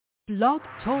Blog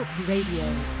Talk Radio.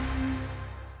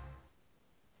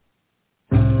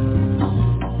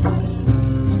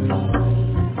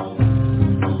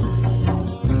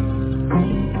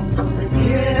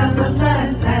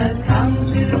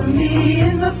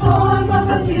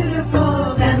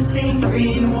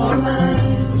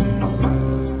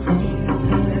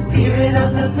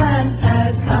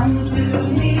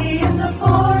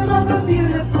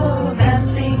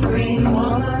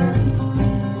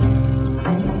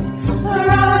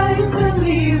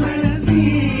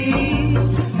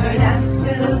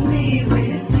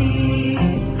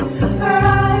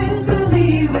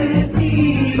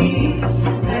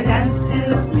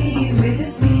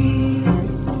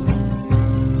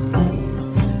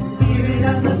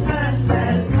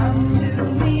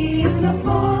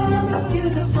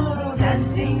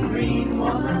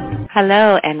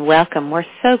 Hello and welcome. We're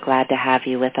so glad to have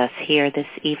you with us here this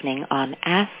evening on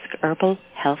Ask Herbal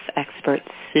Health Expert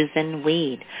Susun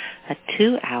Weed, a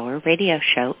 2-hour radio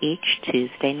show each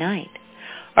Tuesday night.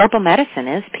 Herbal medicine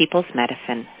is people's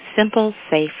medicine, simple,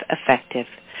 safe, effective.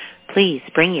 Please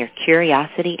bring your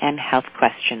curiosity and health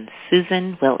questions.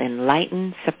 Susun will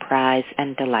enlighten, surprise,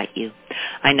 and delight you.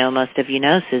 I know most of you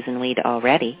know Susun Weed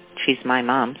already. She's my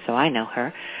mom, so I know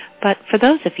her. But for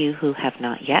those of you who have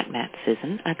not yet met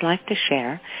Susun, I'd like to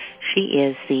share she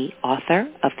is the author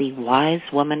of the Wise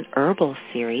Woman Herbal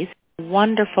series,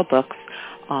 wonderful books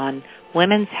on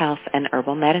women's health and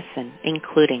herbal medicine,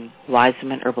 including Wise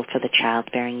Woman Herbal for the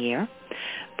Childbearing Year,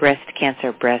 Breast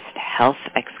Cancer Breast Health !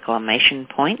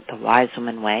 The Wise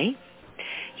Woman Way,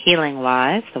 Healing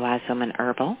Wise, The Wise Woman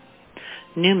Herbal,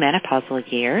 New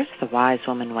Menopausal Years, The Wise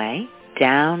Woman Way,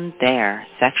 Down There,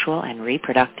 Sexual and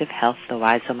Reproductive Health, The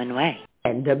Wise Woman Way.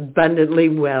 And Abundantly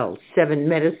Well, 7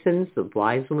 Medicines, The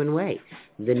Wise Woman Way,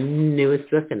 the newest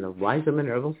book in the Wise Woman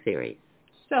Herbal series.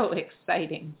 So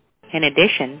exciting. In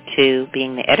addition to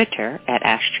being the editor at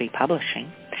Ash Tree Publishing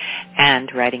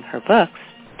and writing her books,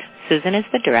 Susun is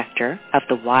the director of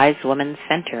the Wise Woman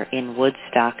Center in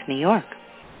Woodstock, New York.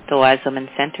 The Wise Woman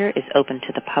Center is open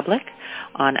to the public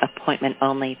on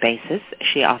appointment-only basis.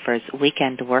 She offers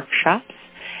weekend workshops,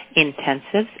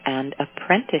 intensives, and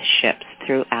apprenticeships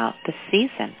throughout the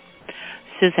season.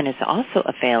 Susun is also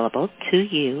available to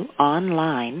you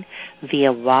online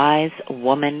via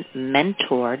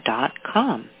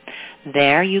wisewomanmentor.com.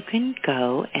 There you can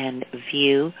go and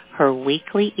view her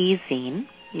weekly e-zine.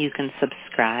 You can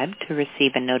subscribe to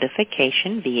receive a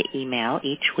notification via email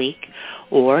each week,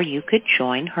 or you could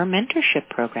join her mentorship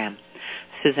program.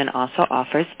 Susun also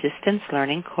offers distance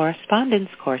learning correspondence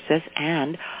courses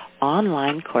and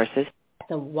online courses.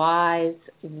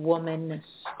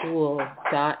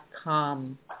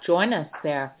 thewisewomanschool.com. Join us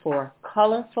there for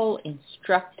colorful,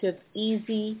 instructive,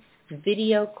 easy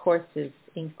video courses,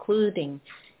 including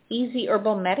Easy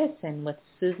Herbal Medicine with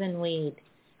Susun Weed,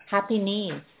 Happy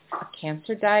Knees, a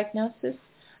cancer diagnosis,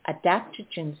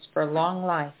 adaptogens for long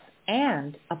life,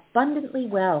 and Abundantly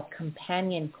Well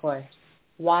companion course,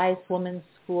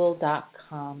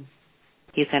 wisewomanschool.com.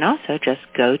 You can also just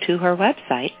go to her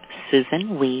website,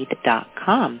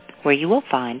 susunweed.com, where you will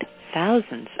find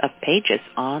thousands of pages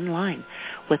online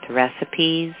with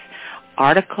recipes,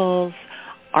 articles,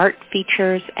 art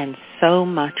features, and so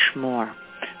much more.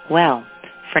 Well,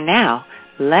 for now,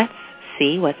 let's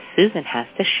see what Susun has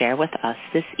to share with us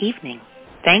this evening.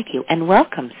 Thank you, and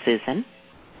welcome, Susun.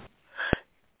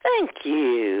 Thank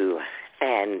you,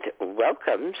 and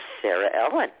welcome, Sarah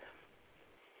Ellen.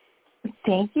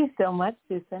 Thank you so much,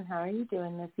 Susun. How are you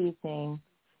doing this evening?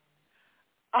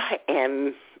 I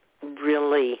am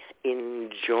really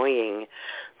enjoying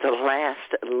the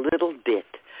last little bit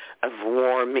of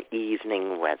warm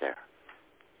evening weather.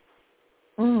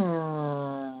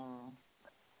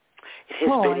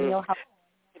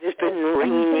 It has been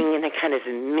raining in a kind of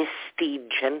misty,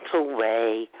 gentle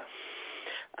way.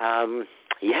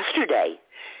 Yesterday,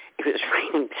 it was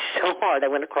raining so hard I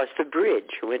went across the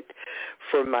bridge. I went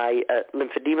for my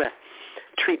lymphedema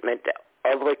treatment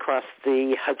all the way across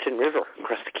the Hudson River,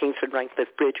 across the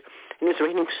Kingsford-Rancliffe Bridge. And it was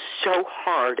raining so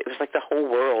hard, it was like the whole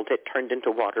world had turned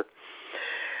into water.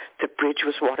 The bridge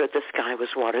was water, the sky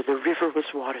was water, the river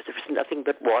was water. There was nothing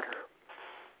but water.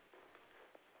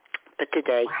 But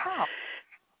today,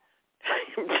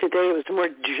 today it was more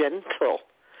gentle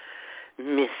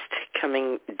mist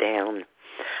coming down.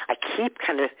 I keep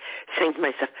kind of saying to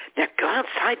myself, now go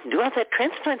outside and do all that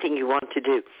transplanting you want to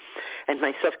do. And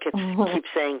myself keeps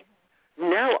saying,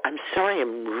 no, I'm sorry,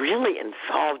 I'm really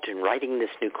involved in writing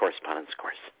this new correspondence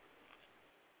course.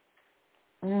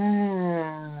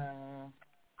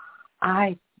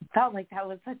 I felt like that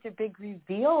was such a big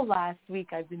reveal last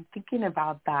week. I've been thinking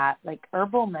about that. Like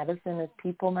herbal medicine is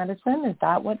people medicine. Is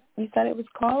that what you said it was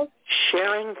called?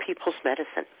 Sharing people's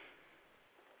medicine.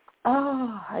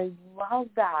 Oh, I love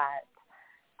that.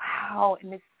 Wow.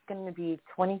 And it's going to be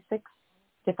 26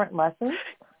 different lessons?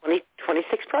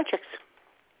 26 projects.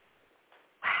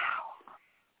 Wow.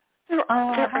 There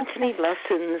aren't any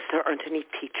lessons. There aren't any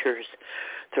teachers.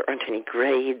 There aren't any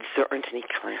grades. There aren't any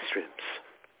classrooms.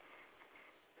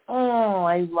 Oh,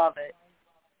 I love it.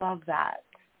 Love that.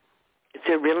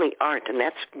 There really aren't, and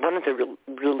that's one of the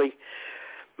really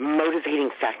motivating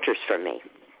factors for me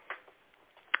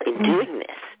in doing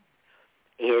this,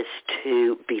 is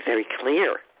to be very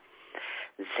clear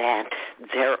that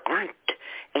there aren't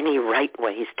any right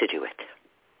ways to do it.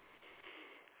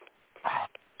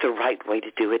 The right way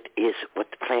to do it is what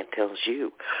the plant tells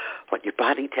you, what your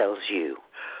body tells you,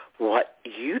 what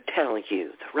you tell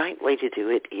you. The right way to do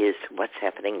it is what's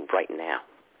happening right now.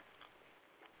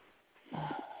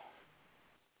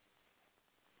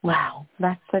 Wow,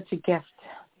 that's such a gift.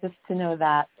 Just to know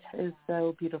that is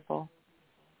so beautiful.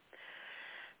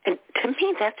 And to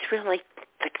me, that's really like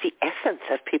the essence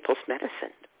of people's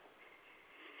medicine,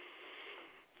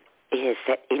 is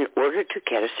that in order to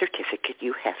get a certificate,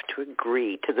 you have to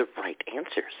agree to the right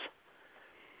answers.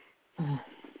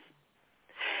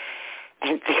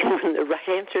 And then when the right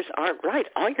answers aren't right,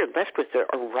 all you're left with are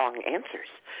wrong answers.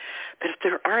 But if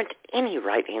there aren't any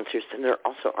right answers, then there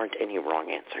also aren't any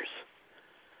wrong answers.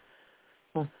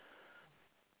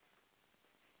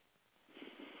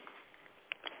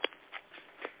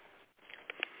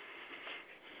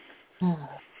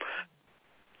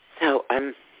 So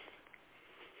I'm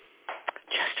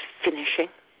just finishing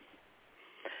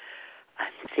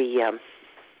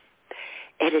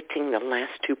editing the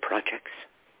last two projects.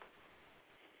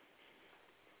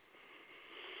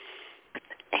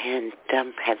 And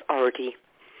have already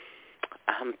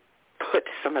put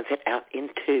some of it out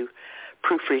into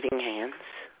proofreading hands,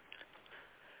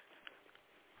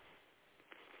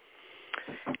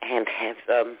 and have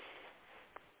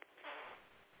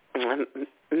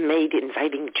made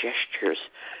inviting gestures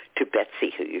to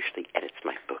Betsy, who usually edits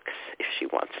my books, if she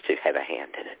wants to have a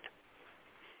hand in it.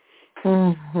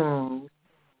 Mm-hmm.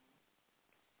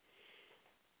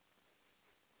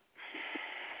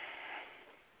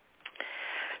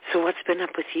 So what's been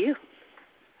up with you?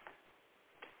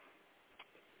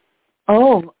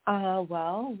 Oh,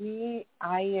 well,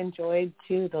 I enjoyed,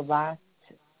 too, the last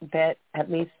bit,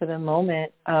 at least for the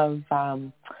moment, of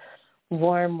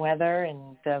warm weather,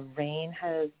 and the rain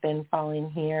has been falling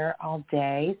here all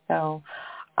day. So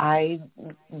I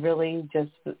really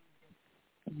just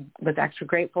was extra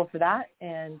grateful for that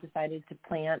and decided to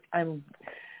plant. I'm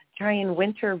trying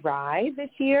winter rye this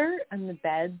year on the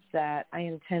beds that I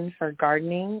intend for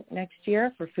gardening next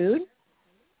year for food,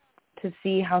 to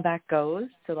see how that goes,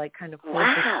 to like kind of hold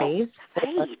the space.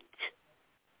 Great.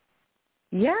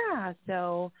 Yeah,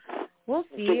 so we'll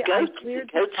see. The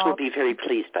goats will be very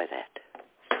pleased by that.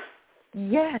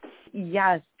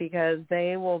 Yes, because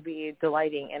they will be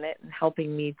delighting in it and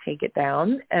helping me take it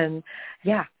down. And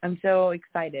yeah, I'm so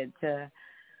excited to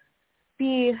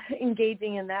be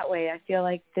engaging in that way. I feel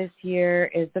like this year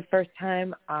is the first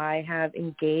time I have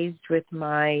engaged with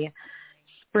my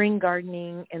spring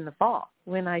gardening in the fall,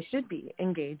 when I should be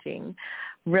engaging,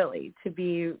 really, to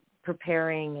be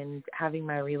preparing and having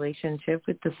my relationship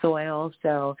with the soil.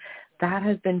 So that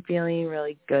has been feeling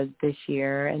really good this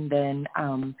year. And then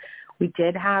we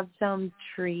did have some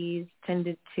trees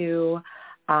tended to,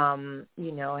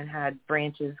 and had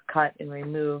branches cut and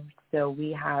removed. So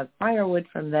we have firewood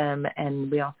from them,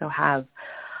 and we also have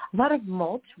a lot of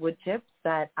mulch, wood chips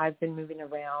that I've been moving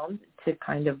around to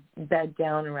kind of bed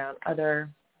down around other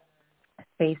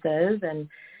spaces and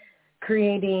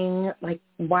creating like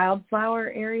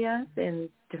wildflower areas in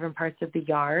different parts of the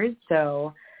yard.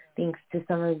 So thanks to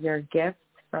some of your gifts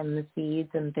from the seeds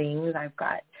and things, I've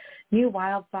got new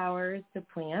wildflowers to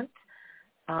plant.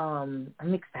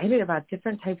 I'm excited about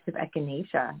different types of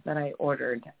echinacea that I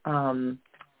ordered.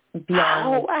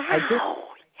 Beyond,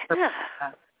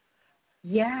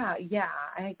 Yeah,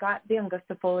 I got the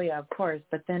angustifolia, of course,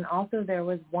 but then also there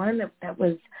was one that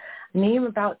was name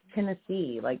about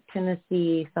Tennessee, like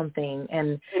Tennessee something,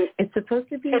 and it's supposed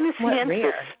to be somewhat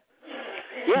rare.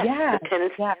 Yes, the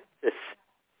Tennessee.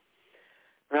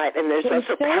 Right, and there's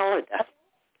also Pallida.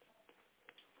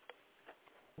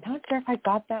 Not sure if I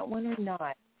got that one or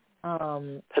not.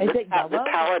 Is it yellow? The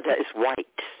Pallida is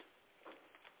white.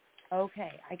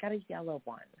 Okay, I got a yellow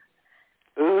one.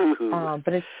 Ooh.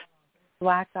 But it's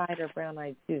black-eyed or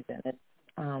brown-eyed Susan. It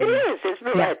is.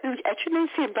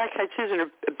 Echinacea and black-eyed Susan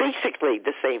are basically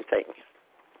the same thing.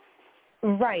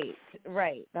 Right.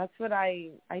 That's what I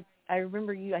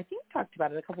remember you, I think, talked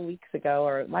about it a couple weeks ago,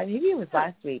 or maybe it was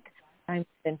last week. It's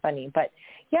been funny. But,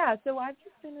 yeah, so I've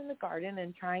just been in the garden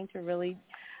and trying to really,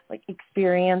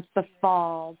 experience the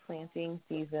fall planting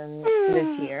season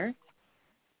this year.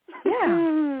 Yeah,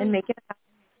 and making a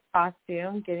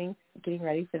costume, getting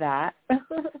ready for that.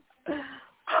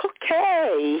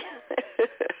 Okay.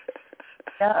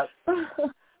 Yep.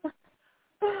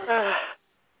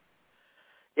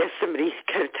 Yes, somebody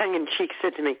kind of tongue-in-cheek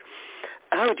said to me,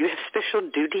 "Oh, do you have special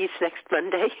duties next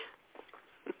Monday?"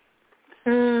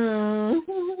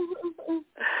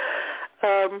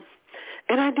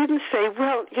 And I didn't say,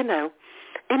 well, in a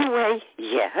way,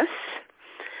 yes,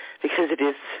 because it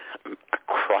is a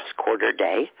cross-quarter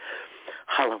day,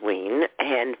 Halloween,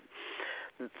 and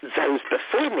those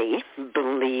before me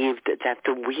believed that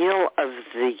the wheel of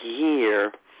the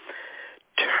year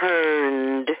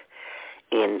turned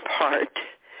in part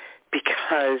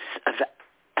because of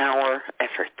our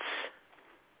efforts.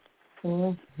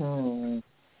 Mm-hmm.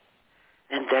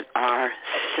 And that our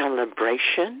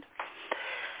celebration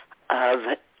of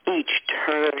each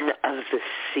turn of the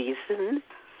season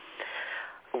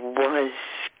was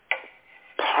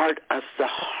part of the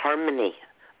harmony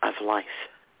of life.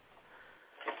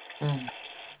 Mm.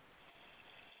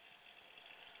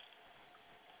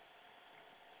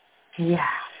 Yeah,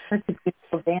 such a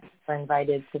beautiful dance we're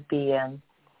invited to be in.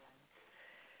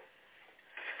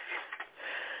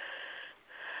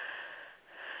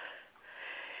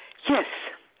 Yes.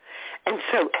 And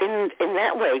so in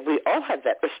that way, we all have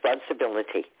that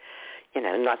responsibility.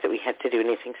 Not that we have to do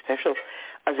anything special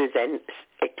other than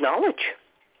acknowledge.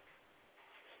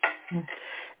 Mm.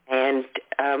 And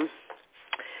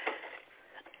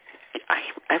I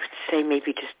would say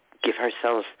maybe just give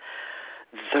ourselves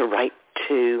the right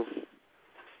to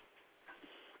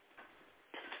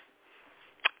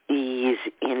ease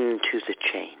into the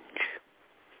change.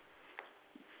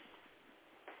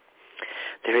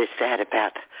 There is that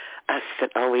about us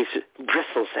that always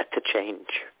bristles at the change.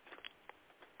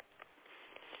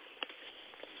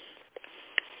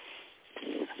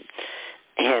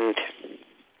 And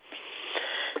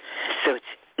so it's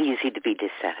easy to be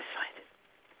dissatisfied.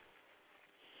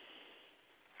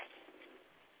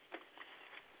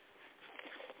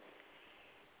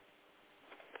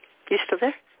 You still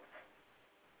there?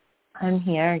 I'm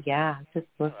here, yeah, just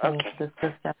listening to this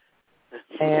good stuff.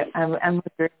 I'm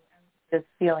just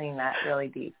feeling that really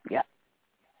deep, yeah.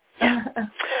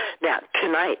 Now,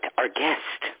 tonight, our guest,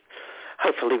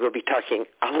 hopefully we'll be talking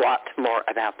a lot more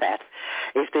about that.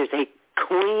 If there's a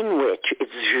queen witch,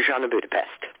 it's Zsuzsanna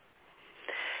Budapest.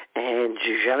 And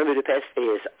Zsuzsanna Budapest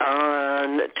is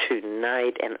on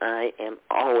tonight, and I am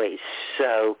always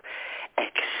so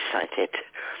excited.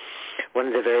 One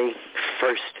of the very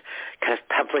first kind of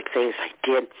public things I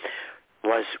did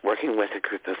was working with a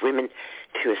group of women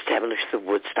to establish the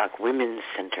Woodstock Women's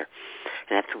Center.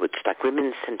 And at the Woodstock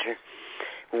Women's Center,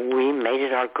 we made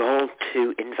it our goal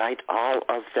to invite all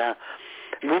of the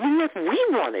women that we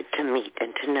wanted to meet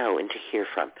and to know and to hear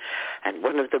from. And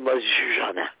one of them was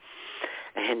Zsuzsanna.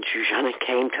 And Zsuzsanna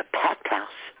came to Pat's house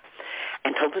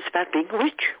and told us about being a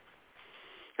witch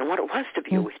and what it was to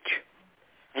be a witch.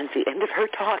 And at the end of her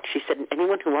talk, she said,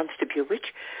 anyone who wants to be a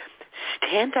witch,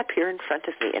 stand up here in front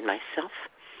of me. And myself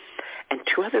and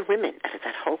two other women out of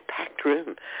that whole packed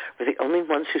room were the only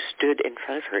ones who stood in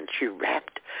front of her. And she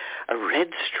wrapped a red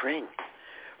string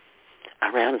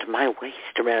around my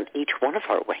waist, around each one of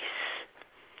our waists,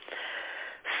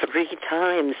 3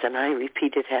 times. And I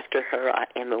repeated after her, I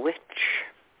am a witch.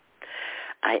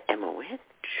 I am a witch.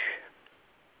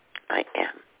 I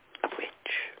am a witch.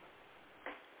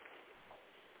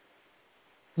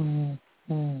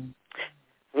 Mm-hmm.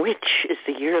 Witch is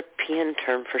the European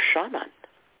term for shaman,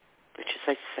 which is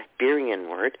a Siberian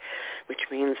word, which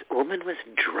means woman with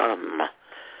drum.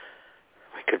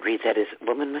 We could read that as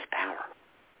woman with power.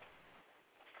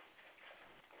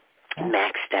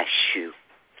 Max Dashu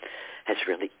has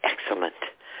really excellent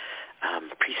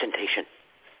presentation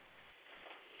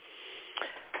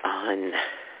on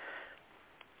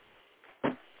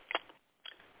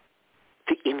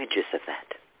the images of that.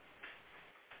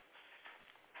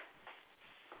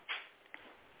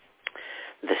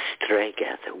 The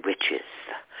strega, the witches,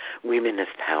 the women of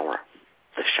power,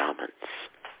 the shamans.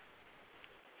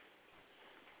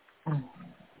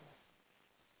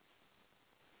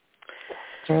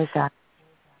 Strega,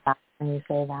 when you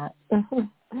say that.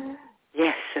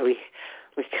 Yes, so we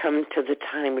come to the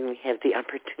time when we have the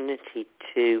opportunity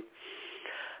to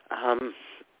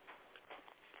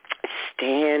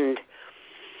stand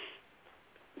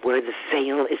where the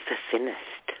veil is the thinnest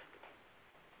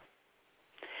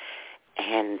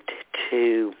and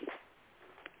to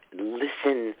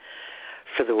listen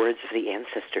for the words of the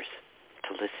ancestors,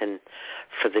 to listen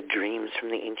for the dreams from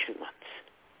the ancient ones.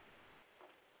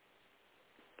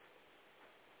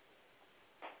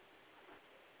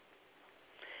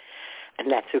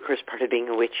 And that's, of course, part of being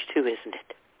a witch, too, isn't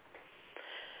it?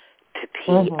 To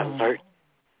be alert,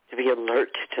 to be alert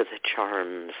to the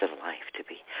charms of life, to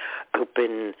be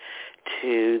open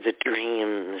to the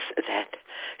dreams that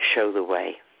show the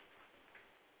way.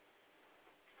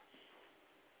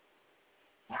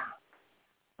 Yeah.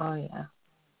 Oh, yeah.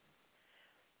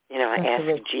 You know, I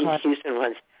asked Jean Houston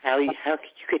once how you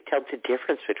could tell the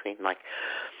difference between, like,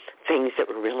 things that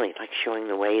were really, like, showing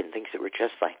the way and things that were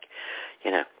just, like,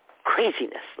 you know,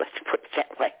 craziness, let's put it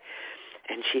that way.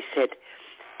 And she said,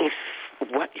 if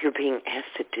what you're being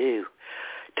asked to do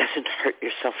doesn't hurt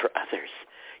yourself or others,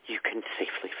 you can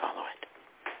safely follow it.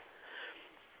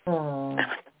 I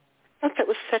thought that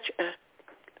was such a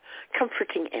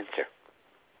comforting answer.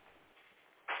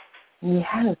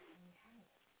 Yes.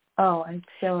 Oh, I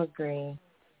so agree.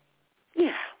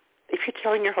 Yeah. If you're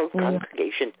telling your whole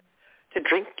congregation to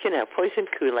drink, you know, poison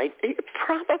Kool-Aid, you're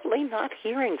probably not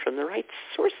hearing from the right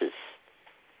sources.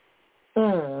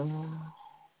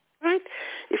 Right?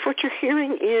 If what you're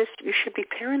hearing is you should be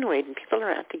paranoid and people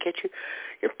are out to get you,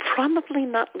 you're probably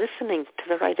not listening to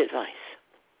the right advice.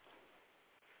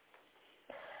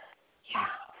 Yeah.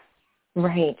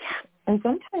 Right. And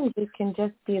sometimes it can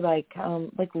just be like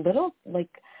little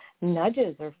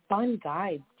nudges or fun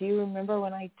guides. Do you remember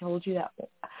when I told you that?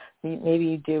 Maybe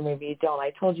you do, maybe you don't.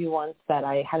 I told you once that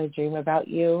I had a dream about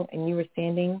you, and you were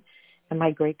standing in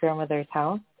my great-grandmother's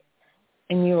house,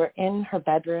 and you were in her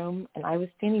bedroom, and I was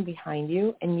standing behind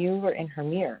you, and you were in her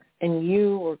mirror. And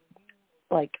you were,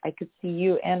 like, I could see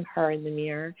you and her in the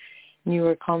mirror, and you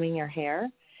were combing your hair.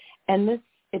 And this,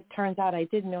 it turns out, I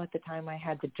didn't know at the time I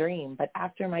had the dream, but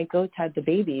after my goats had the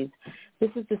babies,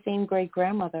 this is the same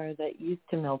great-grandmother that used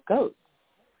to milk goats.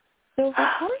 So, of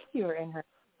course, you were in her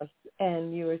house,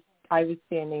 and I was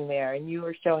standing there, and you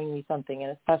were showing me something in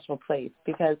a special place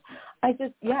because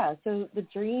so the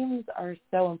dreams are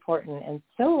so important and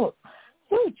so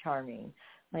charming.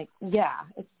 Like, yeah,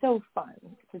 it's so fun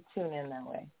to tune in that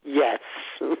way. Yes.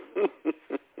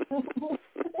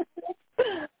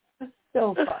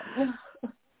 So fun.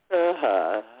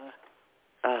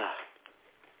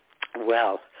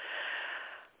 Well,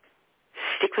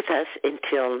 stick with us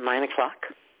until 9 o'clock.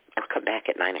 I'll come back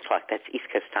at 9 o'clock. That's East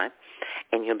Coast time.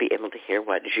 And you'll be able to hear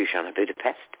what Zsuzsanna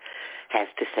Budapest has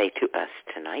to say to us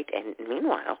tonight. And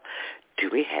meanwhile, do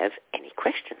we have any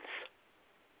questions?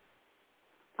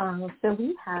 So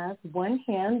we have one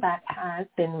hand that has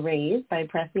been raised by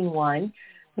pressing 1.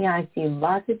 Yeah, I see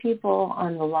lots of people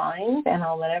on the lines, and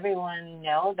I'll let everyone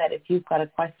know that if you've got a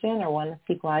question or want to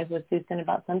speak live with Susan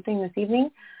about something this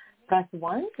evening, press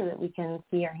 1 so that we can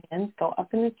see our hands go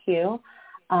up in the queue.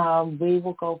 We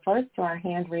will go first to our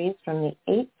hand raised from the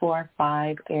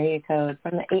 845 area code.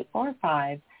 From the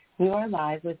 845, you are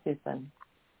live with Susan.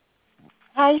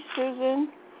 Hi, Susan.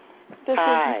 This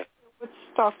Hi. is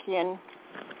Woodstockian.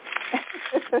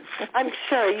 I'm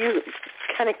sorry, you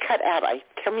kind of cut out.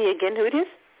 Tell me again who it is?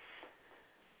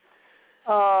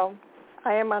 I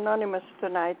am anonymous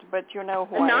tonight, but you know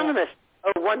who Anonymous. I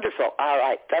am. Oh, wonderful. All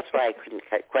right. That's why I couldn't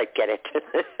quite get it.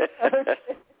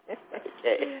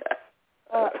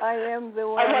 Okay. I am the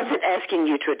one. I wasn't asking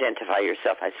you to identify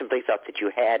yourself. I simply thought that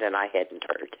you had and I hadn't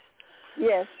heard.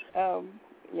 Yes. I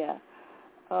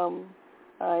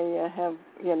have,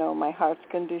 my heart's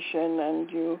condition,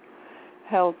 and you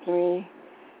helped me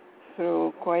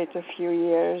through quite a few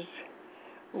years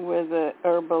with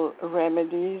herbal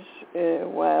remedies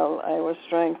while I was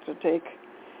trying to take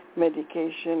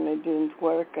medication. It didn't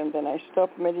work, and then I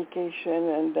stopped medication,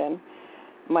 and then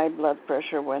my blood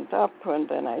pressure went up, and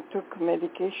then I took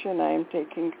medication. I am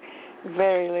taking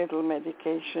very little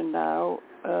medication now,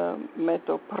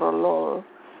 metoprolol,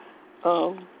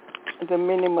 the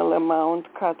minimal amount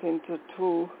cut into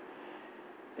 2,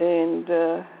 and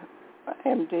I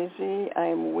am dizzy, I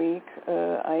am weak,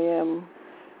 I am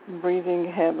breathing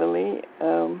heavily.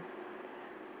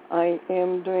 I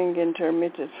am doing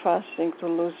intermittent fasting to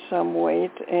lose some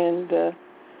weight, and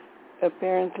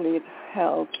apparently it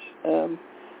helps.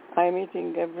 I'm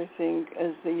eating everything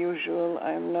as the usual.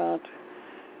 I'm not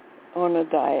on a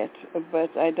diet,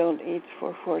 but I don't eat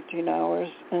for 14 hours,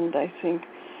 and I think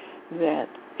that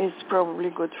it's probably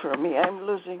good for me. I'm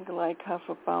losing like half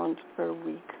a pound per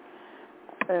week,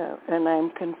 and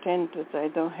I'm content that I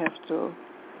don't have to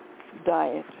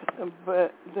diet.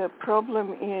 But the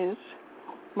problem is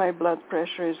my blood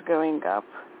pressure is going up.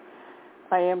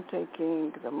 I am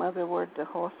taking the motherwort, the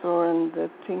hawthorn, the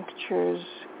tinctures,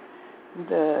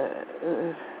 the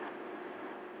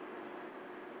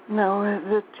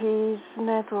teas,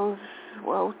 nettles,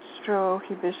 wild straw,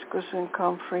 hibiscus, and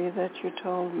comfrey that you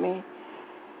told me.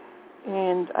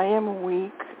 And I am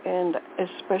weak, and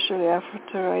especially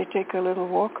after I take a little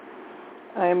walk,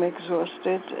 I am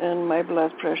exhausted, and my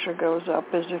blood pressure goes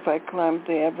up as if I climbed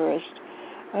the Everest.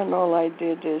 And all I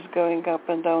did is going up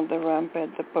and down the ramp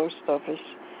at the post office.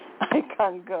 I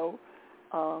can't go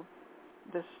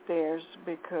the stairs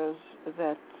because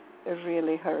that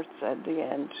really hurts at the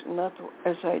end, not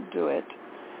as I do it.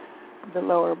 The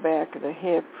lower back, the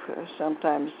hip,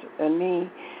 sometimes a knee.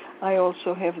 I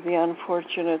also have the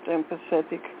unfortunate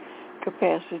empathetic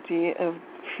capacity of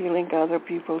feeling other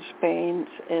people's pains,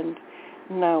 and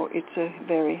now it's a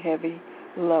very heavy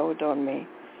load on me.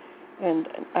 And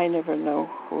I never know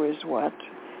who is what.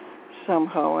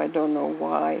 Somehow, I don't know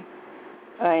why,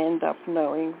 I end up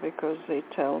knowing because they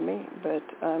tell me, but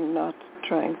I'm not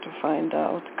trying to find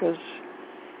out because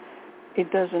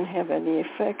it doesn't have any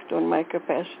effect on my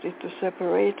capacity to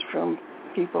separate from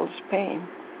people's pain.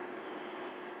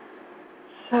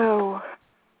 So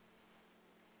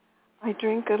I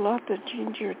drink a lot of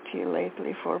ginger tea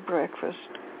lately for breakfast,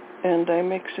 and I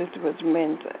mix it with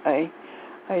mint.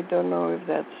 I don't know if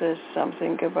that says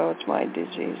something about my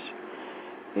disease.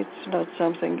 It's not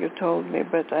something you told me,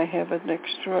 but I have an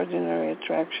extraordinary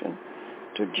attraction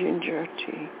to ginger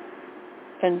tea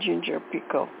and ginger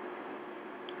pickle.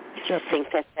 I think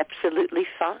that's absolutely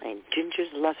fine.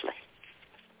 Ginger's lovely.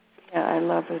 Yeah, I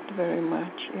love it very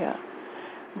much, yeah.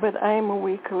 But I'm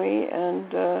weakly, and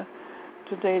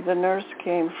today the nurse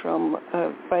came from,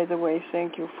 by the way,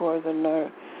 thank you for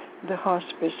the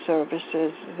hospice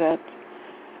services that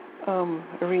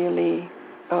really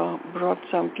brought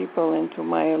some people into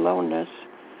my aloneness,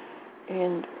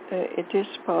 and it is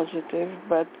positive,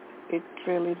 but it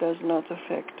really does not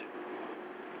affect.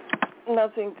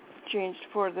 Nothing changed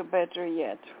for the better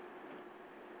yet.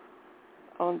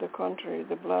 On the contrary,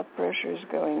 the blood pressure is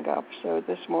going up. So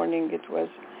this morning it was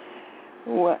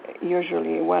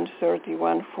usually 130,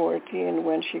 140, and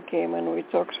when she came and we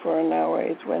talked for an hour,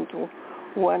 it went to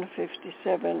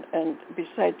 157, and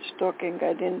besides talking,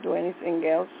 I didn't do anything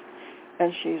else,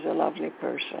 and she's a lovely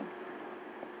person.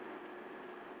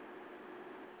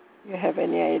 You have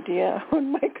any idea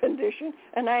on my condition?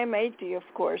 And I am 80, of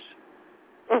course.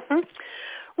 Mm-hmm.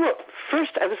 Well,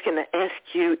 first I was going to ask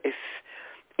you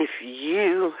if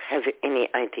you have any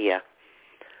idea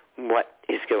what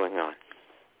is going on.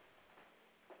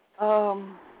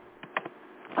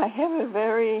 I have a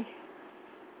very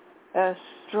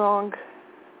strong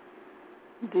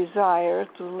desire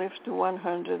to live to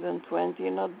 120,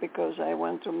 not because I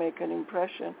want to make an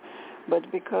impression,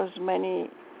 but because many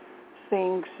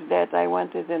things that I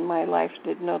wanted in my life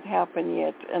did not happen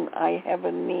yet, and I have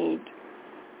a need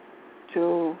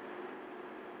to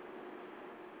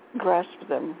grasp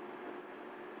them.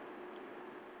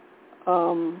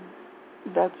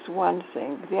 That's one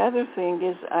thing. The other thing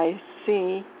is I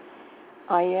see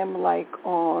I am like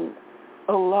on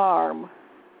alarm.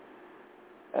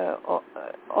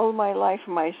 All my life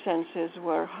my senses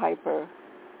were hyper,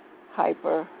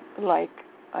 like,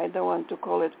 I don't want to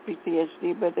call it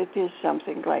PTSD, but it is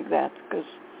something like that because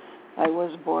I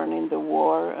was born in the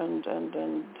war and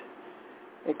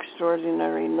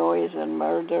extraordinary noise and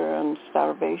murder and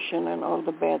starvation and all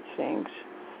the bad things.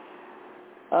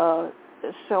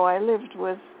 So I lived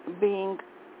with being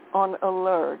on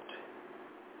alert.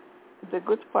 The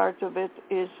good part of it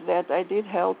is that I did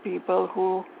help people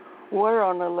who were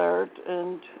on alert,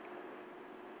 and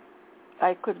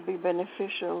I could be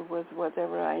beneficial with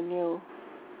whatever I knew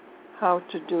how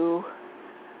to do.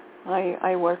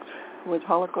 I worked with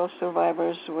Holocaust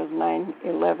survivors, with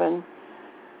 9/11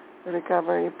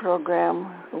 recovery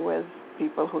program, with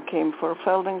people who came for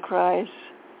Feldenkrais,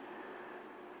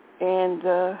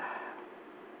 and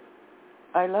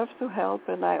I love to help,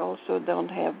 and I also don't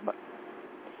have,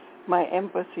 my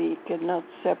empathy cannot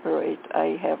separate.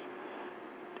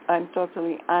 I'm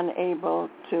totally unable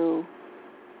to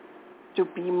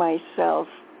be myself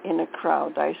in a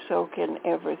crowd. I soak in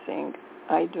everything.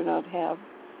 I do not have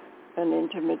an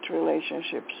intimate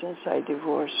relationship since I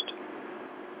divorced.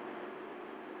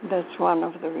 That's one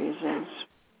of the reasons.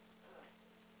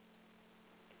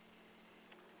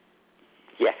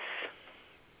 Yes.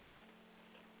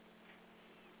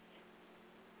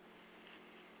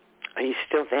 Are you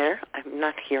still there? I'm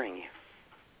not hearing you.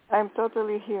 I'm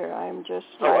totally here. I'm just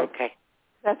okay.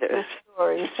 That's the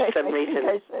story. For some reason,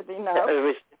 I said enough. There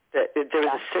was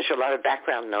such a lot of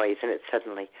background noise, and it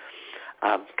suddenly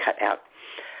cut out.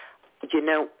 You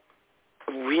know,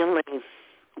 really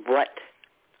what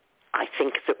I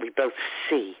think that we both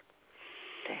see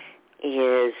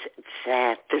is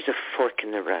that there's a fork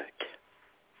in the road.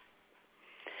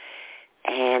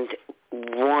 And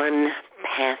one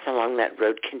path along that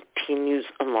road continues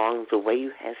along the way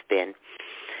you have been,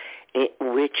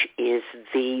 which is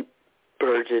the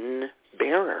burden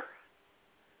bearer.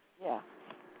 Yeah.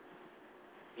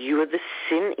 You are the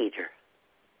sin eater.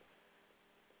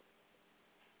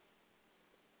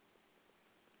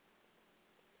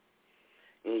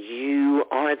 You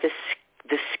are the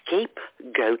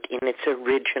scapegoat in its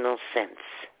original sense,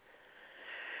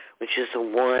 which is the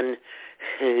one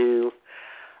who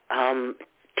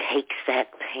takes that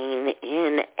pain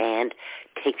in and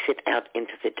takes it out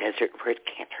into the desert where it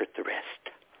can't hurt the rest.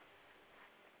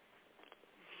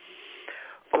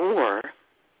 Or,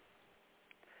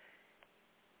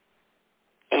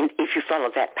 and if you follow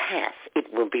that path,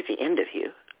 it will be the end of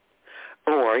you.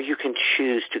 Or you can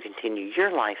choose to continue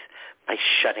your life by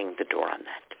shutting the door on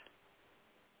that.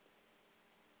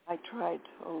 I tried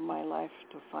all my life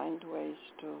to find ways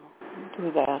to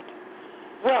do that.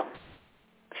 Well,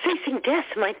 facing death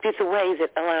might be the way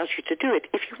that allows you to do it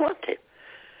if you want to.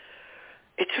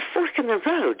 It's a fork in the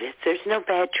road. There's no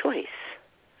bad choice.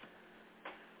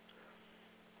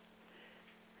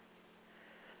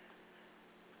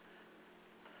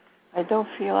 I don't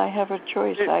feel I have a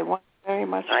choice. I want very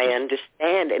much I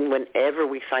understand. And whenever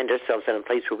we find ourselves in a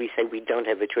place where we say we don't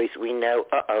have a choice, we know,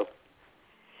 uh-oh.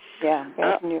 Yeah.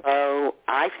 Uh-oh.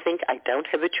 I think I don't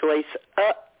have a choice.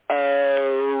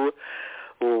 Uh-oh.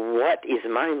 What is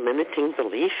my limiting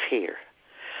belief here?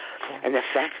 Yeah. And the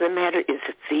fact of the matter is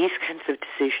that these kinds of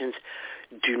decisions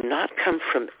do not come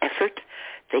from effort.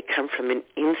 They come from an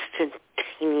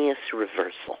instantaneous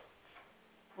reversal.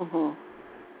 Mm-hmm.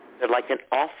 They're like an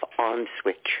off-on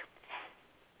switch.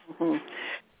 Mm-hmm.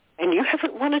 And you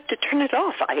haven't wanted to turn it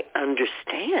off. I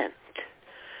understand.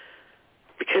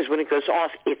 Because when it goes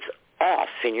off, it's off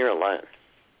and you're alone.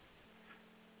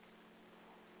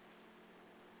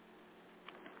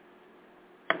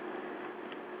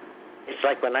 It's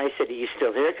like when I said, are you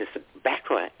still there? Because the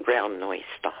background noise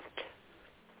stopped.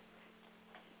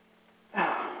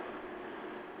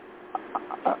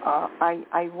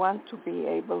 I want to be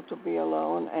able to be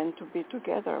alone and to be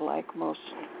together like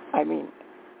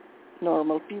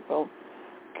normal people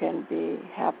can be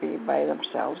happy by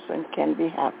themselves and can be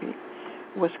happy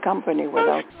with company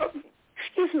without...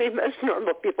 Excuse me, most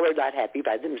normal people are not happy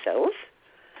by themselves.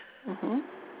 Mm-hmm.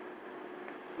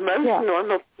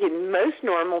 Most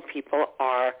normal people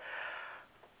are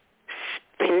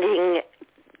spending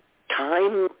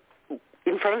time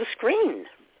in front of the screen.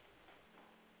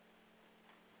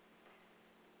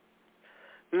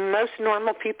 Most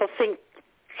normal people think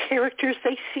characters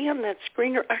they see on that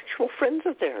screen are actual friends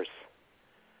of theirs.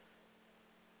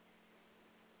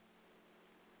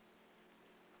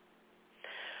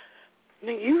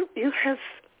 Now, you have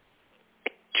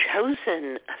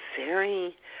chosen a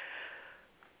very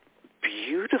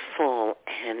beautiful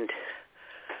and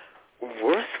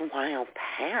worthwhile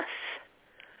path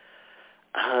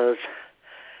of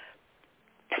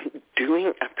doing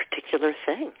a particular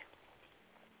thing.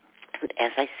 And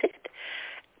as I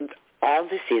said, all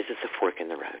this is a fork in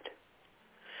the road.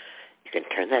 You can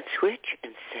turn that switch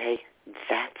and say,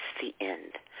 that's the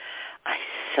end. I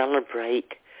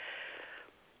celebrate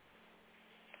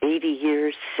 80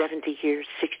 years, 70 years,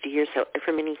 60 years,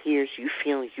 however many years you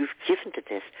feel you've given to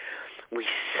this. We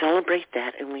celebrate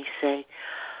that and we say,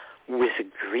 with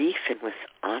grief and with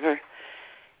honor,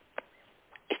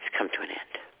 it's come to an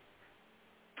end.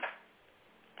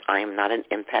 I am not an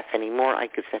empath anymore. I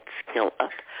give that skill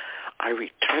up. I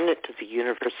return it to the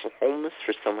universal wholeness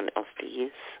for someone else to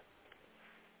use.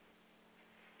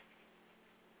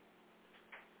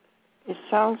 It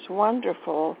sounds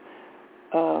wonderful.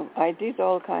 I did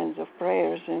all kinds of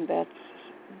prayers in that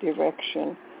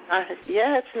direction.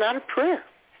 Yeah, it's not a prayer.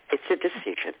 It's a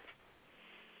decision.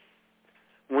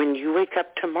 When you wake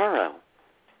up tomorrow,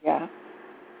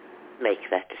 make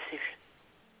that decision.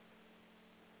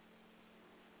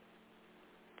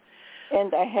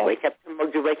 And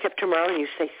you wake up tomorrow and you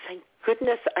say, thank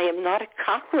goodness I am not a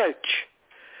cockroach.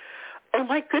 Oh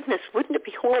my goodness, wouldn't it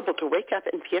be horrible to wake up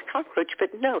and be a cockroach? But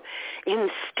no,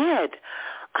 instead,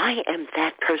 I am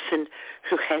that person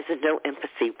who has no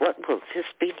empathy. What will this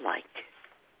be like?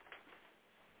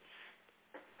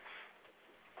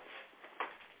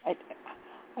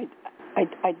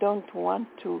 I don't want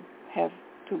to have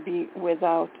to be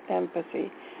without empathy.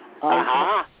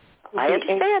 I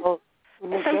understand.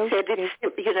 As I said,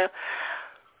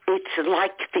 it's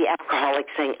like the alcoholic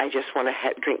saying, I just want to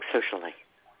drink socially.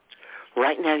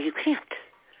 Right now you can't.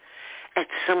 at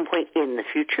some point in the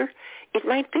future, it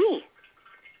might be.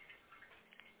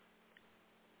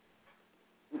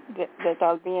 That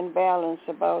I'll be in balance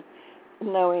about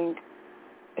knowing,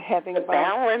 having the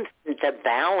balance. The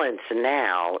balance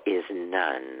now is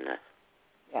none.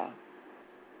 Yeah.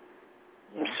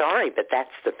 I'm sorry, but that's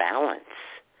the balance.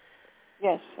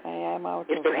 Yes, I am out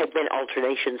If of there it. had been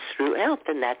alternations throughout,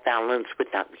 then that balance would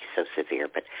not be so severe.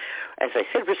 But as I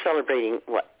said, we're celebrating,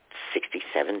 60,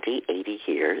 70, 80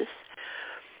 years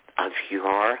of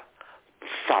your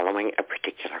following a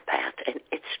particular path. And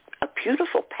it's a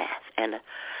beautiful path and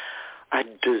a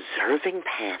deserving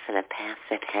path, and a path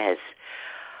that has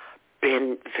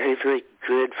been very, very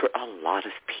good for a lot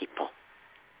of people.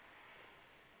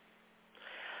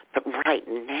 But right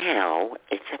now,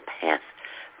 it's a path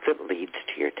that leads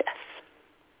to your death.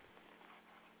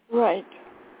 Right.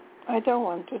 I don't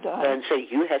want to die. And so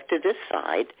you have to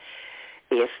decide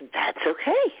if that's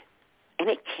okay. And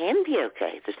it can be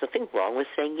okay. There's nothing wrong with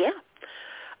saying, yeah,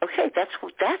 okay, that's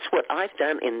what I've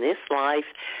done in this life.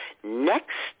 Next.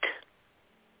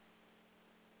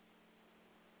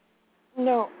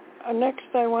 No.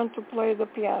 Next I want to play the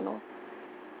piano.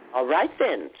 All right,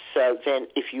 then. So then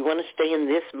if you want to stay in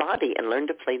this body and learn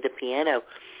to play the piano,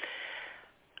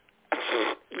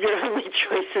 your only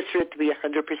choice is for it to be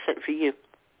 100% for you.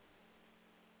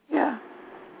 Yeah.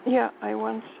 Yeah, I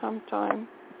want some time.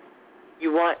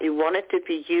 You want it to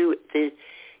be you.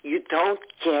 You don't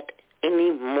get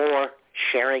any more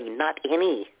sharing, not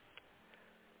any.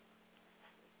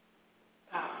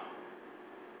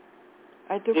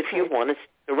 I do if pray. you want to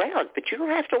stick around, but you don't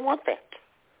have to want that.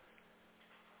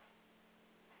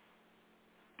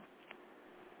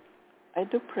 I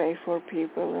do pray for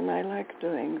people, and I like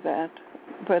doing that,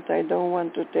 but I don't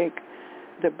want to take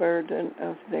the burden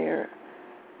of their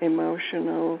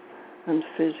emotional and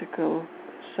physical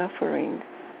suffering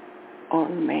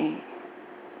on me.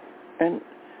 And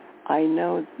I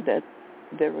know that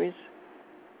there is,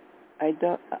 I'm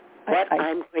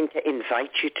going to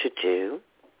invite you to do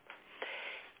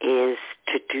is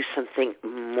to do something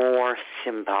more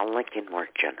symbolic and more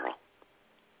general.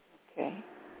 Okay.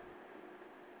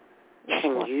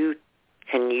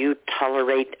 Can you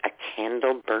tolerate a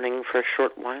candle burning for a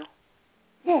short while?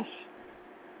 Yes.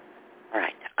 All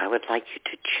right. I would like you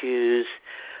to choose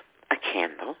a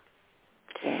candle.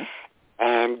 Okay.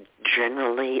 And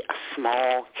generally, a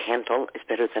small candle is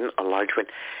better than a large one.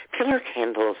 Pillar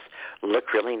candles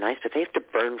look really nice, but they have to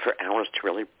burn for hours to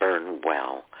really burn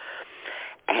well.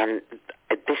 And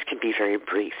this can be very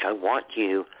brief. I want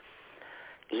you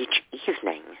each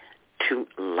evening to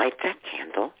light that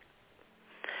candle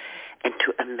and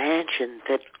to imagine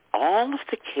that all of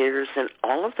the cares and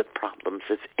all of the problems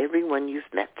of everyone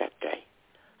you've met that day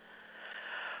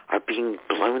are being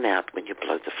blown out when you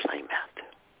blow the flame out.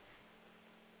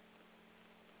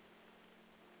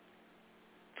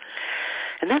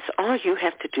 And that's all you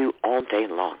have to do all day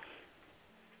long.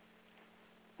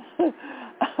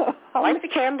 Light the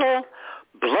candle,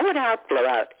 blow out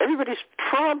everybody's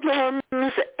problems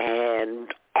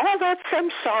and all that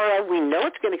samsara. We know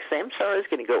samsara is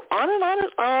going to go on and on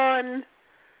and on.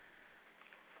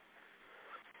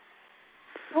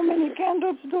 How many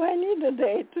candles do I need a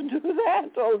day to do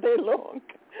that all day long?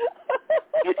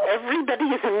 Everybody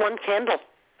is in one candle.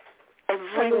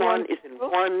 Everyone is in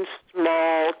one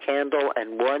small candle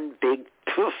and one big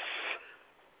poof.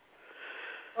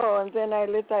 Oh, and then I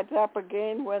lit that up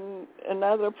again when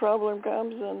another problem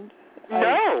comes and...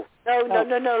 No.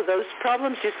 Those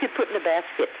problems just get put in a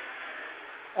basket.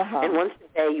 Uh-huh. And once a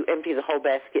day, you empty the whole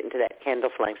basket into that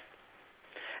candle flame.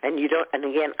 And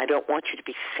again, I don't want you to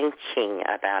be thinking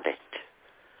about it.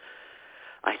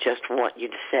 I just want you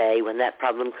to say, when that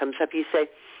problem comes up, you say,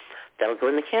 that'll go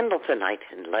in the candle tonight,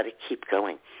 and let it keep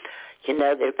going. You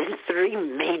know, there have been 3 or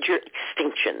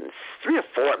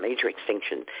 4 major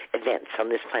extinction events on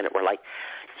this planet where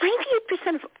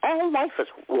 98% of all life was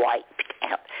wiped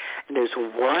out. And there's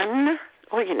one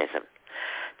organism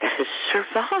that has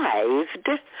survived,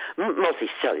 one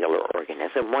multicellular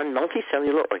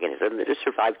organism that has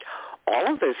survived all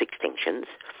of those extinctions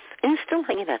and is still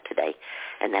hanging out today,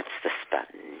 and that's the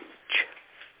sponge,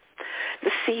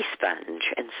 the sea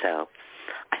sponge. And so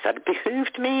I thought it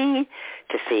behooved me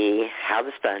to see how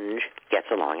the sponge gets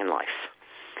along in life.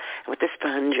 And what the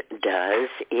sponge does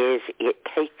is it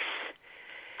takes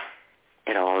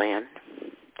it all in,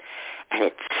 and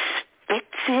it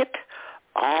spits it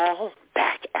all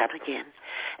back out again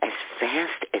as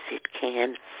fast as it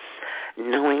can,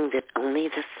 knowing that only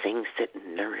the things that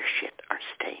nourish it are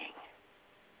staying.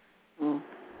 Mm.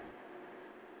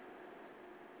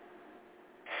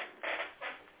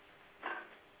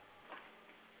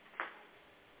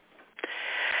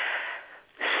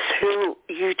 who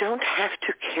you don't have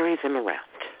to carry them around.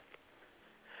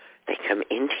 They come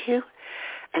into you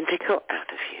and they go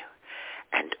out of you.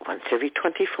 And once every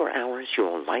 24 hours, you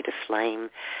will light a flame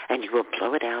and you will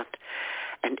blow it out.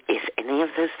 And if any of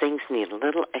those things need a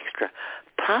little extra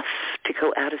puff to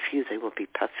go out of you, they will be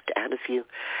puffed out of you.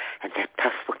 And that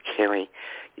puff will carry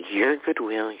your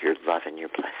goodwill, your love, and your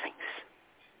blessings.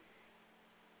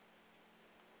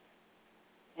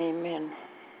 Amen.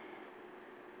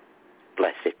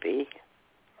 Blessed be.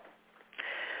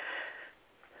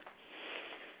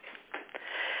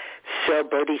 So,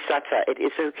 Bodhisattva, it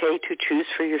is okay to choose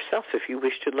for yourself if you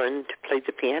wish to learn to play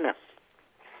the piano.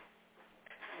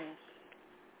 Yes.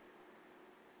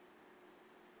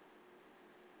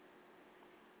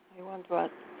 I want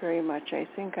that very much. I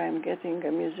think I'm getting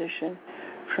a musician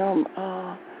from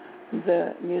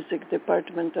the music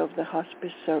department of the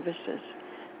hospice services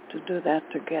to do that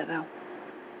together.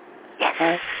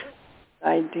 Yes.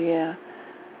 Idea,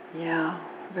 yeah,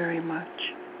 very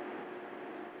much.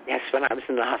 Yes, when I was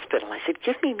in the hospital, I said,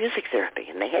 give me music therapy.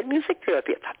 And they had music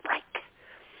therapy. I thought, right.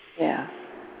 Yeah.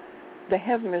 They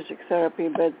have music therapy,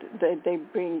 but they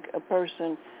bring a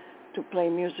person to play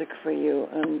music for you.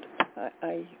 And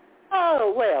I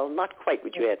Oh, well, not quite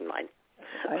what you had in mind.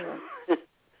 I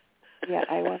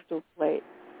want to play.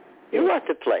 You want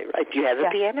to play, right? Do you have a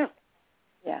piano?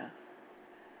 Yeah.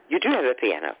 You do have a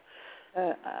piano.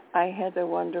 I had a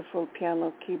wonderful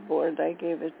piano keyboard. I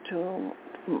gave it to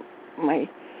my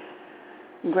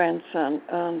grandson,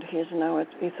 and he's now at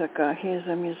Ithaca. He's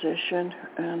a musician,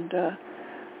 and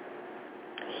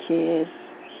he's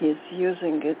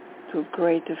using it to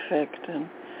great effect and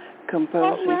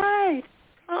composing. Oh, right.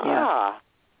 Ah.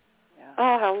 Yeah.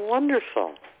 Oh, how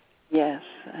wonderful. Yes,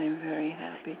 I'm very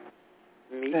happy.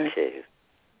 Me very, too.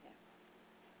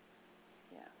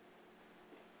 Yeah.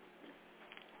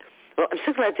 Well, I'm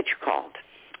so glad that you called.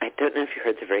 I don't know if you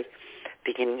heard the very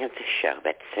beginning of the show,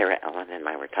 but Sarah Ellen and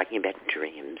I were talking about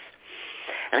dreams.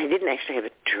 And I didn't actually have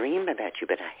a dream about you,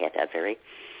 but I had a very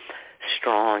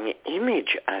strong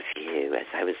image of you as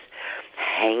I was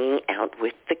hanging out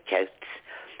with the goats.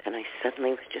 And I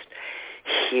suddenly was just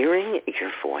hearing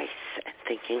your voice and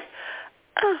thinking,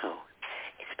 oh,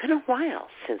 it's been a while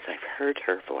since I've heard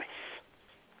her voice.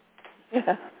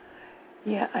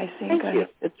 Yeah, I think I had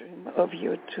a dream of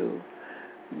you too,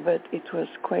 but it was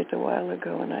quite a while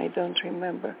ago and I don't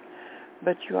remember.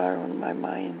 But you are on my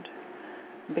mind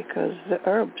because the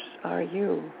herbs are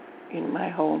you in my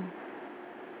home.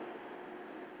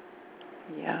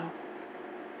 Yeah.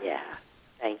 Yeah,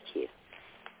 thank you.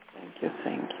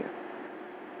 Thank you.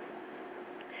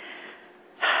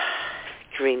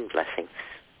 Dream blessings.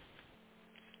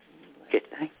 Good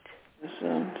night.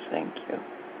 Susan, thank you.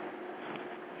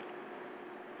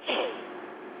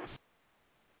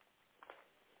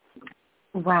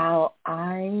 Wow,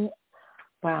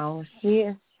 she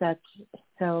is I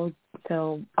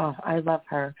love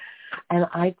her. And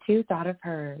I too thought of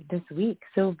her this week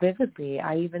so vividly.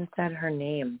 I even said her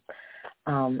name.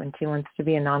 And she wants to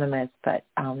be anonymous, but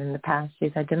in the past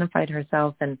she's identified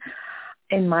herself and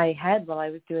in my head while I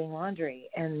was doing laundry.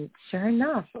 And sure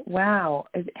enough, wow,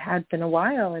 it had been a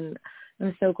while, and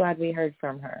I'm so glad we heard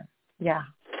from her. Yeah,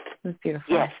 it was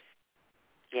beautiful.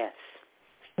 Yes.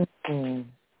 Mm-hmm.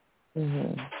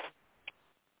 Mm-hmm.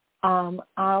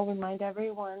 I'll remind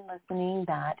everyone listening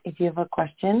that if you have a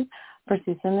question for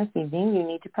Susan this evening, you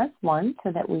need to press 1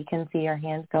 so that we can see your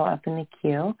hand go up in the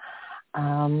queue.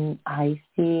 I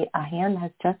see a hand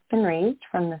has just been raised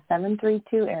from the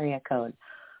 732 area code.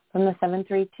 From the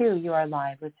 732, you are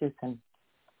live with Susan.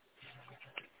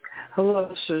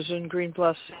 Hello, Susan. Green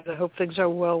blessings. I hope things are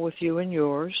well with you and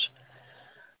yours.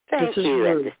 Thank you,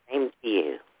 and the same to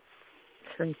you.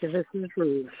 Thank you. This is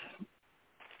Ruth.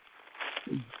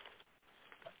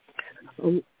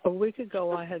 A week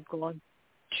ago, I had gone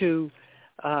to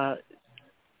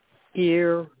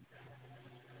ear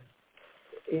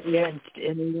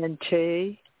ENT,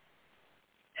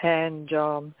 and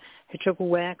he took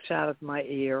wax out of my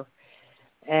ear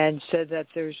and said that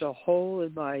there's a hole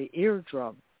in my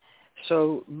eardrum.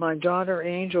 So my daughter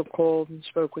Angel called and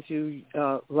spoke with you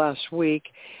last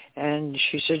week, and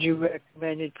she said you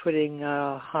recommended putting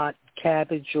hot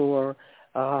cabbage or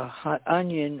hot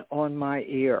onion on my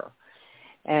ear.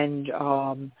 And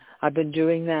I've been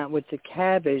doing that with the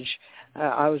cabbage.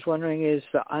 I was wondering, is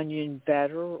the onion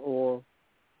better or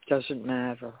doesn't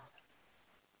matter?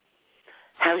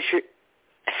 How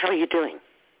are you doing?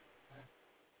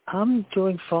 I'm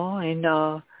doing fine.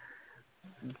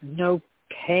 No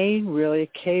pain, really.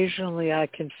 Occasionally I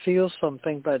can feel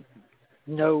something, but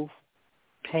no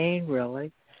pain,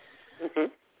 really. Mm-hmm.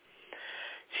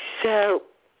 So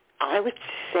I would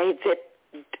say that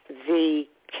the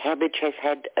cabbage has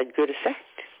had a good effect.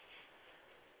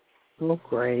 Oh,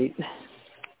 great.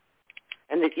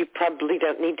 And that you probably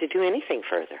don't need to do anything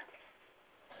further.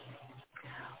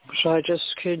 Shall I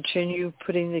just continue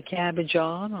putting the cabbage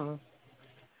on? Or?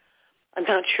 I'm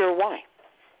not sure why.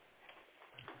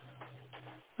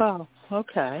 Oh,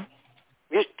 okay.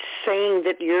 You're saying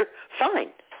that you're fine,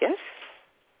 yes?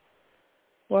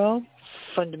 Well,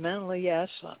 fundamentally, yes.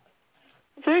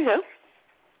 There you go.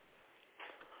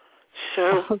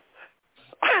 So,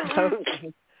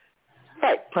 okay.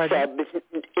 right. Pardon? So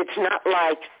it's not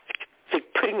like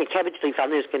putting the cabbage leaf on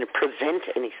there is going to prevent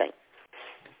anything.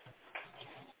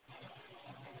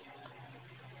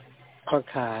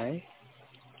 Okay.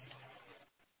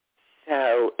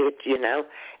 So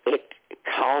it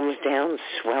calms down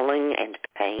swelling and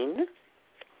pain.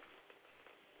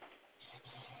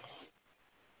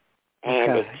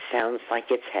 And it sounds like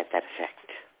it's had that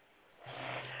effect.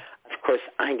 Of course,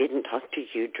 I didn't talk to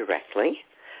you directly,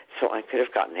 so I could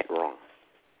have gotten it wrong.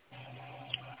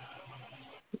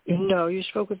 No, you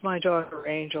spoke with my daughter,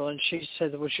 Angel, and she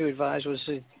said that what you advised was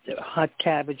a hot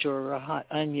cabbage or a hot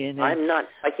onion. And I'm not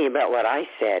talking about what I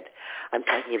said. I'm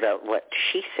talking about what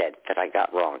she said that I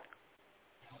got wrong.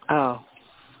 Oh,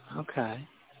 okay.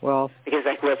 Well, because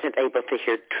I wasn't able to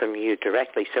hear from you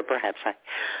directly, so perhaps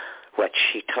what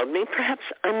she told me, perhaps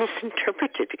I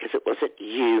misinterpreted because it wasn't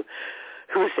you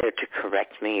who was there to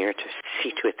correct me or to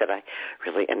see to it that I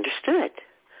really understood.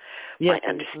 Yes,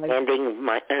 my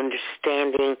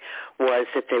understanding was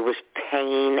that there was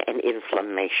pain and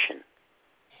inflammation.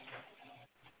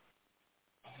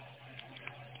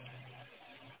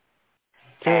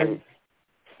 And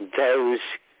those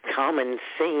common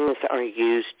things are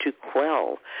used to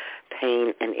quell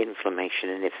pain and inflammation,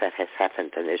 and if that has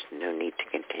happened, then there's no need to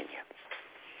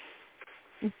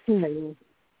continue.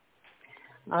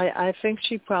 I think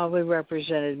she probably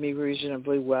represented me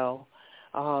reasonably well.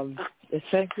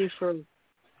 Thank you for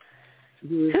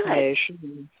the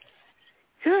information.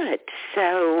 Good.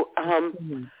 So,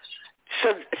 so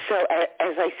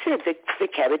as I said, the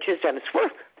cabbage has done its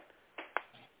work.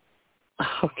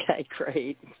 Okay,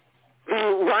 great.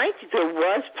 Right? There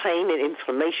was pain and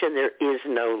inflammation. There is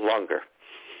no longer.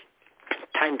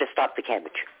 Time to stop the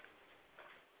cabbage.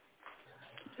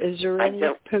 Is there any?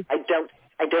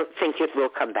 I don't think it will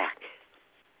come back.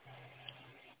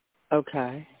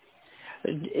 Okay.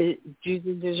 Do you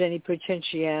think there's any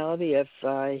potentiality of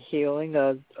healing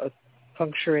a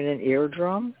puncture in an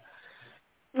eardrum?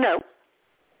 No.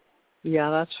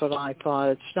 Yeah, that's what I thought.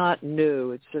 It's not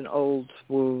new. It's an old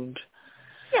wound.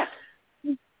 Yeah.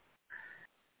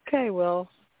 Okay, well,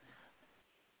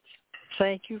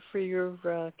 thank you for your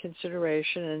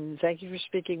consideration, and thank you for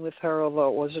speaking with her, although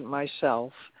it wasn't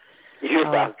myself. You're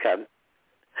welcome.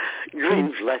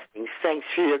 Green blessings. Thanks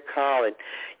for your call and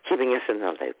keeping us in the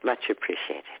loop. Much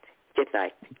appreciated. Good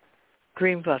night.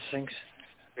 Green blessings.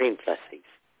 Green blessings.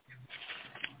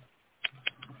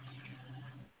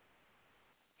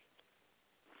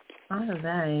 All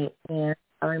right. And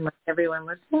I'll remind everyone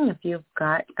listening, if you've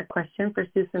got a question for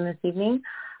Susan this evening,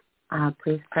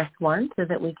 please press 1 so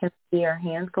that we can see our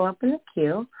hands go up in the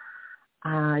queue.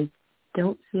 I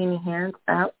don't see any hands.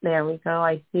 Oh, there we go.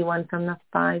 I see one from the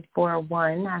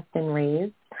 541 has been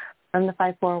raised. From the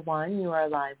 541, you are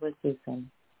live with Susan.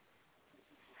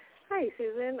 Hi,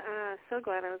 Susan. So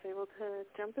glad I was able to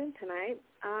jump in tonight.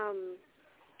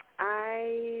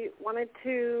 I wanted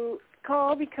to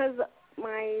call because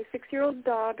my 6-year-old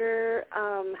daughter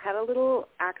had a little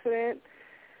accident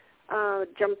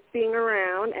jumping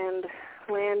around and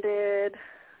landed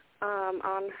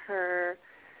on her.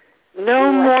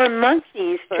 No more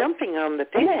monkeys jumping on the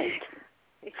bed.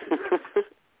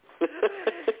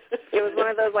 It was one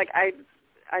of those, like, I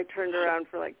turned around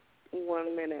for,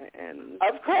 1 minute. And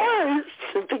of course.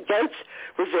 The goats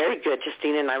were very good.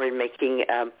 Justina and I were making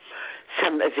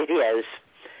some videos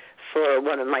for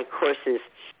one of my courses.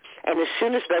 And as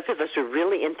soon as both of us were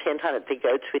really intent on it, the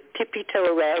goats would tippy-toe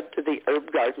around to the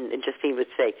herb garden, and Justine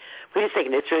would say, wait a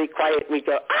second, it's really quiet. And we'd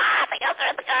go, the goats are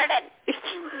in the garden.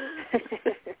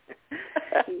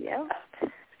 Yep.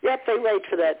 Yep, they wait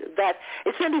for that.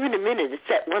 It's not even a minute. It's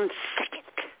that 1 second.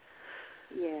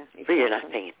 Yeah. Exactly. Where you're not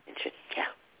paying attention.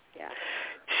 Yeah.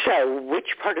 So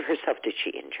which part of herself did she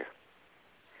injure?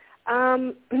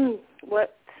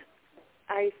 What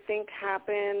I think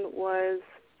happened was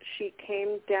she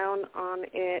came down on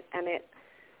it, and it,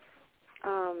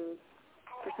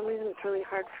 for some reason, it's really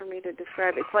hard for me to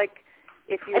describe. It's like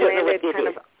if you landed kind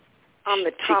of on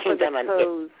the top of the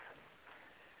toes.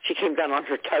 She came down on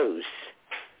her toes.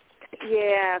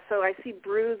 Yeah, so I see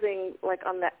bruising,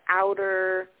 on the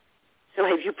outer So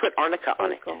have you put arnica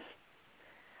on it?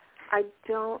 I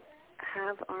don't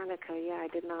have arnica. Yeah, I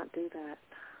did not do that.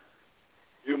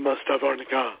 You must have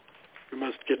arnica. You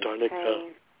must get arnica.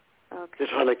 Okay.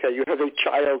 Get arnica. You have a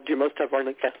child. You must have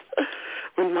arnica.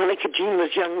 When Monica Jean was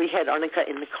young, we had arnica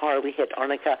in the car. We had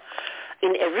arnica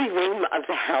in every room of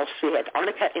the house. We had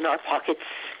arnica in our pockets.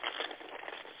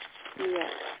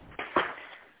 Yes.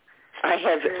 I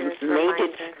have made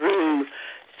it through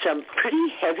some pretty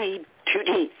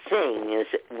heavy-duty things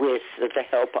with the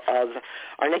help of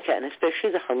arnica, and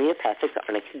especially the homeopathic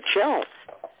arnica gel.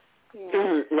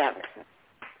 Yeah. Now,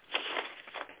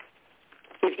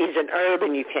 it is an herb,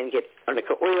 and you can get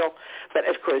arnica oil, but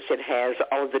of course it has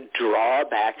all the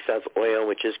drawbacks of oil,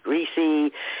 which is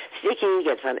greasy, sticky,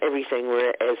 gets on everything,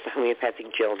 whereas the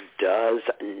homeopathic gel does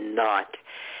not.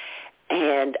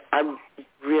 And I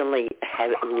really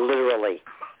have literally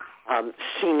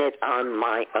seen it on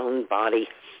my own body.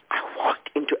 I walked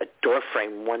into a door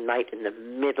frame one night in the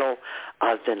middle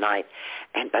of the night,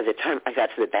 and by the time I got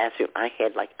to the bathroom, I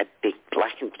had like a big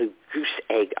black and blue goose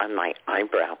egg on my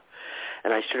eyebrow.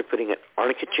 And I started putting an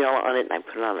arnica gel on it, and I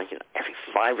put it on every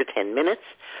 5 or 10 minutes.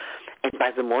 And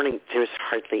by the morning, there's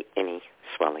hardly any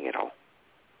swelling at all.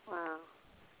 Wow.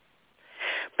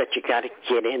 But you got to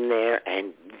get in there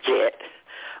and get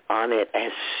on it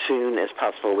as soon as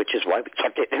possible, which is why we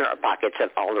kept it in our pockets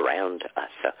and all around us.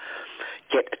 So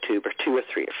get a tube or 2 or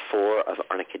 3 or 4 of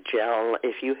arnica gel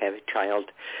if you have a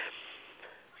child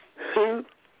who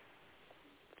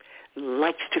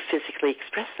likes to physically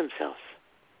express themselves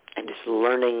and is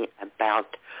learning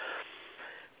about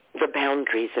the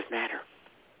boundaries of matter.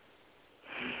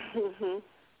 Mm-hmm.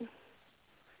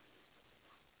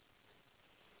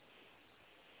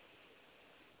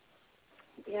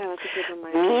 Yeah, that's a good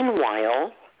reminder.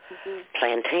 Meanwhile,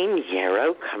 plantain,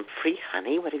 yarrow, comfrey,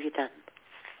 honey, what have you done?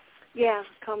 Yeah,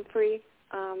 comfrey.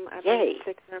 I've been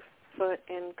sticking her foot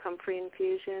in comfrey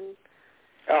infusion.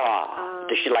 Oh,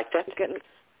 does she like that?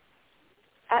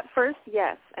 At first,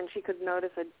 yes, and she could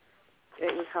notice it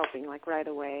was helping, like, right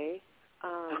away.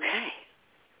 Okay.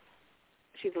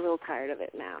 She's a little tired of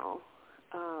it now.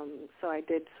 So I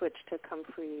did switch to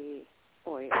comfrey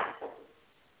oil.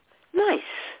 Nice.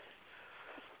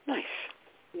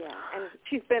 Yeah, and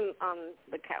she's been on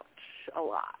the couch a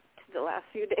lot the last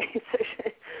few days.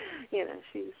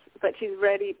 She's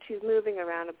ready. She's moving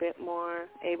around a bit more,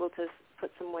 able to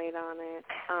put some weight on it.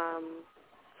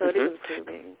 So it is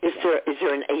improving. Is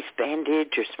there an ace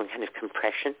bandage or some kind of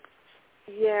compression?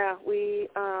 Yeah, we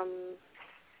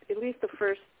at least the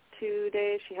first 2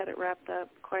 days she had it wrapped up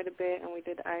quite a bit, and we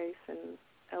did ice and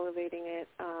elevating it.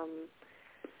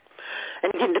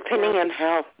 And again, depending on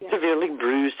how severely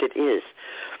bruised it is,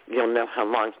 you'll know how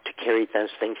long to carry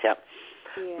those things out.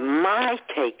 Yeah. My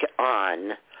take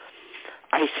on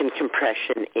ice and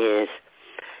compression is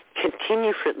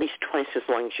continue for at least twice as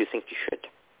long as you think you should.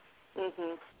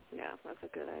 Mhm. Yeah, that's a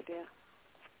good idea.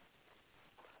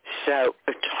 So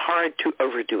it's hard to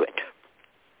overdo it.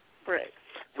 Right.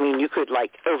 I mean, you could,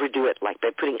 overdo it, by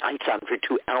putting ice on for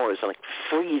 2 hours and,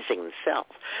 freezing the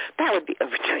cells. That would be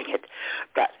overdoing it.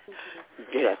 But,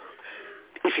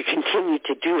 if you continue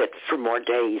to do it for more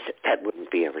days, that wouldn't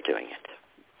be overdoing it.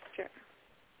 Sure.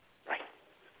 Right.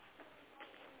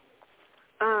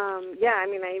 Yeah, I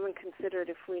mean, I even considered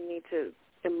if we need to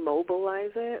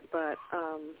immobilize it, but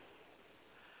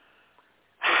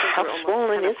how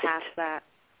swollen is past it? That.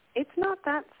 It's not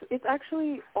that. It's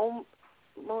actually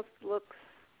almost looks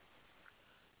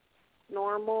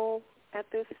normal at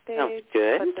this stage. Sounds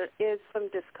good. But there is some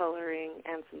discoloring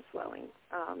and some swelling.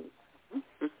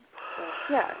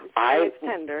 It's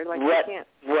tender.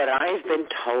 What I've been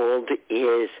told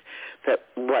is that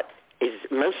what is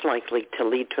most likely to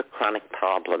lead to a chronic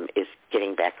problem is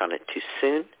getting back on it too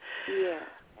soon. Yeah.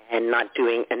 And not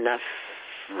doing enough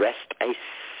rest, ice,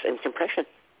 and compression.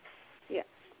 Yeah.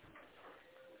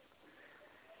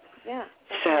 Yeah.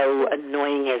 So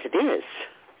annoying as it is.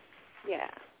 Yeah.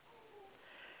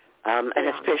 And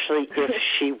especially if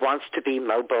she wants to be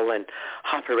mobile and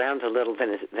hop around a little,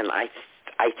 then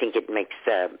I think it makes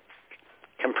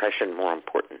compression more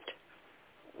important.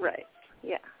 Right.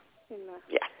 Yeah. In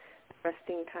the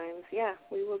resting times. Yeah,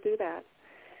 we will do that.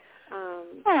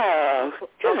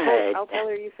 Good. I'll tell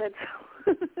her you said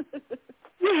so.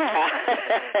 Yeah.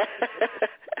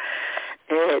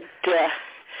 And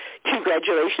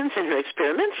congratulations on her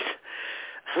experiments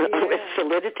with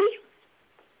solidity.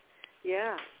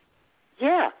 Yeah.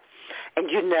 Yeah. And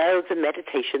the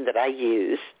meditation that I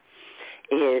use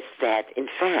is that, in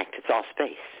fact, it's all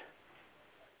space.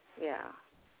 Yeah.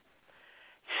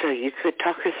 So you could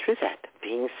talk her through that,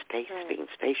 being space, being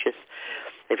spacious.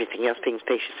 everything else being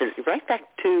spacious, and right back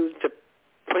to the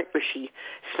point where she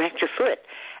smacked your foot,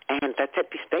 and let that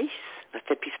be space. Let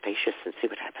that be spacious and see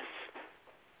what happens.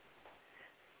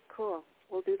 Cool.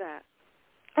 We'll do that.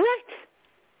 All right.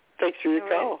 Thanks for your call.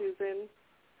 All right, Susan.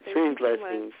 Sweet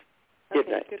blessings. Good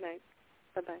night. Good night.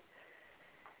 Bye-bye.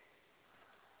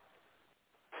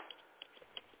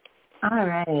 All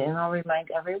right, and I'll remind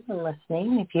everyone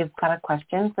listening, if you've got a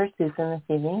question for Susan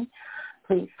this evening,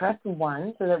 please press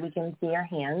 1 so that we can see your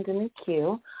hand in the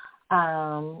queue.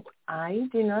 I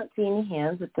do not see any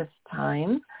hands at this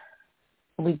time.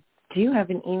 We do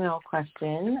have an email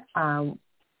question.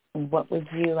 What would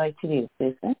you like to do,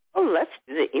 Susan? Oh, let's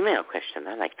do the email question.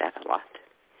 I like that a lot.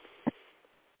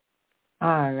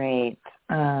 All right.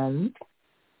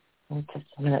 Just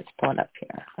a minute to pull it up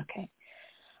here. Okay.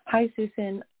 Hi,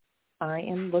 Susan. I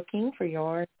am looking for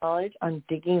your knowledge on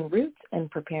digging roots and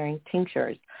preparing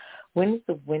tinctures. When is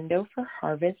the window for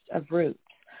harvest of roots?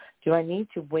 Do I need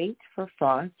to wait for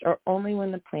frost or only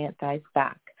when the plant dies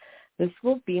back? This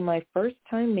will be my first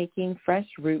time making fresh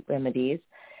root remedies,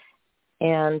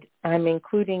 and I'm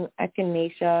including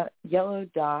echinacea, yellow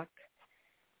dock,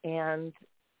 and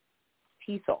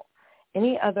teasel.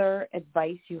 Any other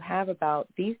advice you have about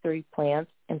these 3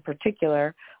 plants in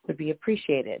particular would be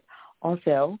appreciated.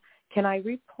 Also, can I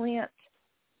replant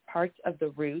parts of the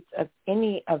roots of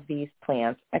any of these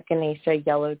plants, echinacea,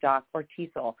 yellow dock, or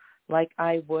teasel, like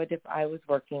I would if I was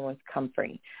working with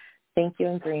comfrey? Thank you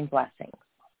and green blessings.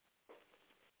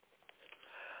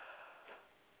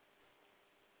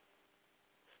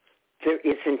 There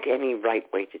isn't any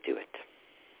right way to do it.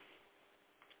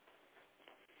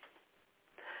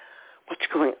 What's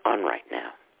going on right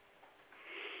now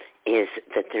is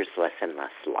that there's less and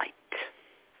less light.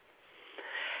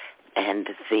 And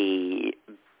the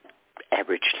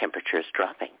average temperature is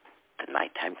dropping. The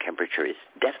nighttime temperature is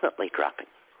definitely dropping.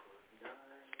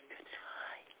 Good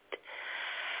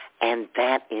night. And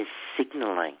that is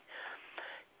signaling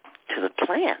to the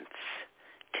plants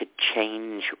to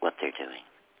change what they're doing.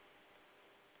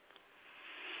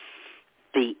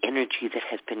 The energy that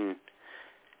has been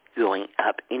going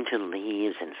up into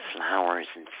leaves and flowers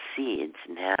and seeds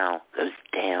now goes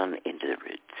down into the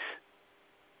roots.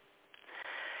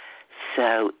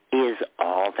 So is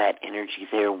all that energy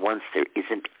there once there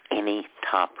isn't any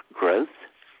top growth?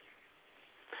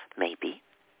 Maybe.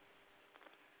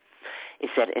 Is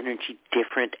that energy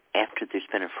different after there's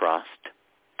been a frost?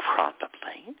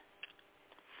 Probably.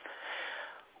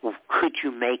 Well, could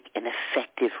you make an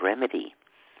effective remedy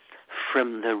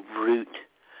from the root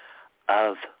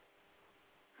of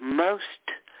most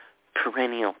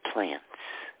perennial plants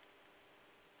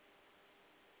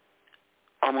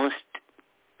almost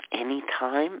any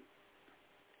time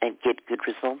and get good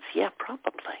results? Yeah,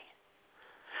 probably.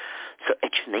 So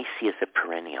echinacea is a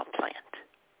perennial plant.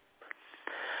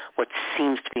 What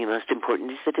seems to be most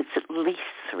important is that it's at least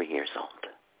 3 years old.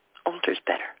 Older's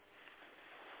better.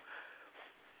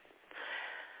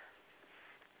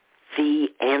 The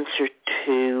answer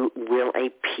to will a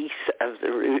piece of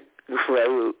the root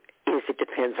grow is it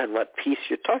depends on what piece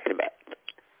you're talking about.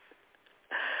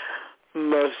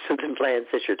 Most of the plants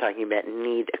that you're talking about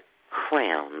need a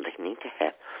crown. They need to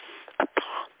have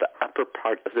the upper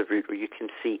part of the root where you can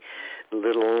see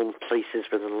little places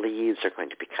where the leaves are going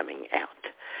to be coming out.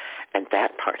 And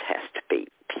that part has to be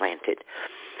planted.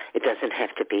 It doesn't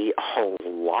have to be a whole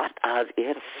lot of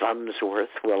it. A thumb's worth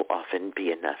will often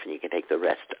be enough, and you can take the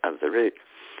rest of the root.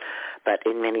 But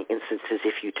in many instances,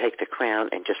 if you take the crown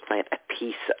and just plant a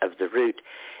piece of the root,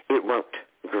 it won't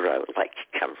grow like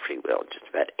comfrey will. Just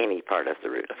about any part of the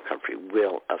root of comfrey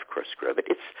will, of course, grow. But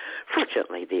it's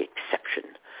fortunately the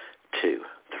exception to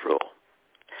the rule.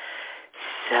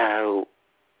 So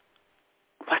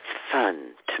what's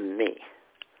fun to me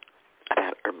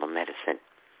about herbal medicine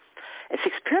is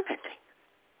experimenting.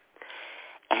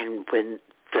 And when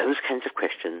those kinds of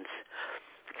questions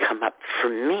come up for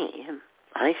me,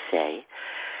 I say,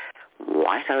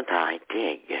 why don't I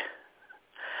dig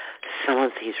some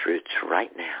of these roots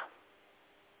right now?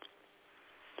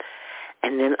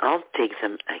 And then I'll dig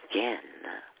them again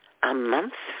a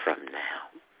month from now.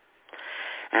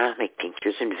 And I'll make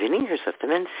tinctures and vinegars of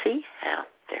them and see how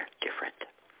they're different.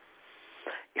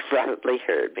 You've probably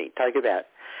heard me talk about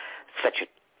such a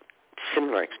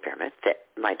similar experiment that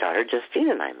my daughter Justine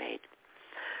and I made.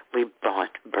 We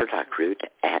bought burdock root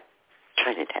at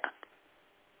Chinatown.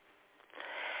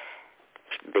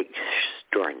 Big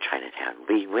store in Chinatown.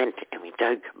 We went and we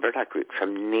dug burdock root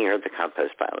from near the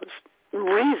compost pile. It was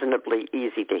reasonably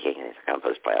easy digging in the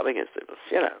compost pile because there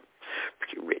was,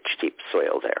 pretty rich, deep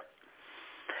soil there.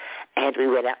 And we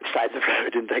went outside the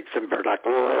road and dug some burdock,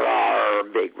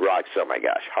 big rocks, oh my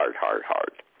gosh, hard.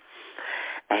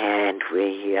 And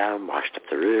we washed up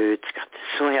the roots, got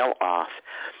the soil off,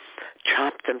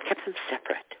 chopped them, kept them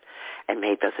separate, and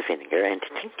made both a vinegar and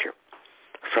a tincture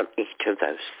from each of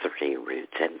those 3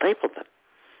 roots and labeled them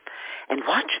and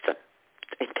watched them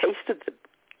and tasted them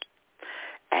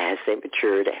as they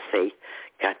matured, as they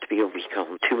got to be a week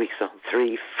old, 2 weeks old,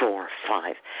 3, 4,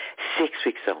 5, 6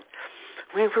 weeks old.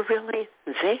 We were really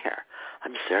there,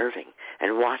 observing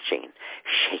and watching,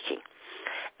 shaking.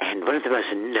 And one of the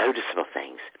most noticeable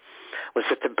things was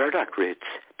that the burdock roots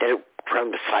that had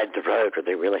grown beside the road where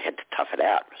they really had to tough it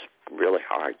out, it was really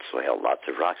hard soil, lots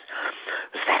of rocks,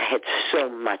 was that it had so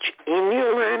much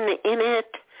inulin in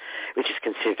it, which is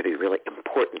considered to be a really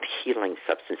important healing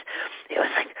substance. It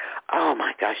was like, oh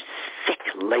my gosh, thick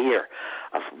layer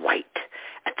of white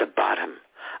at the bottom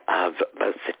of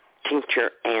both the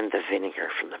tincture and the vinegar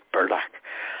from the burdock,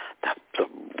 the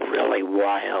really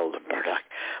wild burdock.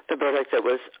 The burdock that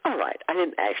was, all right, I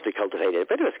didn't actually cultivate it,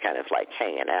 but it was kind of like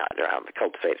hanging out around the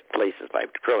cultivated places by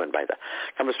growing by the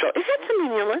common straw. It had some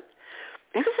inulin.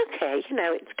 It was okay,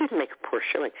 it didn't make a poor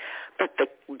showing. But the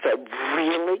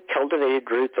really cultivated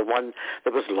root, the one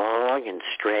that was long and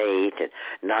straight and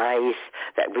nice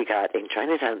that we got in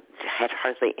Chinatown, had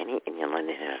hardly any inulin in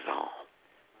it at all.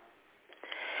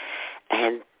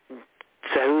 And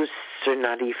those are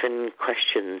not even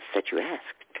questions that you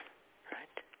asked,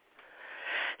 right?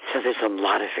 So there's a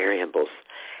lot of variables.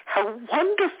 How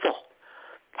wonderful,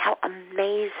 how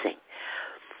amazing.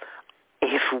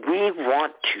 If we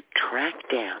want to track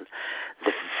down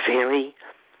the very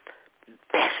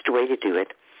best way to do it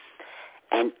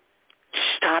and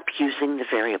stop using the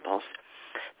variables,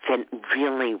 then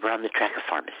really we're on the track of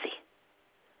pharmacy.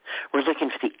 We're looking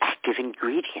for the active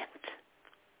ingredient.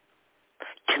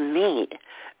 To me,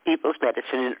 people's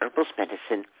medicine and herbal's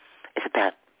medicine is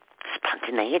about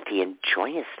spontaneity and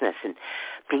joyousness and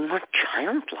being more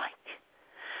childlike,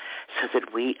 so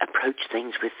that we approach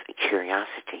things with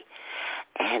curiosity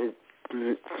and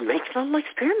make little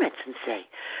experiments and say,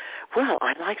 well,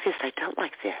 I like this, I don't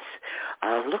like this.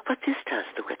 Look what this does,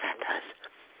 look what that does.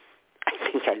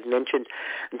 I think I mentioned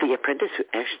the apprentice who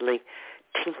actually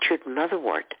tinctured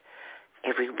motherwort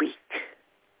every week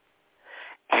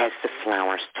as the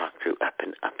flower stalk grew up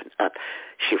and up and up.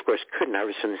 She, of course, couldn't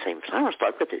harvest from the same flower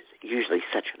stalk, but there's usually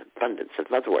such an abundance of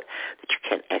motherwort that you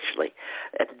can actually,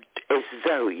 as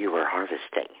though you were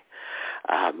harvesting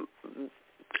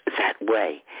that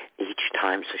way each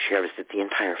time. So she harvested the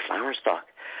entire flower stalk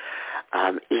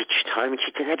each time, and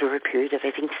she did that over a period of,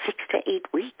 I think, 6 to 8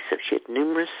 weeks. So she had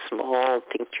numerous small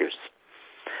tinctures.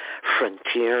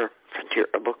 Frontier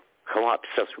Herbal Co-op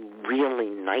sells really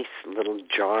nice little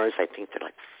jars. I think they're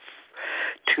like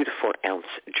 2 to 4 ounce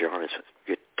jars with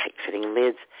good tight-fitting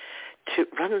lids to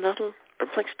run little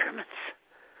herbal experiments.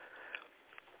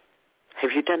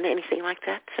 Have you done anything like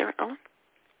that, Sarah Ellen?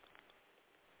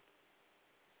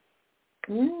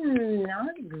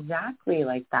 Not exactly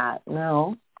like that,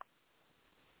 no.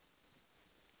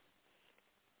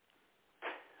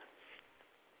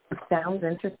 It sounds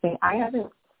interesting. I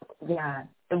haven't, yeah.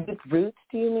 With roots,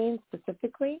 do you mean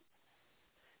specifically?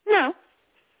 No.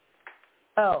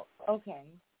 Oh, okay.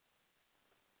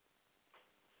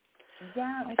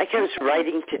 Yeah. I was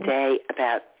writing today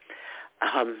about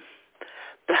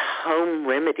the home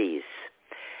remedies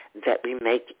that we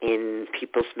make in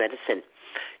people's medicine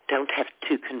don't have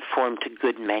to conform to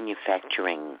good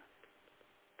manufacturing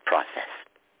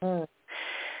process.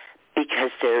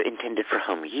 Because they're intended for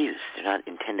home use. They're not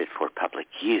intended for public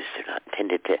use. They're not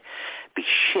intended to be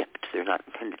shipped. They're not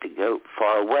intended to go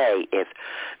far away. If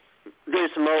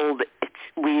there's mold,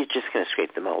 we're just going to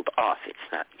scrape the mold off. It's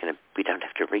not going to. We don't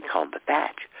have to recall the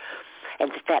batch, and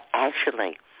that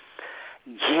actually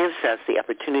gives us the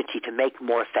opportunity to make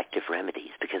more effective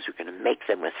remedies because we're going to make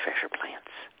them with fresher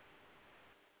plants.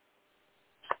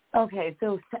 Okay,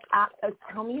 so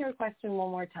tell me your question one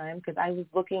more time, because I was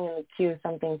looking in the queue.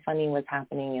 Something funny was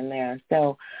happening in there.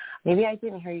 So maybe I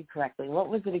didn't hear you correctly. What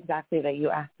was it exactly that you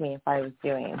asked me if I was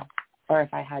doing or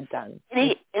if I had done?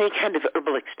 Any kind of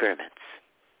herbal experiments.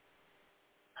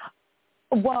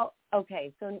 Well,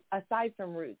 okay, so aside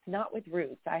from roots, not with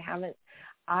roots. I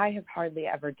have hardly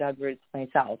ever dug roots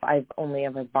myself. I've only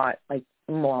ever bought, I've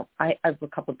a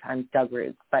couple of times dug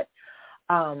roots, but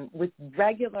with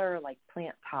regular,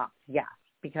 plant tops, yes,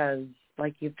 because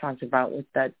like you've talked about with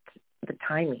the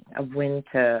timing of when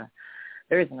there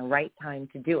isn't a right time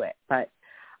to do it. But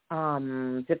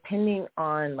depending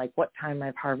on, what time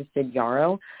I've harvested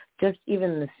yarrow, just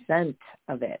even the scent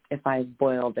of it, if I've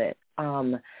boiled it,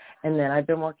 And then I've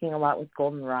been working a lot with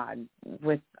goldenrod,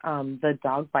 with the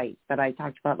dog bite that I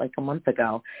talked about like a month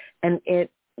ago. And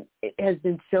it has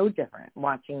been so different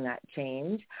watching that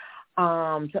change.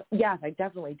 So, yes, I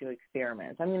definitely do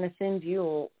experiments. I'm going to send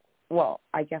you, well,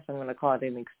 I guess I'm going to call it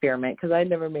an experiment because I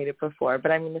never made it before,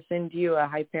 but I'm going to send you a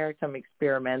hypericum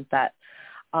experiment that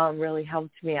really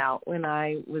helped me out when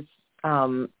I was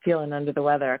feeling under the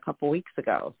weather a couple weeks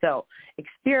ago. So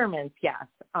experiments, yes.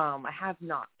 I have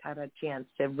not had a chance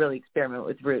to really experiment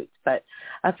with roots, but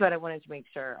that's what I wanted to make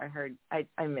sure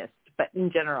I missed. But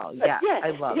in general, yes,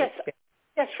 I love it.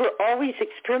 Yes, we're always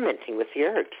experimenting with the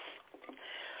herbs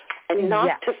and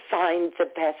not to find the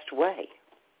best way.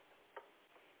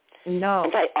 No.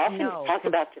 And I often talk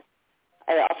about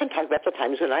the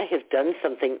times when I have done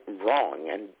something wrong,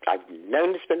 and I've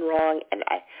known it's been wrong, and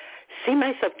I see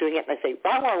myself doing it, and I say,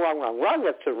 wrong,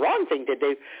 that's the wrong thing to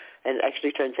do, and it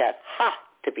actually turns out,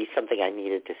 to be something I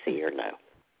needed to see or know.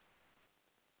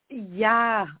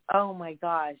 Yeah. Oh, my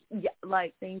gosh. Yeah,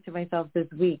 like saying to myself this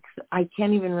week, I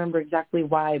can't even remember exactly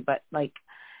why, but like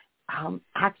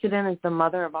accident is the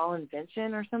mother of all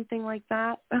invention or something like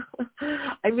that.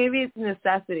 Maybe it's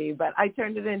necessity, but I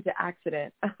turned it into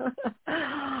accident.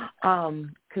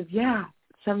 'Cause,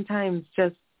 sometimes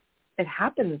just it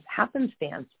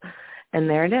happenstance. And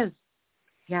there it is.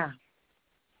 Yeah.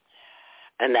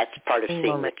 And that's part of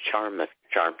seeing the charm of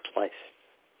charmed place.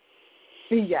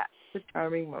 Yeah, it's a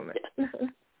charming moment.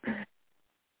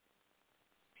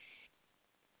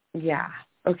 Yeah.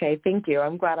 Okay, thank you.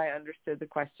 I'm glad I understood the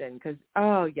question because,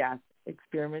 yes,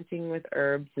 experimenting with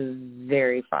herbs is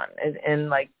very fun. And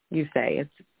like you say,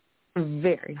 it's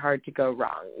very hard to go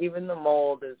wrong. Even the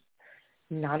mold is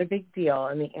not a big deal,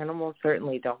 and the animals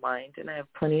certainly don't mind, and I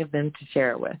have plenty of them to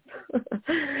share it with.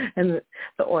 And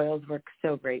the oils work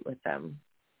so great with them.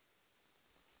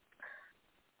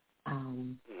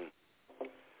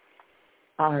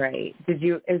 All right.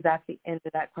 Is that the end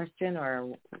of that question,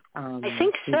 or? I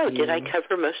think so. Did I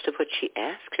cover most of what she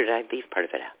asked, or did I leave part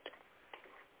of it out?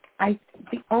 I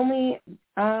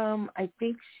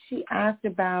think she asked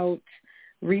about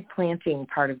replanting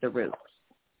part of the roots.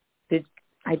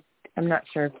 I'm not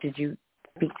sure. Did you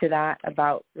speak to that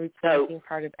about replanting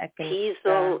part of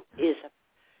echinacea?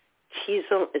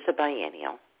 Teasel is a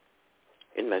biennial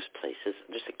in most places.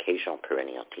 There's occasional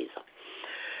perennial teasel.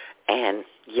 And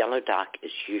yellow dock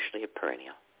is usually a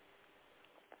perennial.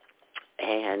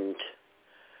 And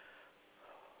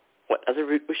what other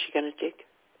root was she going to dig?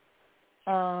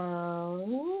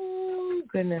 Oh,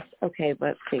 goodness. Okay,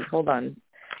 let's see. Hold on.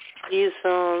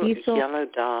 Teasel, yellow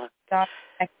dock.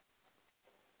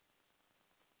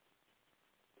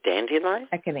 Dandelion?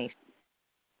 Echinacea.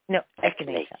 No,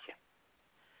 echinacea.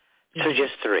 So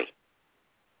just 3.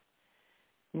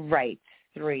 Right,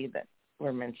 3 that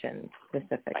were mentioned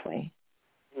specifically.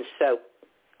 And so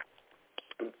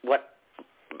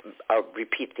I'll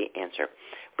repeat the answer,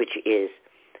 which is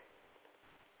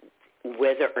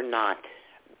whether or not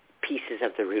pieces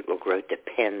of the root will grow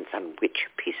depends on which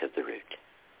piece of the root.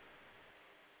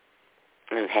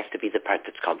 And it has to be the part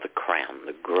that's called the crown,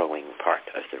 the growing part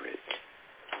of the root.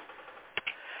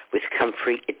 With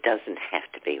comfrey, it doesn't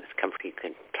have to be. With comfrey, you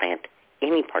can plant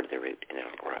any part of the root and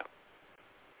it'll grow.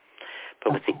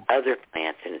 But with the other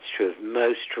plants, and it's true of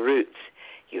most roots,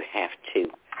 you have to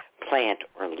plant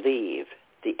or leave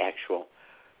the actual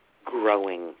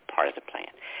growing part of the plant.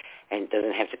 And it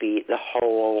doesn't have to be the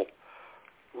whole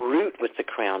root with the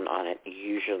crown on it.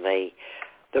 Usually,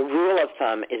 the rule of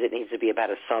thumb is it needs to be about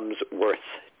a thumb's worth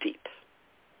deep.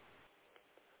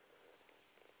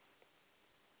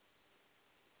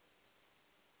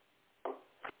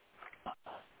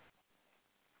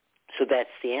 So that's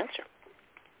the answer.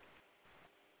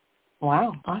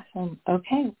 Wow, awesome.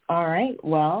 Okay, all right.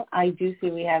 Well, I do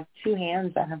see we have 2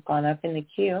 hands that have gone up in the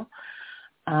queue.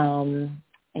 And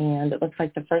it looks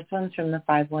like the first one's from the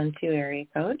 512 area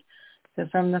code. So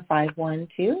from the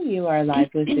 512, you are live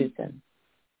with Susan.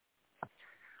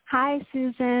 Hi,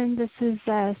 Susan. This is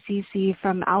Cece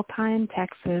from Alpine,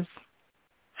 Texas.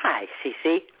 Hi,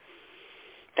 Cece.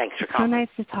 Thanks for calling. So nice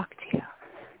to talk to you.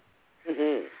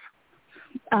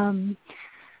 Mm-hmm.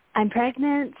 I'm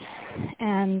pregnant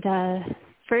and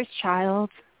first child.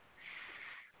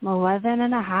 I'm 11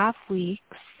 and a half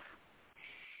weeks.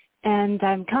 And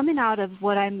I'm coming out of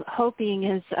what I'm hoping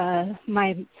is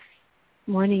my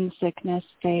morning sickness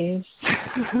phase.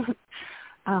 It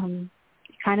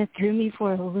kind of threw me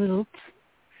for a loop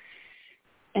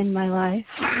in my life.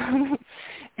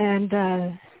 And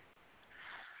I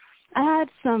had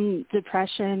some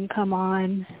depression come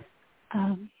on,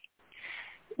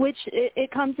 which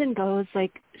it comes and goes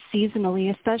like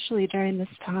seasonally, especially during this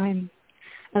time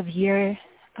of year.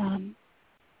 And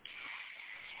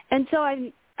so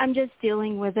I'm just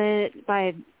dealing with it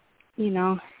by,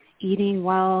 eating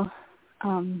well,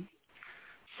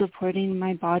 supporting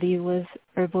my body with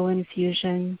herbal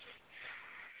infusions.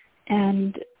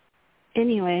 And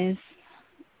anyways,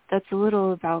 that's a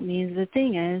little about me. The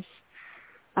thing is,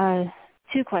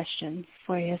 2 questions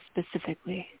for you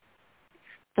specifically.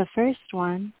 The first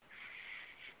one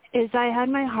is I had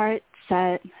my heart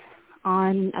set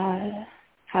on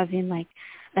having like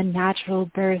a natural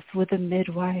birth with a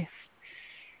midwife.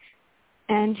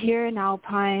 And here in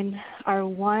Alpine, our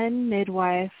one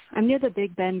midwife, I'm near the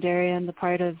Big Bend area in the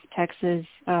part of Texas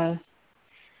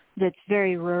that's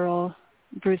very rural.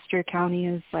 Brewster County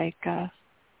is like,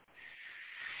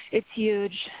 it's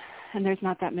huge, and there's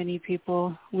not that many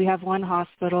people. We have one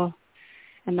hospital,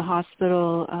 and the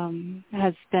hospital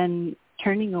has been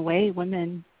turning away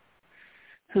women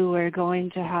who are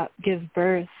going to give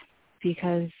birth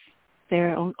because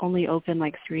they're only open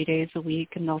like 3 days a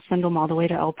week, and they'll send them all the way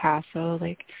to El Paso,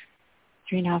 like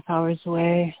 3.5 hours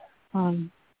away.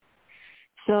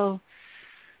 So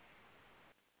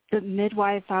the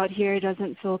midwife out here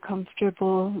doesn't feel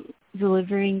comfortable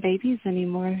delivering babies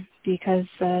anymore because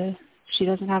she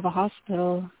doesn't have a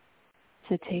hospital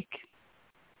to take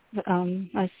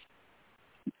us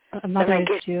mothers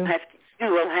to. You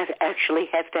will actually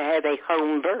have to have a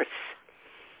home birth.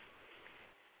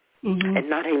 Mm-hmm. And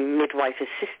not a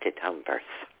midwife-assisted home birth.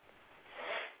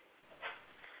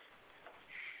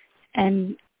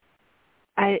 And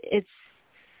it's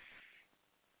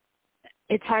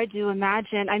hard to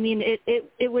imagine. I mean,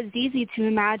 it was easy to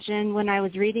imagine when I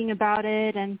was reading about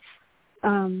it, and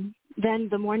then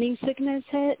the morning sickness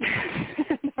hit.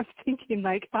 And I was thinking,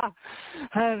 like, I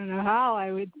don't know how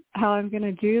I'm going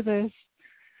to do this.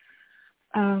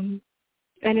 And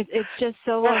it's just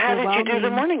so overwhelming. How did you do the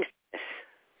morning sickness?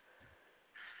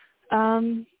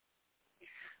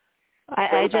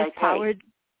 I just powered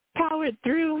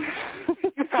through.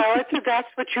 You powered through. That's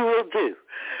what you will do.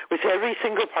 With every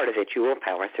single part of it, you will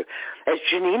power through. As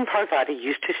Janine Parvati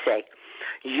used to say,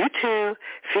 you two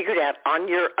figured out on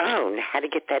your own how to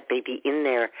get that baby in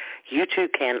there. You two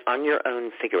can, on your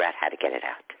own, figure out how to get it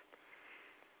out.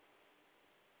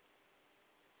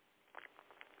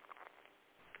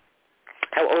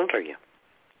 How old are you?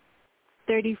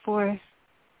 34.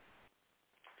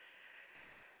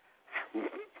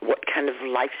 What kind of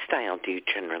lifestyle do you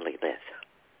generally live?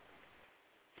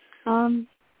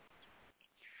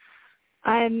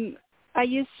 I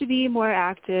used to be more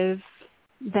active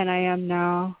than I am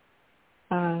now.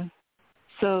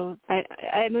 So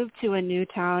I moved to a new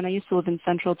town. I used to live in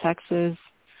Central Texas.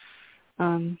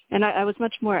 And I was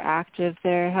much more active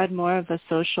there, had more of a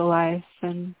social life.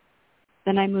 And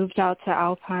then I moved out to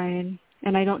Alpine,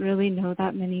 and I don't really know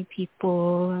that many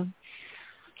people.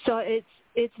 So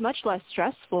it's much less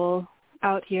stressful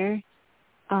out here.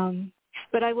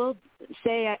 But I will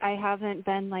say I haven't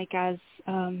been like as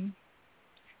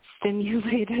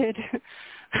stimulated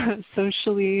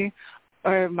socially,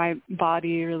 or my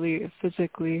body really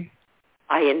physically.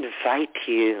 I invite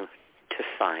you to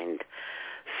find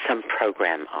some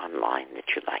program online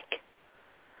that you like.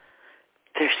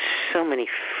 There's so many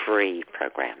free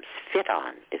programs. Fit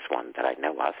On is one that I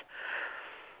know of.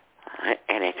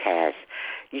 And it has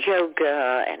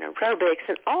yoga and aerobics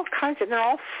and all kinds, and they're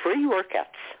all free workouts.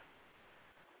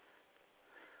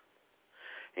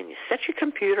 And you set your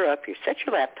computer up, you set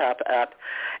your laptop up,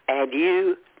 and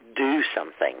you do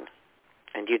something.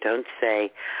 And you don't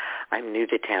say, I'm new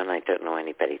to town, I don't know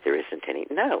anybody, there isn't any.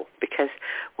 No, because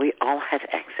we all have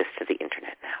access to the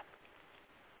internet now.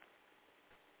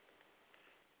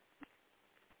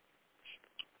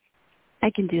 I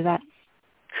can do that.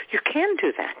 You can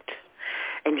do that.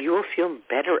 And you will feel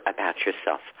better about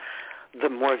yourself the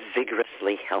more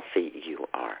vigorously healthy you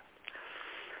are.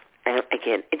 And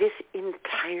again, it is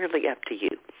entirely up to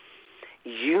you.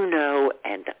 You know,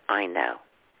 and I know,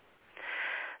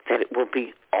 that it will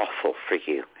be awful for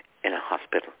you in a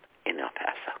hospital in El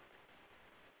Paso.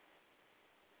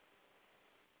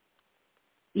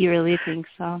 You really think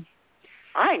so?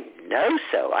 I know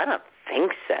so. I don't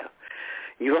think so.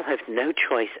 You will have no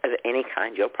choice of any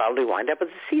kind. You'll probably wind up with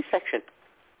a C-section.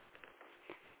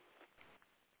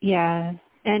 Yeah,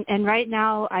 and right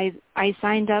now I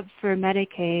signed up for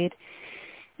Medicaid,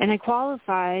 and I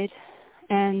qualified,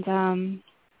 and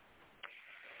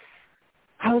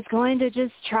I was going to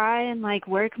just try and like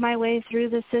work my way through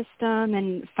the system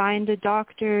and find a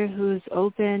doctor who's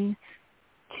open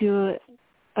to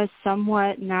a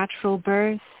somewhat natural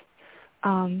birth.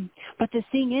 But the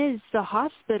thing is, the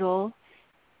hospital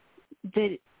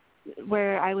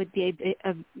where I would be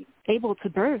able to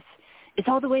birth it's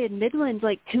all the way in Midland,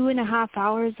 like 2.5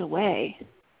 hours away.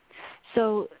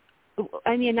 So,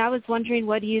 I mean, I was wondering,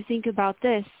 what do you think about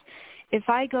this? If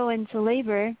I go into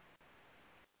labor,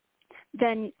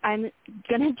 then I'm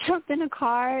going to jump in a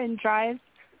car and drive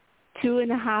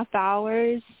 2.5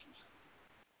 hours.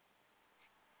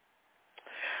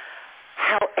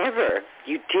 However,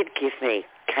 you did give me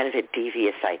kind of a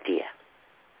devious idea,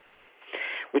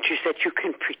 which is that you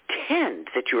can pretend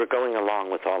that you are going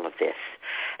along with all of this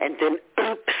and then,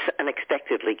 oops,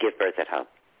 unexpectedly give birth at home.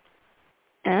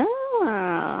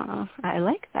 Oh, I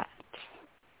like that.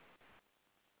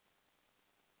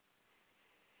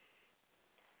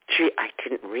 Gee, I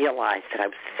didn't realize that I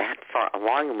was that far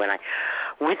along. And when I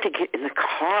went to get in the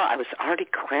car, I was already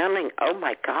crowning. Oh,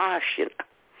 my gosh. You know,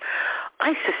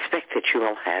 I suspect that you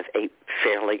will have a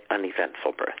fairly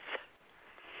uneventful birth.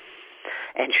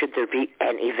 And should there be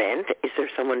an event, is there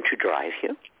someone to drive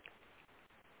you?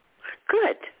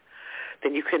 Good.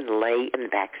 Then you can lay in the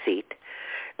back seat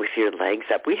with your legs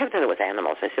up. We have done it with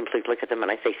animals. I simply look at them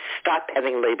and I say, stop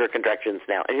having labor contractions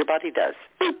now. And your body does.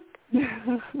 It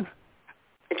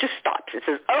just stops. It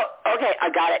says, oh, okay, I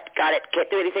got it. Can't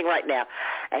do anything right now.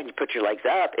 And you put your legs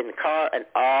up in the car and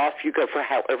off you go for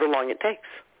however long it takes.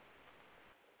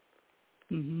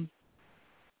 Mm-hmm.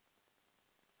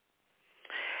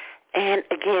 And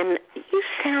again, you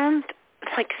sound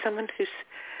like someone who's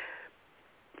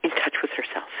in touch with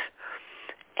herself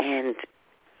and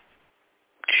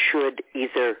should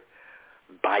either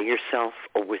by yourself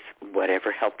or with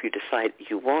whatever help you decide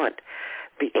you want,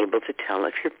 be able to tell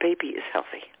if your baby is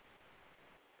healthy.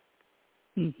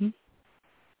 Mm-hmm.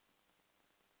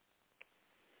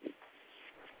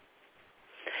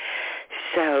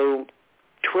 So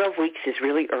 12 weeks is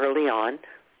really early on.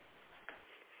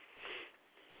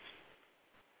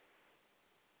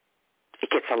 It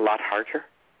gets a lot harder.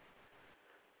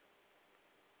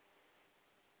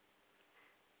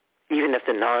 Even if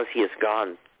the nausea is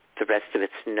gone, the rest of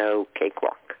it's no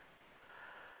cakewalk.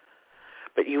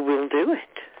 But you will do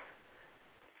it.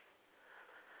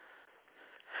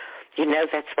 You know,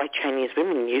 that's why Chinese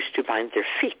women used to bind their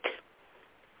feet.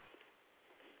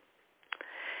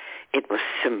 It was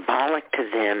symbolic to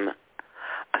them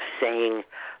of saying,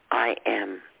 I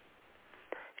am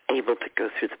able to go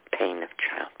through the pain of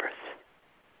childbirth.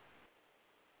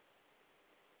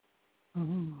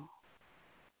 Oh.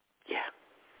 Yeah.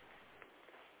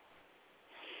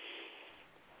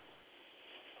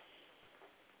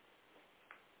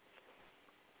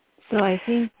 So I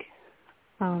think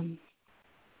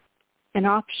an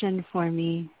option for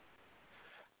me,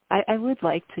 I would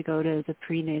like to go to the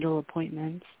prenatal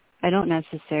appointments. I don't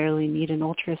necessarily need an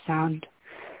ultrasound,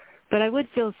 but I would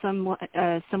feel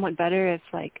somewhat better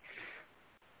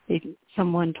if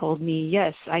someone told me,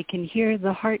 yes, I can hear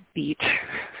the heartbeat.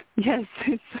 Yes,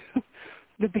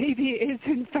 the baby is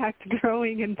in fact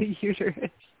growing in the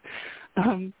uterus.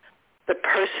 The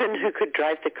person who could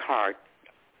drive the car,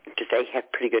 do they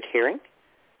have pretty good hearing?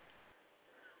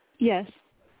 Yes.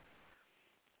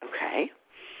 Okay.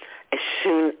 As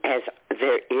soon as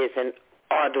there is an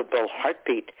audible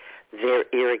heartbeat, their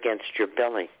ear against your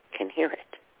belly can hear it.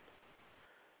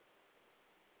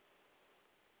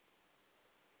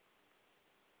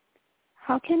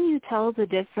 How can you tell the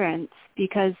difference?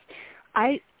 Because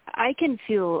I can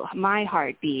feel my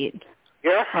heartbeat.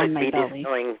 Your on my heartbeat belly. is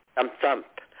going thump thump,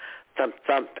 thump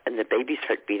thump, and the baby's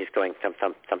heartbeat is going thump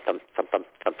thump, thump thump, thump thump,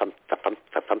 thump thump, thump thump,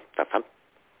 thump thump, thump thump.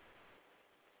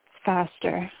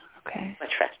 Faster. Okay.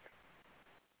 Much faster.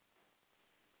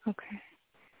 Okay.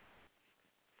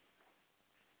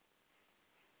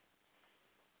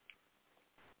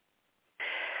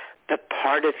 The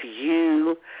part of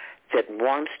you that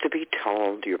wants to be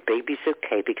told your baby's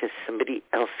okay because somebody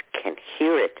else can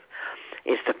hear it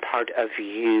is the part of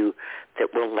you that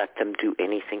will let them do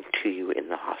anything to you in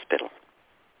the hospital.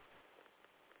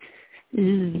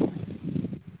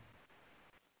 Mm.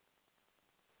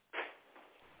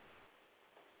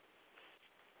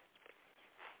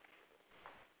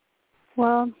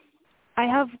 Well, I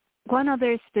have one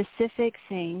other specific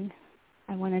thing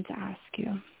I wanted to ask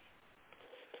you.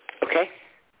 Okay.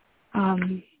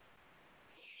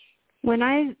 When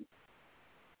I,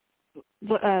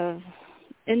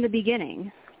 in the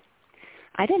beginning,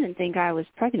 I didn't think I was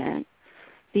pregnant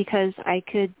because I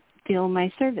could feel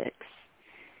my cervix.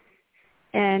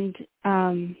 And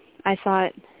I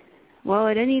thought, well,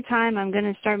 at any time I'm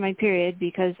going to start my period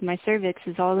because my cervix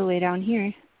is all the way down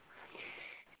here.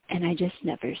 And I just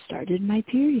never started my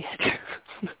period.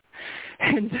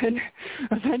 And then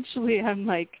eventually I'm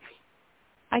like,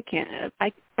 I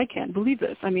can't believe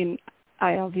this. I mean,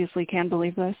 I obviously can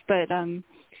believe this, but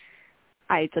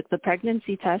I took the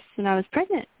pregnancy test and I was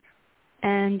pregnant.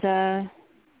 And, I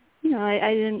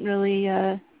didn't really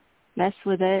mess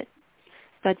with it.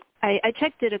 But I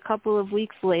checked it a couple of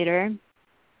weeks later,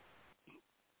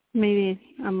 maybe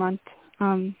a month.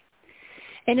 And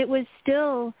it was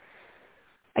still,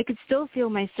 I could still feel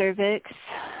my cervix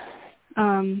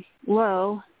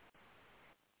low.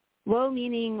 Low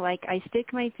meaning like I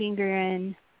stick my finger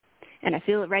in and I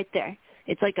feel it right there.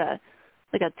 It's like a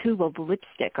tube of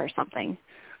lipstick or something.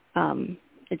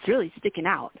 It's really sticking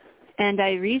out. And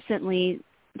I recently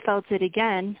felt it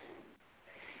again,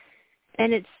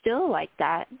 and it's still like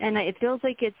that. And it feels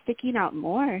like it's sticking out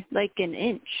more, like an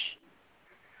inch.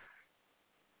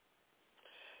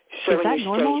 So is that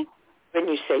normal? When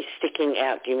you say sticking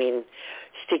out, do you mean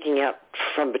sticking out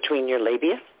from between your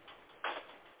labia?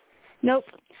 Nope.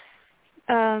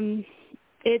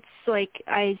 It's like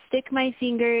I stick my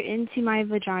finger into my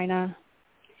vagina.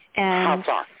 And how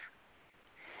far?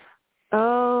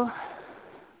 Oh,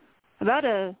 about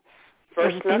a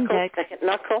first knuckle, index. second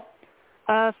knuckle?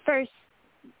 First,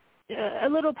 a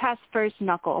little past first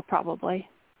knuckle, probably.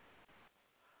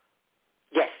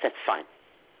 Yes, that's fine.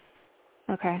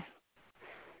 Okay.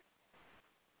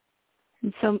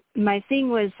 And so my thing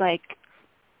was like,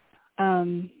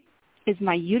 is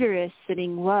my uterus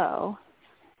sitting low?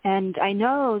 And I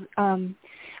know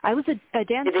I was a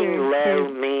dancer. Sitting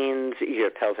low means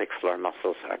your pelvic floor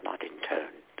muscles are not in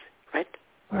tone, right?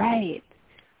 Right.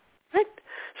 Right.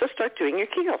 So start doing your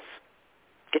Kegels.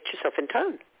 Get yourself in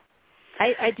tone.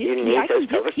 I do. You need those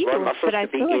pelvic floor muscles to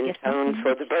be in tone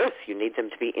for the birth. You need them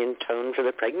to be in tone for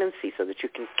the pregnancy so that you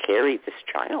can carry this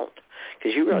child.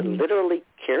 Because you are literally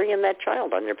carrying that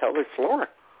child on your pelvic floor.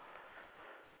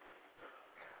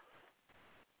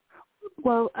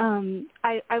 Well,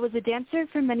 I was a dancer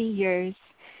for many years,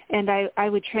 and I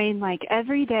would train like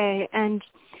every day, and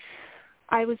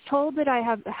I was told that I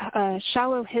have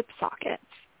shallow hip sockets,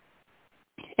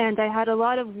 and I had a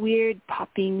lot of weird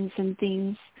poppings and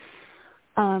things,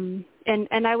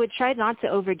 and I would try not to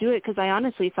overdo it because I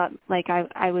honestly thought like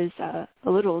I was a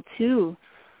little too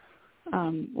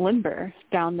limber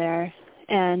down there,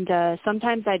 and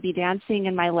sometimes I'd be dancing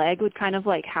and my leg would kind of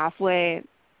like halfway,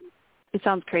 it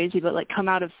sounds crazy, but like come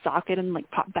out of socket and like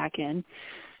pop back in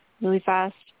really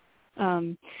fast.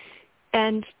 And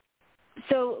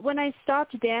so when I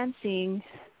stopped dancing,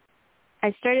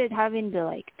 I started having to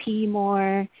like pee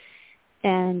more,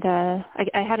 and I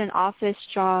had an office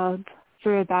job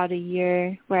for about a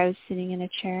year where I was sitting in a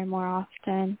chair more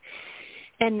often.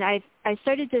 And I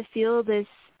started to feel this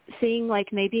thing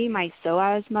like maybe my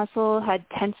psoas muscle had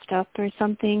tensed up or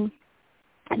something,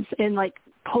 and like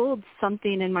pulled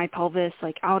something in my pelvis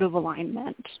like out of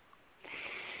alignment.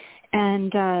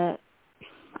 And I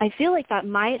feel like that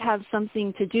might have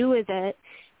something to do with it.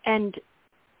 And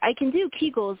I can do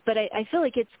Kegels, but I feel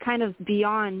like it's kind of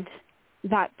beyond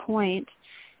that point.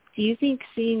 Do you think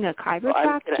seeing a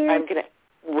chiropractor? I'm gonna.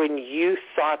 When you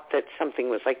thought that something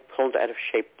was like pulled out of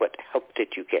shape, what help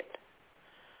did you get?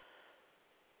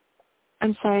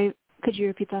 I'm sorry, could you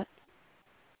repeat that?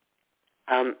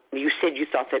 You said you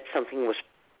thought that something was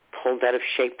pulled out of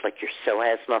shape, like your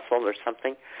psoas muscle or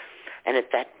something. And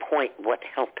at that point, what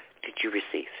help did you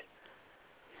receive?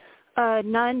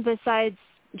 None besides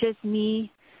just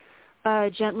me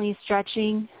gently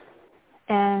stretching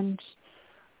and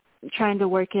trying to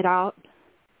work it out.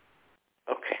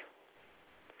 Okay.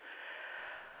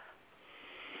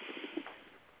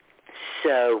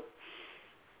 So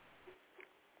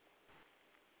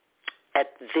at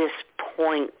this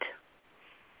point,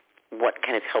 what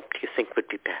kind of help do you think would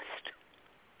be best?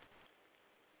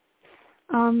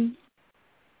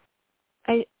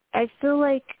 I feel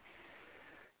like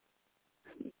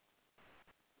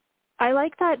I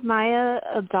like that Maya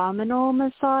abdominal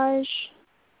massage.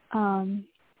 I'd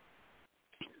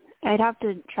have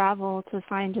to travel to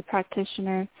find a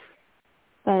practitioner,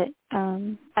 but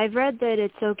I've read that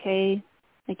it's okay,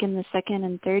 like in the second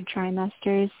and third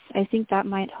trimesters. I think that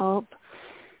might help.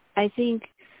 I think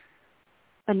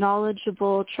a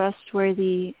knowledgeable,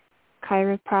 trustworthy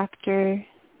chiropractor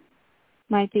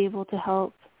might be able to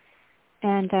help,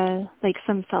 and like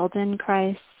some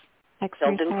Feldenkrais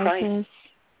exercises. Feldenkrais?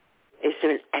 Is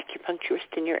there an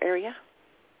acupuncturist in your area?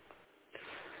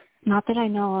 Not that I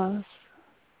know of.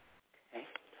 Okay.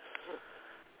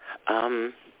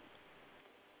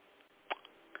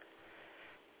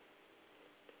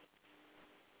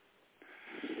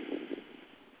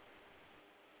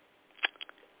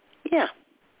 Yeah.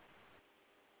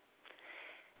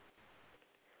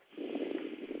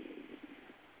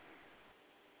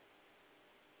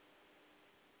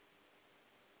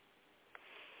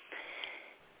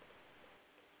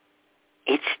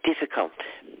 it's difficult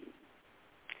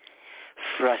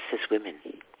for us as women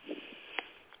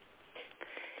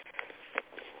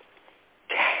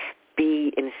to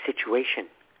be in a situation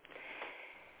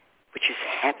which has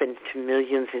happened to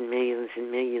millions and millions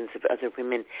and millions of other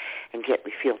women, and yet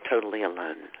we feel totally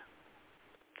alone.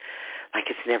 Like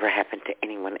it's never happened to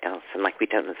anyone else, and like we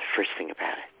don't know the first thing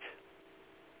about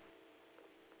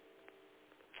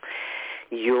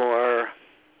it. Your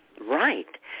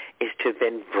right is to have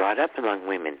been brought up among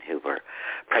women who were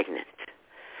pregnant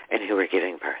and who were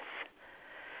giving birth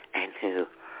and who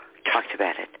talked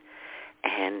about it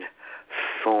and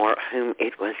for whom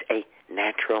it was a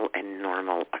natural and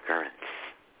normal occurrence.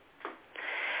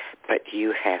 But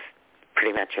you have,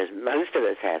 pretty much as most of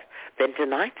us have, been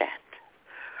denied that.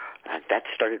 That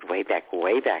started way back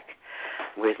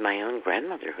with my own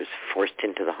grandmother, who was forced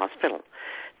into the hospital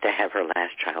to have her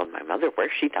last child, my mother,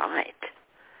 where she died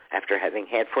after having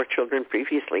had 4 children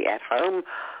previously at home,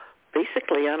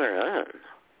 basically on her own.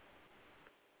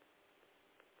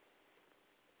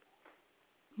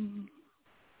 Mm-hmm.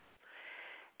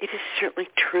 It is certainly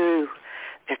true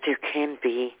that there can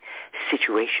be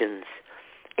situations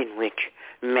in which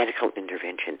medical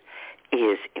intervention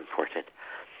is important,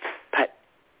 but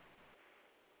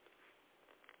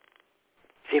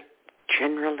they're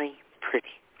generally pretty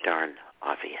darn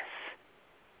obvious.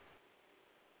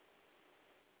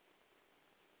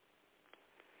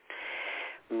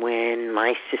 When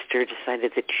my sister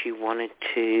decided that she wanted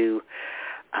to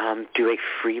do a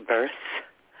free birth,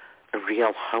 a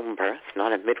real home birth,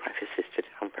 not a midwife-assisted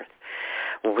home birth,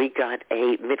 we got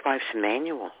a midwife's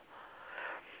manual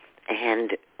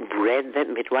and read that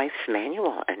midwife's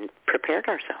manual and prepared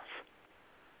ourselves.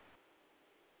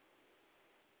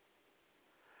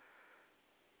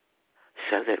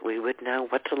 So that we would know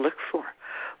what to look for,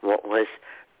 what was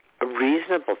a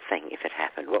reasonable thing if it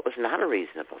happened, what was not a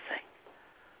reasonable thing.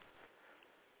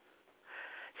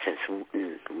 Since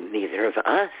neither of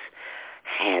us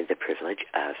had the privilege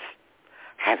of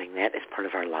having that as part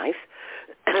of our life,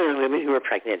 women who were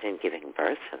pregnant and giving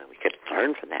birth, so that we could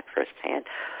learn from that firsthand.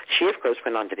 She, of course,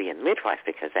 went on to be a midwife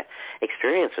because that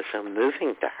experience was so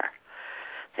moving to her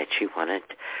that she wanted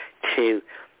to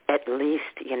at least,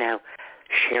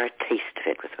 share a taste of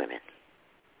it with women.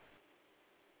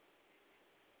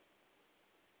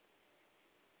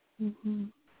 Mm-hmm.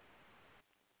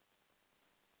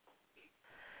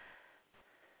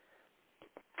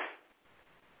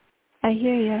 I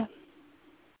hear you.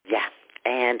 Yeah,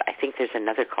 and I think there's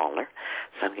another caller,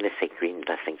 so I'm going to say green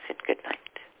blessings and good night.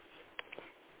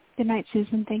 Good night,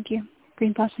 Susan. Thank you.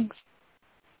 Green blessings.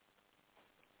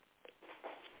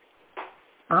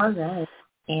 All right.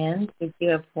 And we do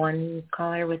have one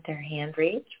caller with their hand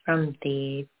raised from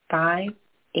the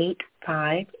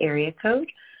 585 area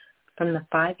code. From the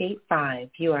 585,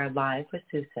 you are live with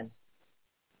Susan.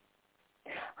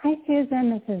 Hi, Susan.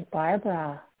 This is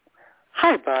Barbara.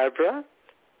 Hi, Barbara.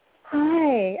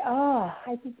 Hi. Oh,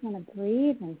 I just want to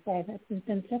breathe and say this has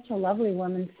been such a lovely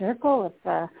women's circle. It's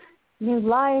a new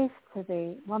life to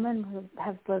the woman who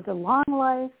has lived a long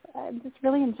life. I'm just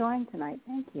really enjoying tonight.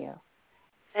 Thank you.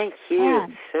 Thank you.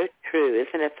 And it's so true,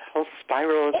 isn't it? The whole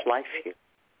spiral of life here.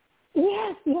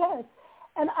 Yes, yes.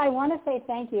 And I want to say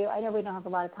thank you. I know we don't have a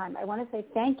lot of time. I want to say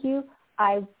thank you.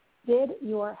 I did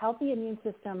your Healthy Immune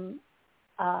System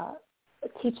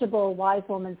Teachable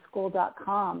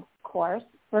WiseWomanSchool.com course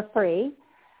for free.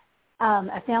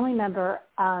 A family member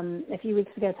a few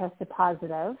weeks ago tested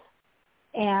positive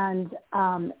and,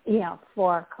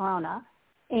 for corona,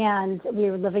 and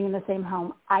we were living in the same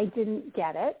home. I didn't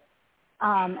get it.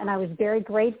 And I was very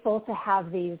grateful to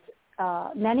have these,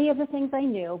 many of the things I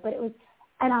knew, but it was,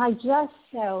 and I just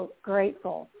so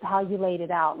grateful how you laid it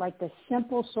out, like the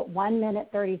simple 1 minute,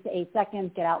 30 to 8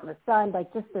 seconds, get out in the sun,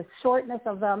 like just the shortness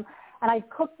of them. And I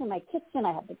cooked in my kitchen.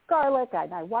 I had the garlic.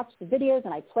 I watched the videos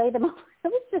and I played them. It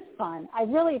was just fun. I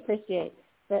really appreciate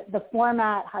the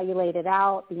format, how you laid it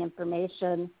out, the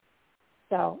information.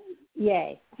 So,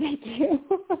 yay. Thank you.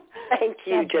 Thank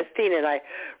you. Justine and I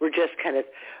were just kind of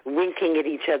winking at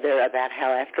each other about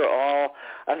how after all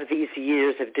of these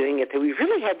years of doing it, that we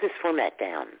really had this format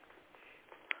down.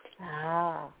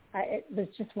 It was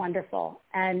just wonderful.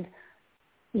 And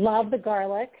love the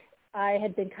garlic. I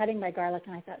had been cutting my garlic,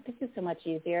 and I thought, this is so much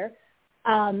easier.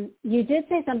 You did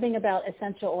say something about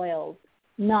essential oils,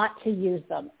 not to use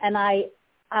them. And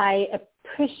I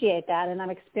appreciate that, and I'm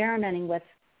experimenting with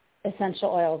essential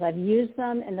oils. I've used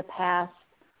them in the past.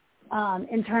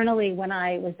 Internally, when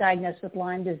I was diagnosed with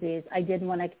Lyme disease, I didn't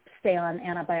want to stay on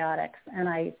antibiotics, and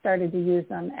I started to use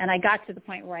them. And I got to the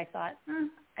point where I thought,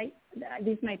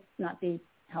 these might not be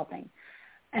helping,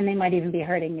 and they might even be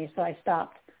hurting me, so I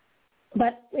stopped.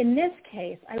 But in this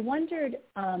case, I wondered,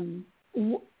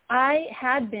 I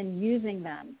had been using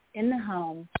them in the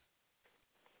home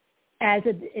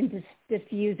in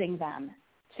diffusing them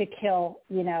to kill,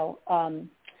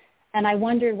 and I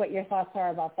wondered what your thoughts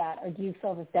are about that, or do you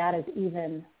feel that is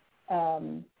even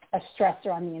a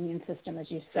stressor on the immune system,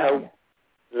 as you said?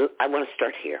 So, I want to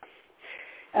start here.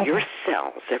 Okay. Your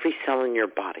cells, every cell in your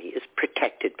body is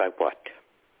protected by what?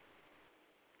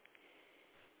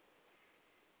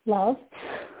 Love.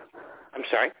 I'm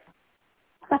sorry?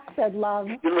 I said love.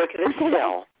 You look at a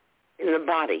cell in the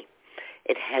body.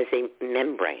 It has a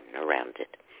membrane around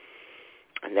it.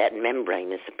 And that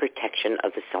membrane is the protection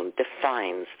of the cell,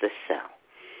 defines the cell.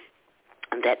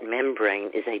 And that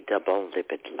membrane is a double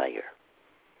lipid layer.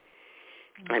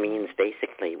 Mm-hmm. That means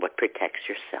basically what protects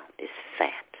your cell is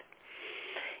fat.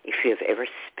 If you have ever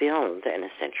spilled an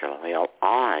essential oil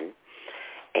on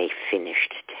a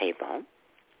finished table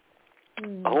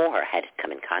or had it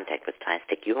come in contact with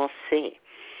plastic, you will see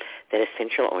that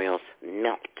essential oils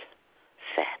melt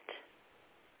fat.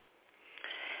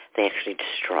 They actually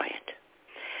destroy it.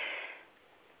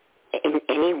 In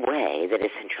any way that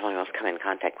essential oils come in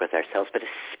contact with our cells, but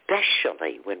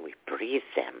especially when we breathe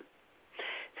them,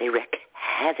 they wreak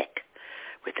havoc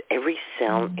with every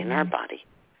cell in our body,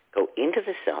 go into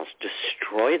the cells,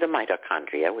 destroy the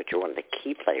mitochondria, which are one of the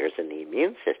key players in the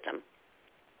immune system,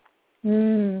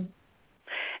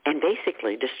 and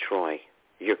basically destroy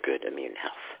your good immune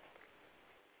health.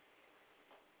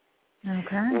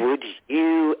 Okay. Would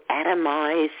you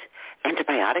atomize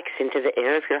antibiotics into the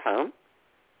air of your home?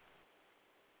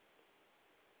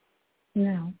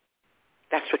 No.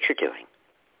 That's what you're doing.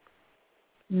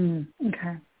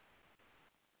 Okay.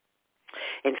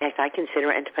 In fact, I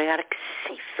consider antibiotics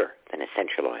safer than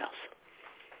essential oils.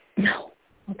 No.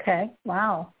 Okay.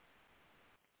 Wow.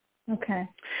 Okay.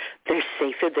 They're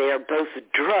safer. They are both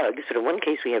drugs. So in one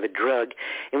case, we have a drug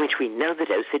in which we know the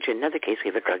dosage. In another case, we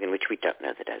have a drug in which we don't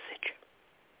know the dosage.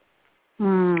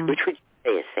 Which would you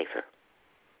say is safer?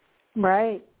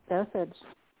 Right. Dosage.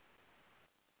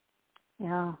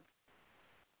 Yeah.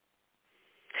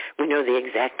 We know the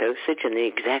exact dosage and the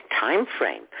exact time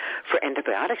frame for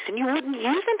antibiotics, and you wouldn't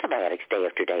use antibiotics day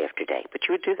after day after day, but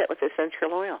you would do that with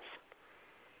essential oils,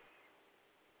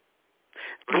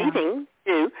 leading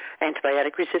to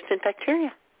antibiotic-resistant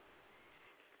bacteria.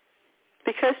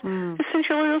 Because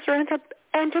essential oils are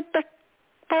antibiotics,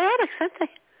 aren't they?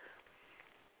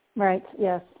 Right,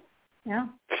 yes. Yeah.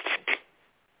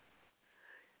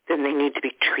 Then they need to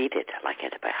be treated like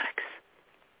antibiotics.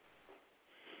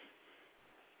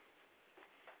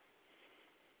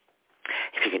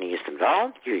 If you're going to use them at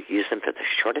all, you use them for the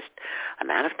shortest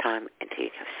amount of time until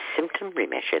you have symptom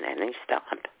remission and they stop.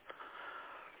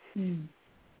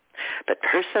 But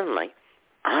personally,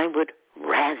 I would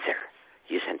rather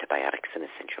use antibiotics than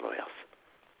essential oils.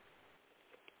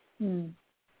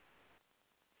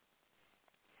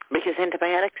 Because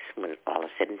antibiotics, when all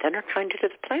is said and done, are kind to the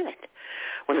planet.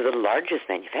 One of the largest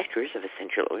manufacturers of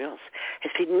essential oils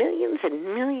has paid millions and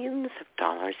millions of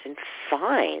dollars in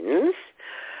fines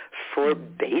for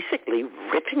basically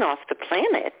ripping off the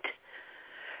planet.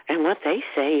 And what they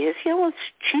say is, it's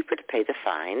cheaper to pay the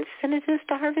fines than it is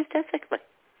to harvest ethically.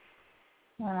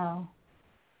 Wow.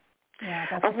 Yeah,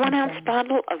 that's a 1 ounce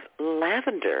bottle of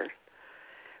lavender,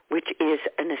 which is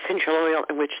an essential oil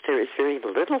in which there is very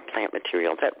little plant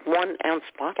material, that 1 ounce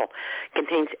bottle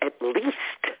contains at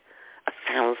least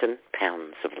 1,000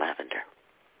 pounds of lavender.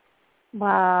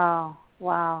 Wow.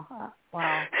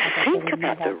 Think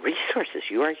about the resources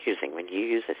you are using when you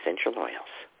use essential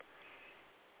oils.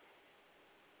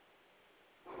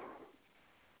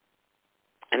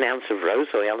 An ounce of rose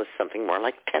oil is something more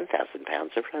like 10,000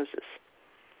 pounds of roses.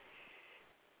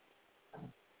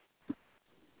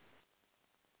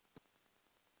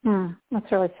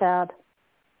 That's really sad.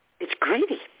 It's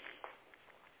greedy.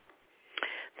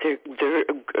 They're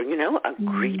a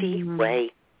greedy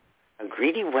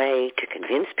way to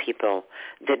convince people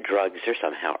that drugs are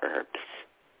somehow herbs.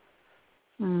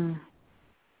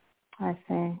 I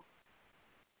see.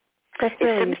 That's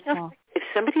really useful. If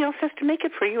somebody else has to make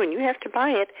it for you and you have to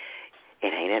buy it,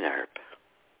 it ain't an herb.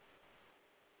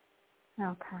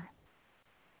 Okay.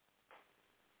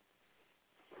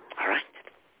 All right.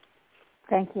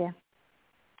 Thank you.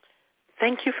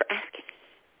 Thank you for asking.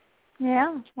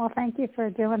 Yeah. Well, thank you for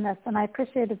doing this, and I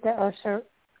appreciated the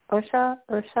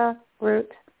OSHA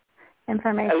root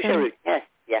information. OSHA root, yes,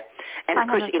 yeah. And of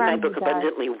course, in my book,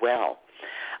 Abundantly Well,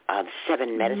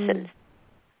 7 Medicines,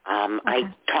 I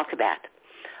talk about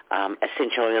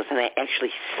essential oils, and I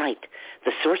actually cite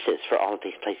the sources for all of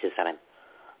these places that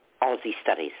all of these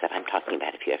studies that I'm talking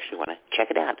about if you actually want to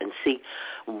check it out and see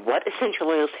what essential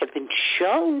oils have been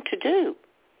shown to do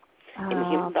in the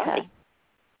human body.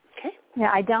 Okay?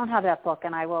 Yeah, I don't have that book,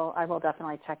 and I will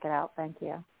definitely check it out. Thank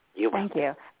you. Thank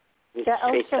you. The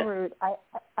OSHA root,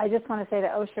 I just want to say the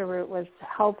OSHA root was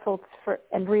helpful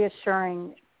and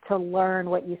reassuring to learn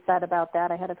what you said about that.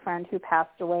 I had a friend who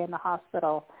passed away in the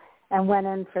hospital and went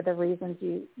in for the reasons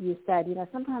you said. You know,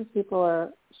 sometimes people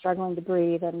are struggling to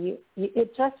breathe, and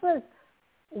it just was,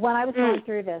 when I was going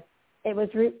through this, it was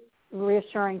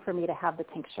reassuring for me to have the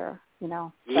tincture, you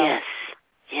know. So,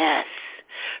 yes.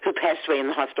 Who passed away in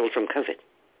the hospital from COVID?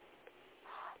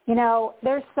 You know,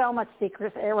 there's so much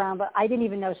secrecy around, but I didn't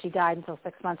even know she died until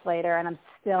 6 months later, and I'm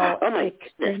still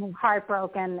extremely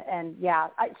heartbroken. And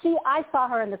I saw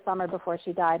her in the summer before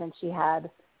she died, and she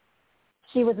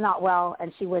was not well,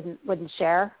 and she wouldn't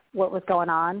share what was going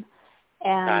on.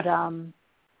 And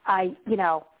I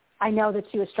know that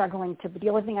she was struggling the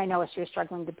only thing I know is she was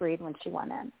struggling to breathe when she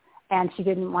went in, and she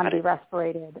didn't want to be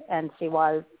respirated, and she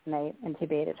was, and they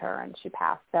intubated her, and she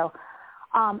passed. So.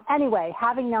 Anyway,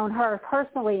 having known her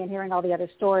personally and hearing all the other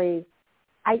stories,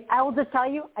 I will just tell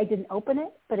you, I didn't open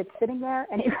it, but it's sitting there,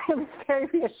 and it was very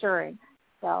reassuring.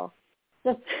 So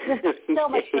just so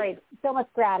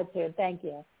much gratitude. Thank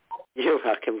you. You're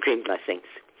welcome. Green blessings.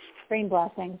 Green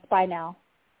blessings. Bye now.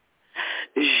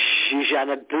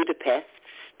 Zsuzsanna Budapest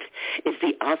is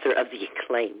the author of the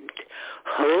acclaimed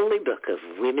Holy Book of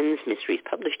Women's Mysteries,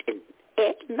 published in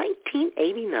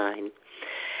 1989.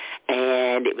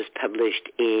 And it was published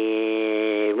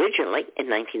originally in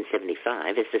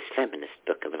 1975 as this Feminist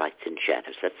book of Lights and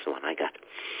Shadows. That's the one I got.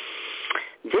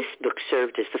 This book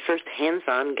served as the first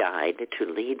hands-on guide to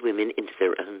lead women into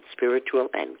their own spiritual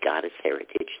and goddess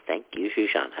heritage. Thank you,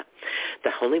 Zsuzsanna.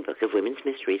 The Holy Book of Women's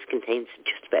Mysteries contains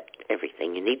just about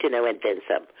everything you need to know and then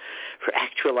some for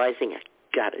actualizing a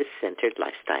goddess-centered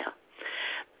lifestyle.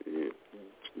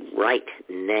 Right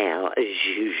now,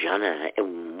 Zsuzsanna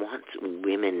wants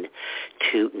women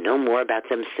to know more about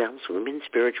themselves, women's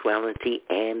spirituality,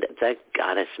 and the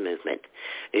goddess movement.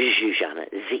 Zsuzsanna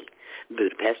Z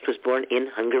Budapest was born in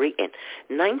Hungary in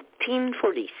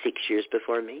 1940, 6 years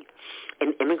before me,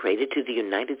 and immigrated to the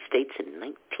United States in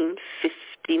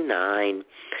 1959.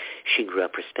 She grew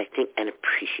up respecting and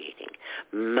appreciating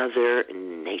Mother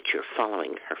Nature.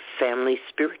 Following her family's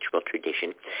spiritual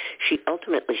tradition, she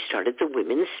ultimately started the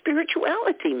women's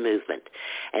spirituality movement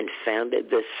and founded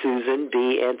the Susan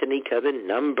B. Anthony Coven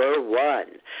Number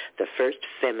 1, the first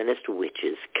feminist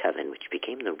witches coven, which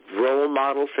became the role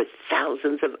model for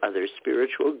thousands of other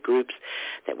spiritual groups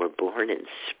that were born and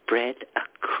spread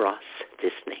across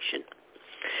this nation.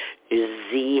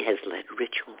 Z has led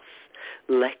rituals,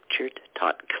 lectured,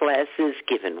 taught classes,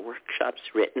 given workshops,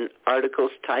 written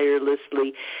articles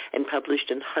tirelessly, and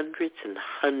published in hundreds and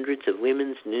hundreds of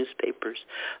women's newspapers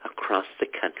across the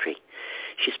country.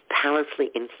 She's powerfully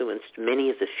influenced many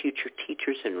of the future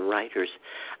teachers and writers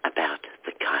about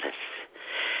the goddess.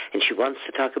 And she wants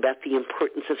to talk about the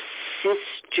importance of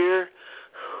sisterhood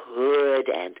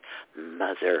and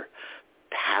mother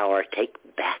power. Take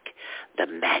back the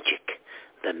magic,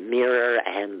 the mirror,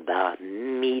 and the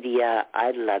media.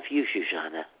 I love you,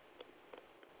 Zsuzsanna.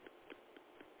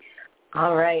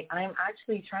 All right. I'm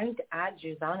actually trying to add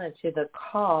Zsuzsanna to the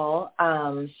call.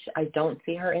 I don't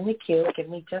see her in the queue. Give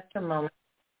me just a moment.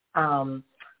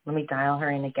 Let me dial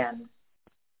her in again.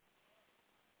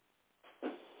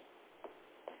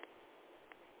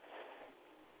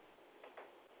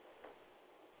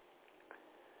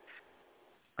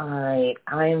 All right.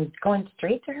 I'm going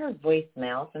straight to her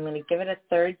voicemail, so I'm going to give it a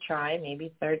third try.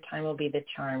 Maybe third time will be the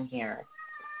charm here.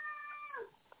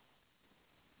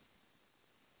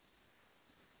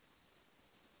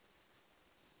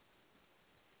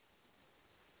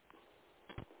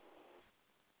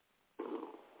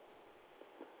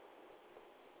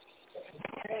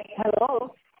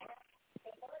 Hello.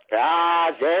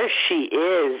 There she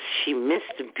is. She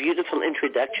missed a beautiful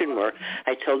introduction where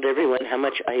I told everyone how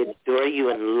much I adore you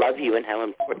and love you and how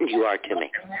important you are to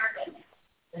me.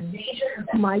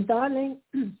 My darling,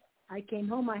 I came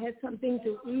home. I had something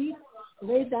to eat,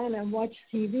 lay down and watch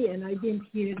TV, and I didn't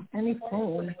hear any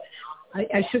phone.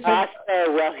 I should have...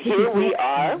 well, here we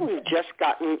are. We've just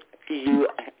gotten you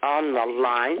on the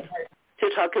line to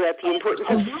talk about the importance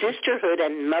of sisterhood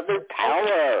and mother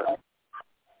power.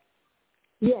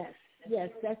 Yes.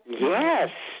 Yes.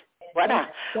 What an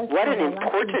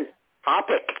important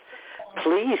topic.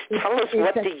 Please tell us,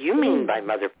 what do you mean by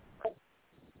mother?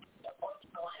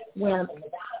 Well,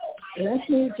 let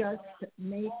me just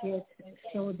make it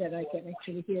so that I can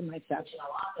actually hear myself.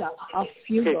 So a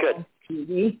few on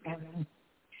TV.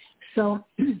 So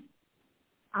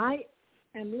I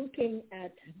am looking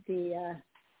at the,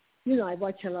 I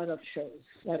watch a lot of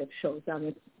shows.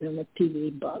 I'm a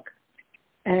TV bug.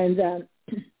 And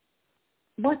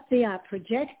what they are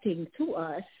projecting to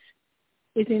us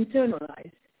is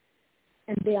internalized.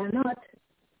 And they are not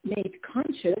made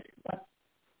conscious, but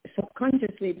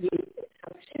subconsciously we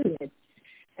subsume it.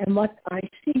 And what I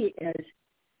see is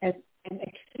as an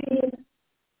extreme,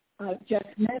 just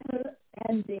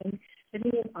never-ending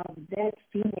stream of dead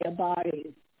female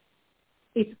bodies.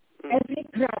 It's every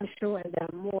crime show, and there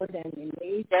are more than we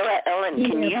need. Ellen,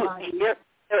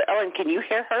 can you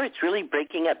hear her? It's really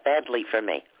breaking up badly for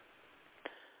me.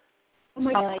 Oh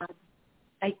my God.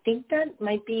 I think that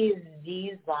might be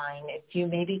Z's line. If you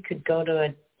maybe could go to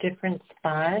a different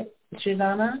spot,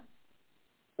 Zsuzsanna.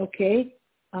 Okay.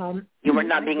 You were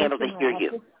not being able to hear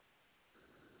you.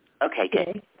 Okay,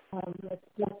 good.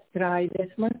 Let's try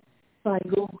this one. So I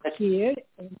go here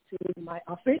into my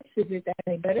office. Is it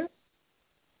any better?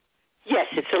 Yes,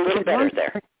 it's a little better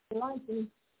there.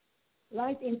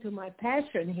 Right into my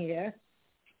passion here.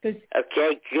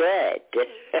 Okay, good.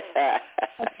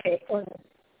 Okay.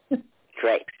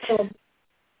 Great. So,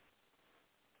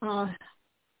 one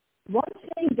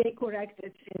thing they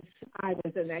corrected since I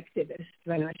was an activist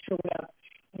when I showed up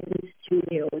in these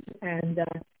studios and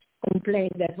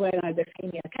complained that where are the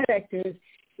female characters,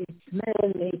 it's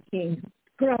men making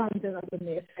crimes and other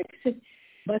male sex.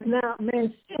 But now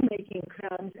men still making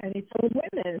crimes, and it's all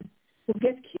women who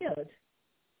get killed.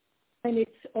 And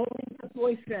it's only the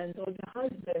boyfriends or the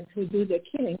husbands who do the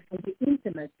killing for the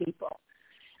intimate people.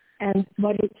 And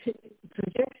what it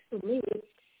projects to me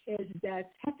is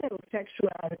that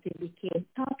heterosexuality became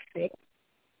toxic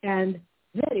and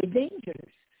very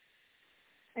dangerous.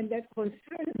 And that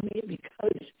concerns me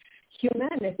because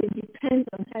humanity depends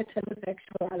on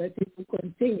heterosexuality to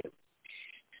continue.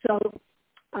 So,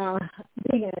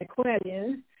 being an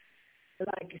Aquarian,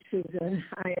 like Susan,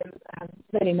 I am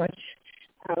very much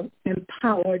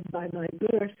empowered by my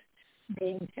birth,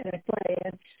 being an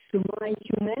Aquarian, to my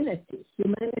humanity.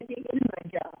 Humanity is my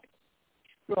job.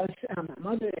 Plus, I'm a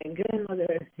mother and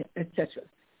grandmother, etc.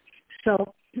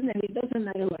 So, and it doesn't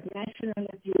matter what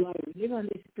nationality you are. We live on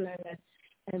this planet,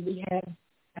 and we have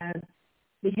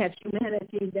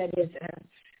humanity that is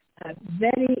a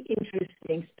very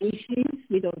interesting species.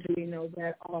 We don't really know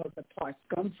where all the parts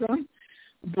come from,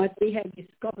 but we have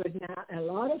discovered now a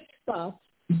lot of stuff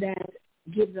that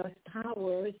gives us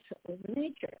powers over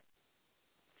nature.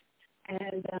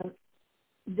 And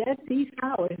that these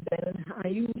powers then are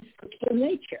used to kill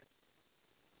nature.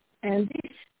 And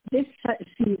this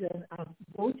season of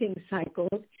voting cycle,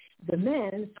 the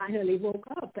men finally woke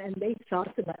up and they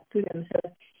thought about to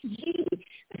themselves, gee,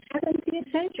 the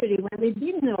 17th century when we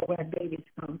didn't know where babies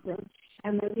come from,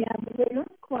 and when we were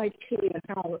not quite clear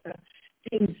how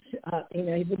things in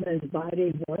a woman's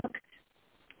body work,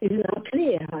 it's not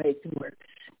clear how it works.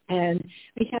 And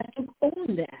we have to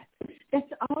own that.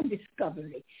 That's our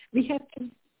discovery. We have to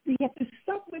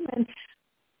stop women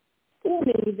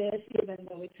owning this, even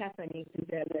though it's happening to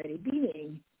their very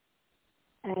being.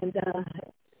 And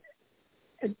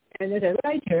as a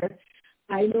writer,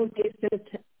 I noticed that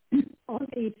all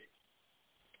these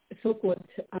so-called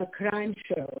crime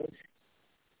shows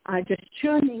are just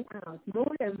churning out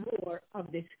more and more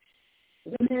of this.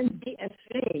 Women, be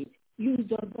afraid. You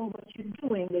don't know what you're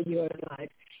doing with your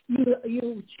life.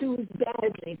 You choose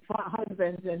badly for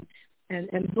husbands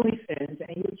and boyfriends,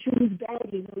 and you choose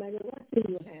badly no matter what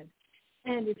you have.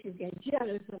 And if you get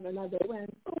jealous of another one,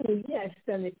 oh yes,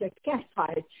 then it's a cat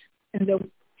fight. And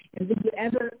did you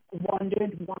ever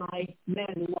wondered why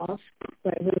men love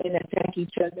when women attack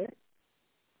each other?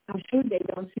 I'm sure they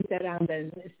don't sit around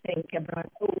and think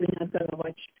about, oh, we're not going to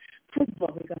watch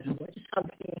football, we're going to watch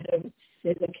something, and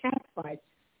there's a cat fight.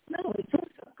 No, it's all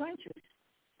subconscious.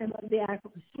 And what they are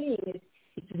seeing is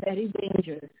it's very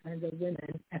dangerous when the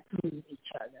women approve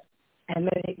each other. And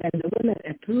when the women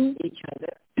approve each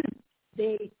other,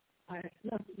 they are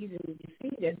not easily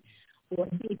defeated or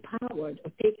depowered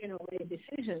or taken away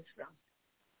decisions from.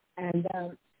 And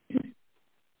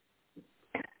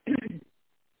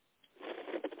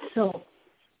so,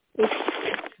 hello,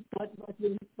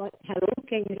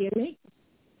 can you hear me?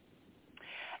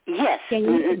 Yes,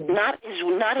 not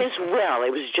as well.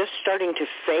 It was just starting to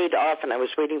fade off, and I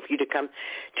was waiting for you to come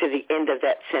to the end of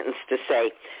that sentence to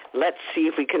say, let's see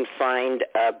if we can find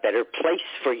a better place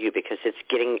for you, because it's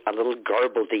getting a little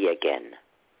garbledy again.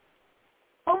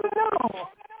 Oh, no.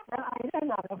 I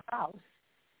ran out of house.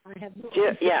 I have no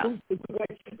yeah.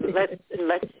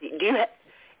 Let's see. Do you have,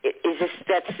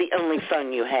 that's the only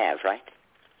phone you have, right?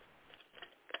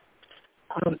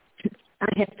 I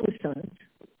have two sons.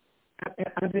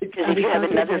 Because if you have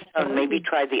another phone, maybe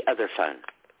try the other phone.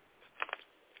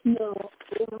 No,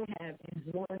 all I have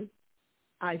is one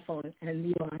iPhone, and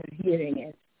you are hearing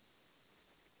it.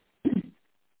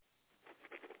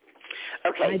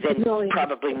 Okay, then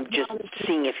probably just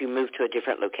seeing if you move to a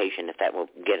different location, if that will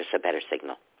get us a better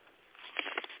signal.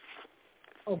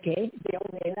 Okay, the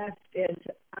only left is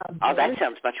oh, that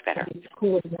sounds much better. It's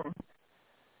cool now.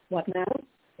 What now?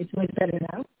 It's much better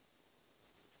now?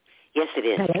 Yes, it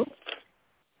is. Hello?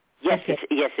 Yes, okay.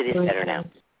 Yes, it is better now.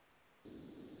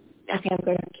 Yeah. Okay, I'm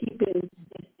going to keep it in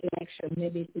this direction.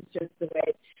 Maybe it's just the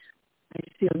way I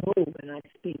still move when I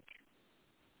speak.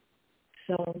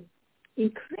 So,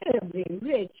 incredibly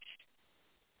rich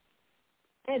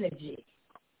energy,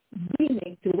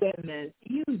 bringing to women,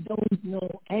 you don't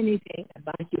know anything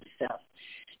about yourself.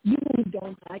 You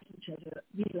don't like each other,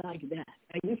 we like that.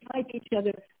 And you fight each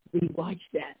other, we watch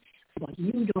that. But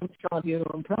you don't solve your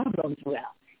own problems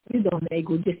well. You don't make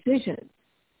good decisions.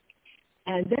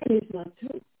 And that is not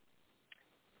true.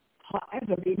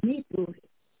 However, we need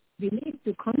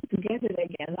to come together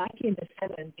again, like in the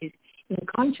 70s, in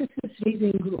consciousness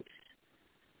raising groups,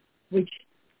 which,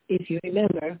 if you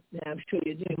remember, and I'm sure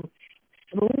you do,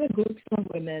 smaller groups of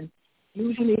women,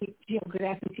 usually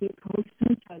geographically close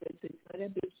to each other, so it's not a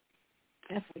big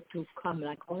effort to come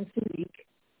like once a week,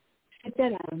 sit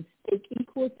around, take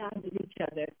equal time with each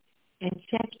other, and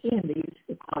check in. They used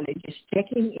to call it just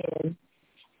checking in,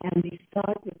 and we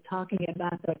start with talking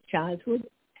about our childhood,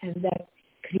 and that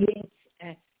creates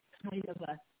a kind of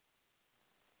a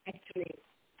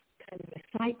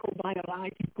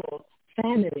psychobiological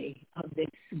family of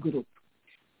this group.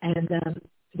 And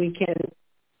we can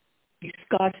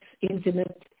discuss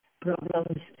intimate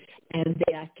problems, and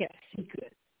they are kept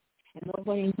secret. And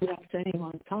nobody interrupts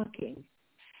anyone talking.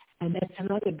 And that's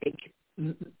another big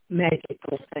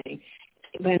magical thing.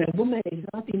 When a woman is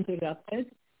not interrupted,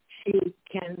 she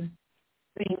can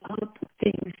bring up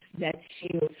things that she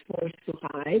was forced to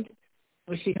hide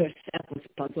or she herself was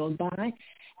puzzled by.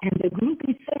 And the group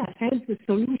itself has the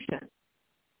solution.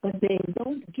 But they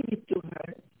don't give it to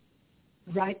her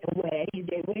right away.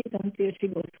 They wait until she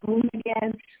goes home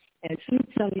again and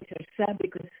sleeps on it herself,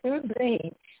 because her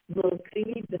brain will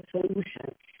create the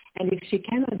solution. And if she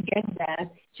cannot get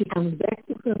that, she comes back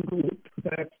to her group,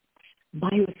 her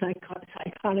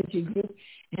biopsychology group,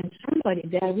 and somebody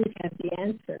there will have the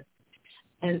answer.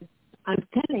 And I'm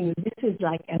telling you, this is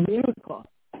like a miracle,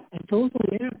 a total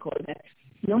miracle, that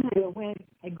no matter when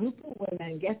a group of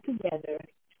women get together,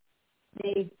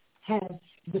 they have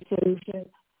the solution,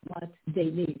 what they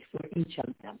need for each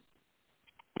of them.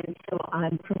 And so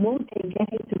I'm promoting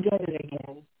getting together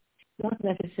again, not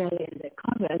necessarily in the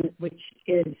coven, which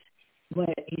is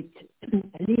where it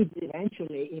leads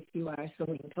eventually if you are so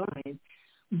inclined,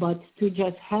 but to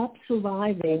just help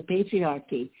surviving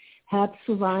patriarchy, help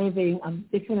surviving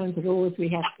different roles we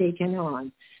have taken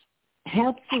on,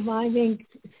 help surviving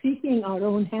seeking our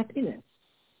own happiness.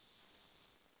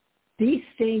 These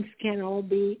things can all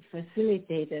be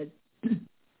facilitated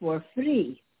for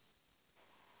free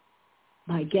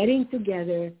by getting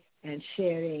together and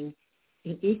sharing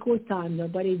in equal time.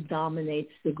 Nobody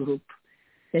dominates the group.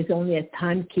 There's only a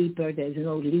timekeeper. There's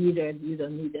no leader. You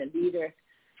don't need a leader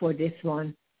for this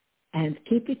one. And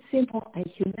keep it simple. And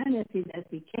humanity that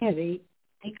we carry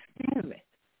takes care of it.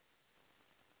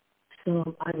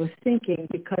 So I was thinking,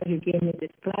 because you gave me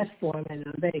this platform, and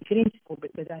I'm very grateful,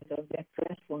 because I thought that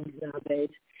platforms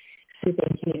nowadays,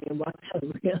 sitting here and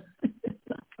watching real,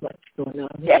 what's going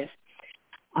on yes.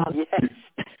 here.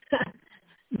 Yes.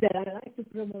 That I like to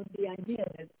promote the idea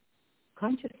that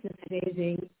consciousness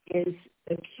raising is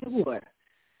a cure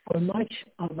for much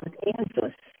of what ails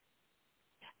us.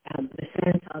 The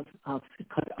sense of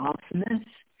cut offness,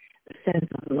 the sense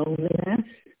of loneliness,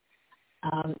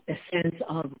 a sense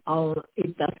of, oh,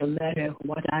 it doesn't matter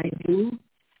what I do,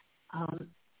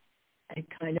 a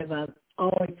kind of a,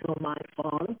 oh, it's all my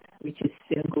fault, which is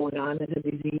still going on as a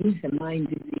disease, a mind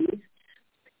disease.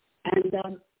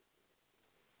 And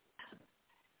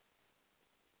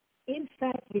in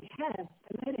fact, we have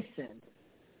a medicine.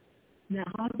 Now,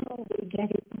 how do we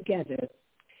get it together?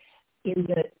 In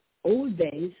the old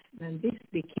days, when this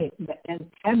became,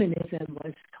 and feminism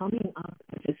was coming up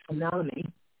as a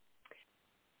tsunami,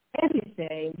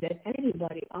 everything that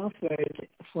anybody offered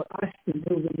for us to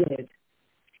do, we did.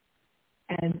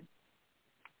 And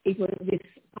it was this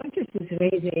consciousness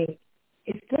raising.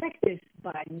 It's practiced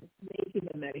by Native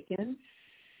Americans.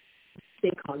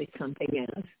 They call it something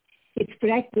else. It's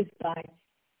practiced by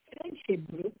friendship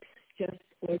groups, just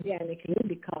organically,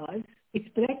 because it's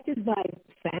practiced by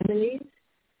families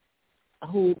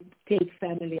who take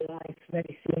family life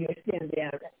very seriously, and they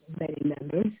are many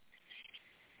members.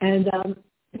 And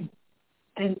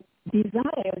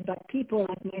desired by people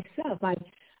like myself. I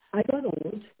got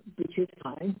old, which is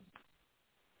fine.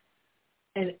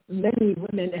 And many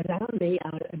women around me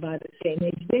are about the same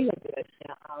age. They go to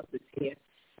their houses here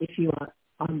if you are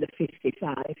under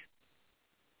 55.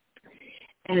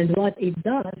 And what it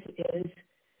does is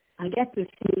I get to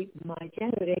see my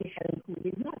generation who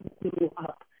did not grow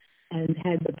up and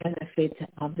had the benefit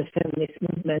of the feminist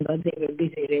movement, but they were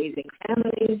busy raising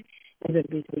families, they were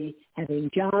busy having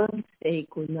jobs, they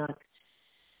were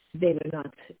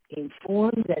not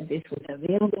informed that this was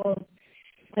available.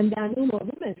 And there are no more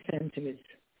women's centers.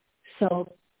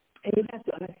 So you have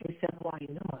to ask yourself, why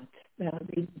not? Well,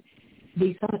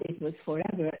 they thought it was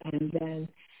forever, and then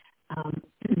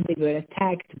they were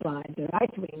attacked by the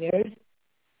right-wingers,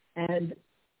 and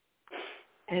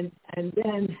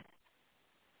then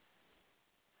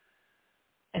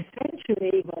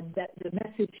essentially the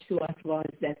message to us was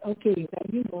that, okay, you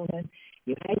had your woman,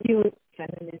 you had your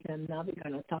feminism, now we're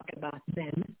going to talk about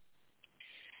them.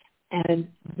 And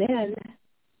then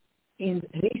in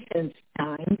recent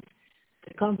times,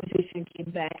 the conversation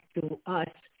came back to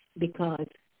us because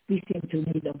we seem to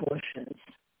need abortions.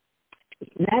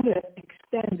 It never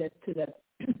extended to the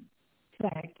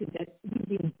fact that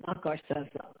we didn't knock ourselves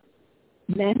up.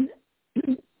 Men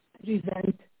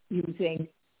resent using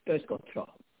birth control.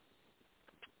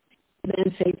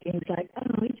 Men say things like,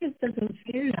 oh, it just doesn't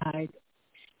feel right.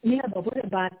 Yeah, but what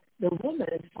about the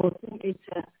woman for whom it's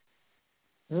a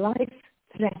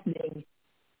life-threatening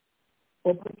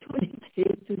opportunity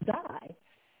to die?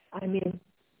 I mean,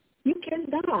 you can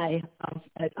die of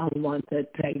an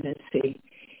unwanted pregnancy.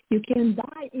 You can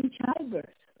die in childbirth.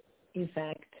 In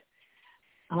fact,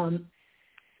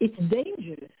 it's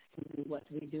dangerous to do what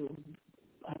we do,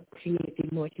 creating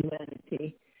more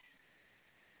humanity.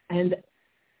 And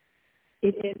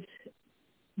it is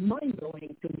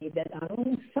mind-blowing to me that our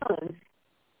own sons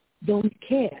don't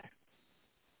care.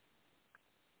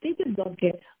 They just don't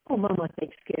care. Oh, Mama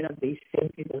takes care of these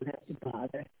things. We don't have to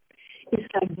bother.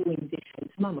 It's like doing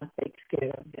dishes. Mama takes care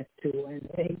of that too. And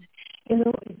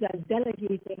it's like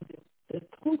delegating the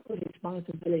total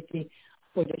responsibility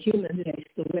for the human race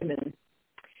to women.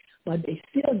 But they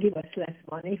still give us less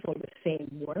money for the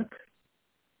same work.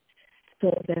 So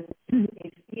that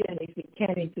even if we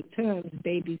carry to terms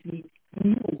babies we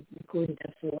knew we couldn't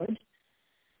afford,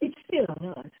 it's still on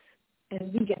us.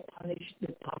 And we get punished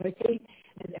with poverty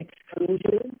and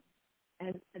exclusion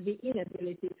and the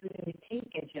inability to really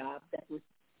take a job that would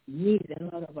need a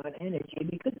lot of our energy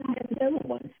because I have little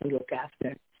ones to look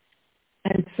after.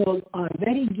 And so our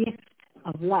very gift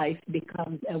of life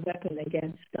becomes a weapon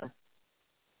against us.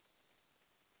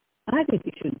 I think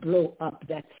we should blow up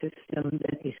that system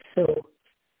that is so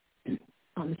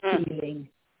unfeeling.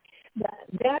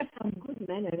 There are some good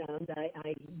men around,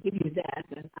 I give you that,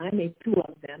 and I made two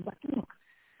of them, but look,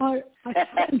 our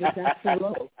standards are so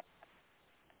low.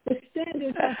 The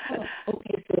standards are so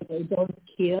okay, so they don't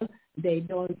kill, they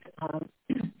don't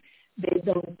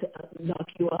knock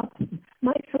you up.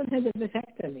 My son has a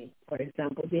vasectomy, for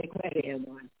example, the aquarium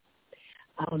one.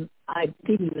 I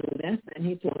didn't know that, and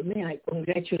he told me. I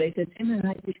congratulated him, and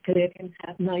I declared him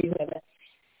happy. Now you have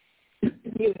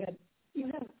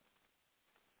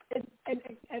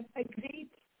a great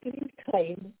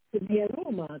claim to be a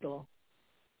role model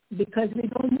because we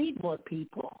don't need more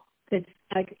people. There's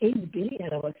like 8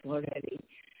 billion of us already,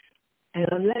 and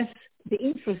unless the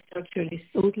infrastructure is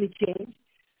totally changed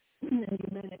and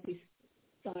humanity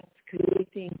starts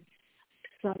creating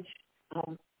such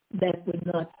that would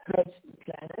not hurt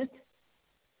the planet,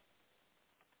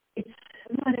 it's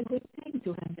not a good thing to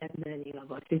have that many of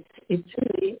us. It's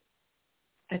really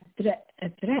a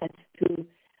threat to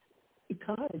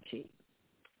ecology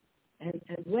and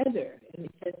weather, and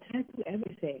it's a threat to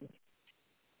everything,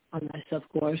 unless, of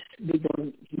course, we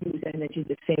don't use energy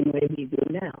the same way we do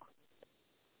now.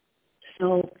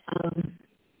 So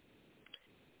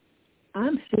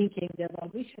I'm thinking that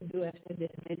what we should do after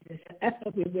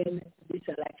we win this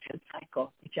election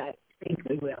cycle, which I think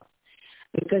we will,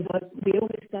 because we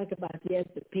always talk about, yes,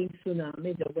 the pink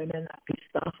tsunami, the women are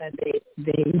pissed off and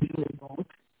they usually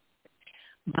vote,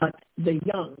 but the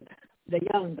young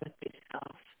got pissed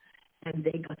off and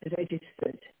they got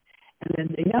registered. And then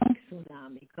the young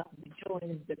tsunami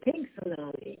joins the pink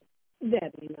tsunami.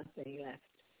 There'll be nothing left.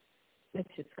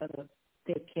 Let's just kind of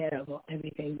take care of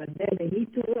everything. But then they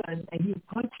need to learn a new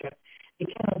culture. They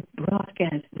cannot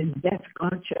broadcast this death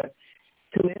culture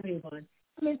to everyone.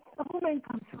 I mean, a woman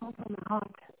comes home from a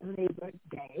hot Labor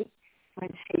Day when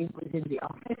she was in the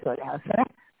office or elsewhere,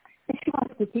 and she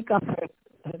wants to pick up her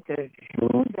shoes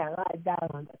and lie down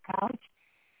on the couch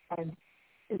and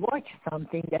watch some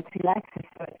something that relaxes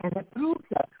her and approves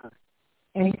of her.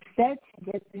 And instead,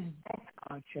 she gets this death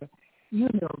culture. You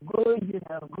know good,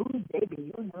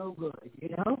 baby, you know good, you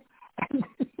know? And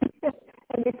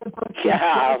it's about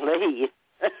golly.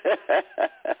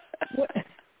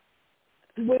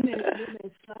 Women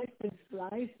sliced and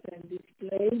spliced and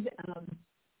displayed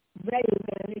very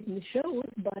well in shows,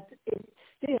 but it's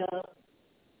still,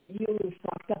 you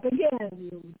fucked up again,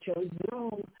 you chose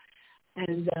wrong,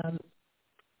 and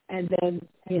then,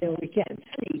 we can't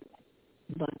sleep.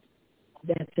 But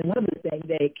that's another thing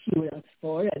they cue us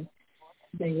for, and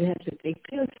then you have to take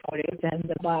pills for it, and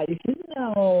the body says,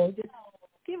 no, just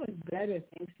give us better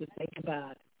things to think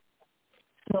about.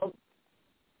 So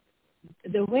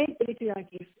the way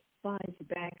patriarchy finds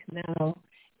back now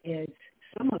is,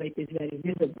 some of it is very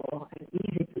visible and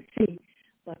easy to see,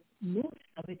 but most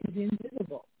of it is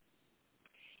invisible.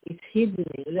 It's hidden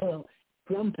in little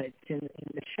trumpets in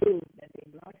the shows that they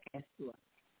broadcast to us.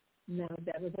 Now,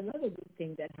 there was another good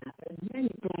thing that happened. Many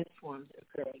platforms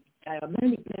occurring. There are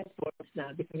many platforms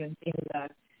now, different things are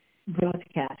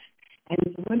broadcast.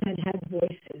 And women have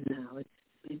voices now.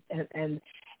 And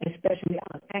especially,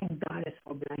 thank goddess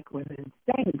for black women.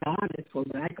 Thank goddess for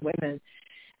black women.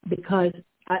 Because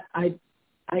I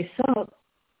saw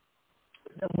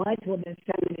the white woman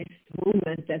feminist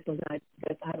movement that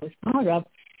I was part of,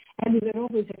 and we were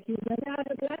always accused of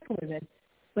the black women.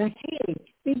 But hey,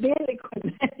 we barely could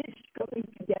manage coming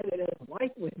together as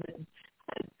white women.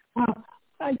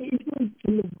 It wouldn't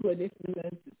look good if we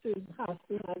went to the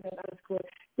hospital and asked for,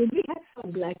 did we have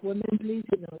some black women, please,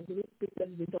 in our group, because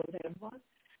we don't have one?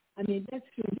 I mean, that's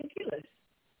ridiculous.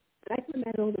 Black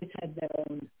women always had their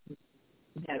own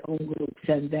groups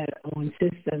and their own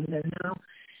systems, and now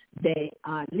they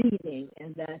are leading,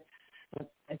 and that's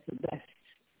the best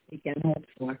we can hope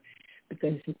for,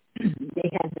 because they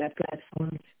have their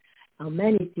platforms on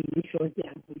many TV shows. They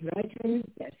are good writers.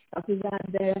 Their stuff is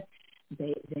out there.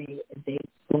 They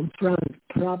confront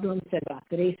problems about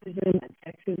racism and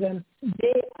sexism.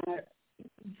 They are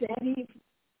very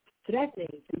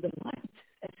threatening to the white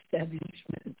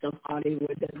establishment of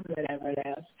Hollywood and wherever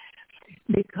else,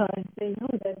 because they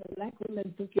know that the black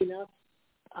women took enough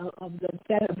of the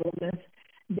terribleness.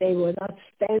 They will not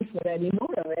stand for any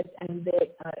more of it, and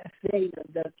they are afraid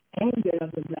of the anger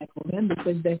of the black woman,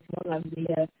 because that's one of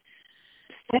the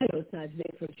stereotypes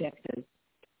they projected.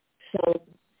 So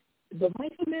the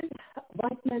white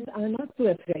men are not too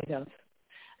afraid of.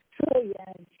 So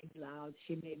yeah, she's loud.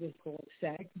 She may be cold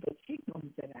sex, but she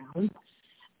comes around,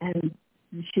 and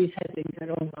she's having her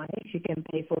own money. She can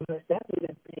pay for herself. She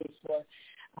can pay for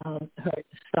her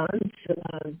sons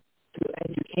to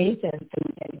educate and to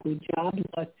get a good job.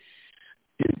 But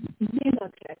we're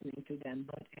not threatening to them.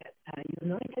 But a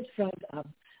united front of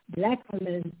black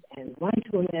women and white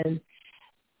women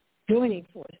joining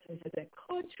forces is a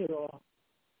cultural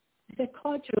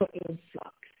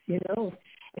influx,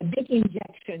 a big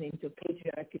injection into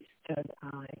patriarchy's third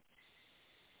eye,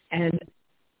 and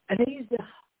raise the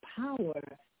power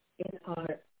in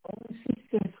our own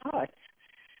sisters' hearts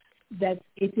that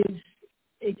it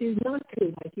is not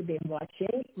true like you've been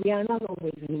watching. We are not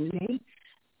always losing,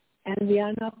 and we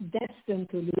are not destined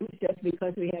to lose just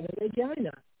because we have a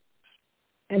vagina.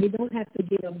 And we don't have to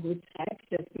give up good sex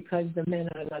just because the men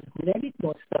are not good at it,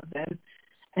 most of them,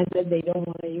 and that they don't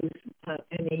want to use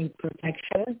any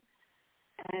protection.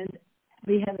 And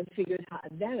we haven't figured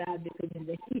that out, because in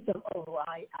the heat of,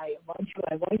 I want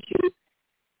you,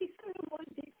 he sort of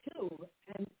wants it too.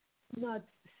 And not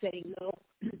saying, no,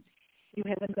 you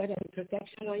haven't got any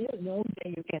protection on you, no,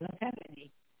 then you cannot have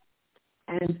any.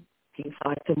 And he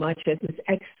thought too much that it's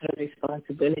extra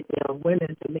responsibility of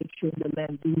women to make sure the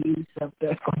men do use of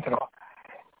birth control.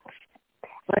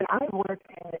 When I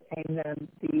worked in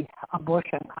the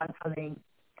abortion counseling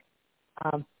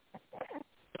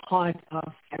part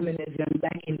of feminism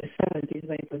back in the 70s,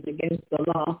 when it was against the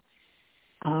law,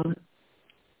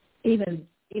 even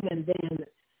then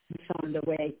we found a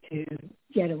way to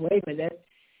get away with it.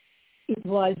 It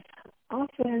was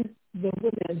often the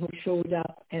women who showed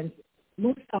up, and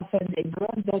most often they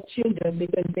brought their children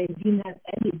because they didn't have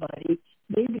anybody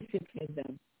babysit with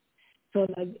them. So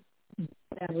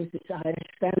there was this Irish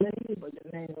family where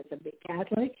the man was a big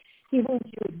Catholic. He won't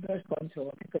use birth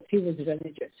control because he was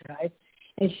religious, right?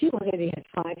 And she already had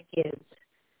 5 kids.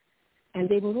 And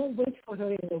they would all wait for her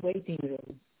in the waiting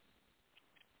room.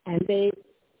 And they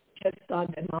just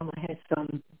thought that Mama had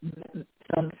some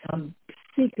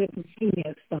secret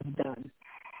female stuff done.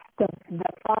 So the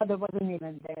father wasn't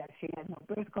even there. She had no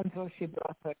birth control. She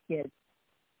brought her kids.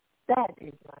 That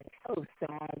is like so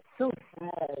sad, so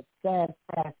sad.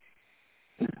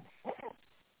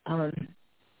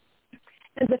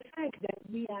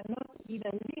 are not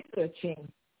even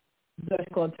researching birth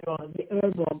control, the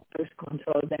herbal birth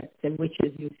control that the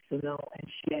witches used to know and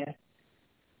share.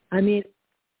 I mean,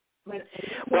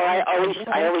 I always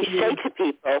say to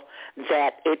people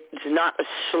that it's not a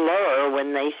slur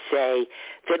when they say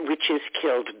that witches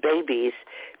killed babies,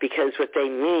 because what they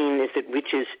mean is that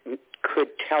witches could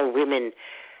tell women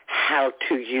how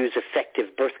to use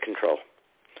effective birth control.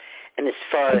 And as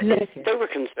far as they were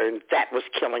concerned, that was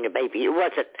killing a baby. It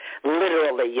wasn't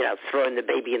literally, throwing the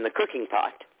baby in the cooking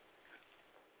pot.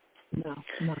 No.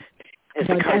 As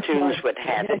the cartoons would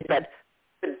have it. But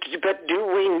do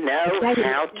we know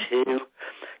how to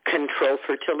control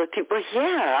fertility? Well,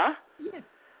 yeah.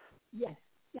 Yes.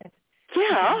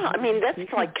 Yeah, I mean,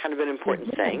 that's like kind of an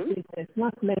important thing. It's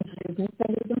not mental illness,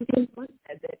 and we don't even want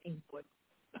that input.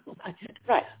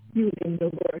 Right. Using the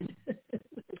word.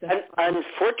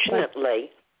 Unfortunately,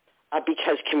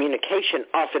 because communication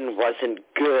often wasn't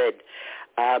good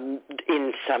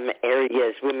in some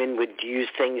areas, women would use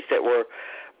things that were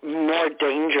more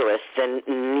dangerous than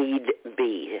need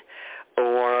be,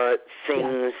 or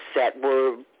things that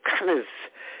were kind of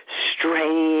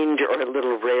strange or a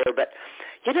little rare, but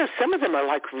some of them are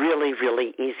like really,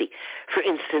 really easy. For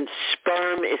instance,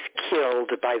 sperm is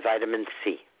killed by vitamin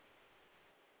C.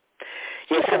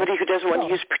 Somebody who doesn't want to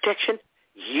use protection,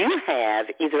 you have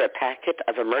either a packet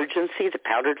of Emergency, the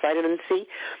powdered vitamin C,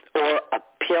 or a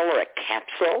pill or a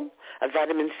capsule of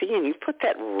vitamin C, and you put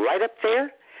that right up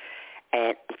there,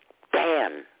 and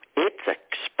bam, it's a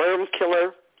sperm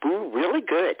killer. Ooh, really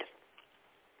good.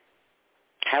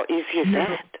 How easy is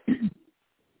that?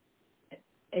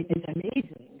 It is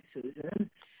amazing, Susan.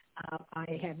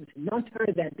 I have not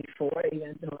heard that before,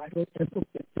 even though I wrote a book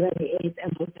with 28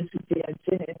 amphotericians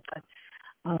in it, but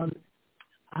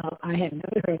I have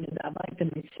never heard about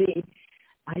vitamin C.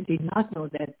 I did not know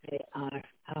that they are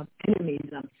enemies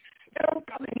of sperm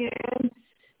coming in.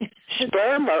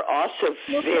 Sperm are also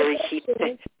very,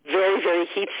 very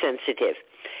heat sensitive.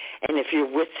 And if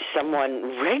you're with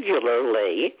someone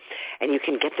regularly and you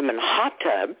can get them in a hot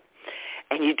tub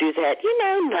and you do that,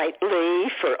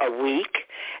 nightly for a week,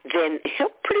 then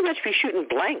he'll pretty much be shooting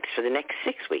blanks for the next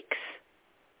 6 weeks.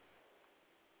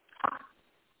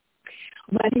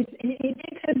 But it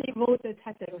takes a devoted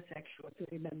heterosexual to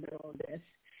remember all this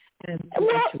and to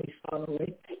actually follow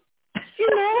it.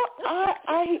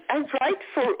 I write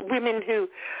for women who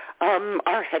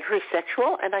are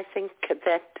heterosexual, and I think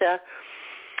that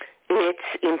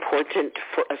it's important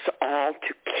for us all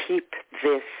to keep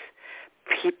this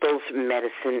people's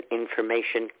medicine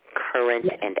information current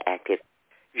and active.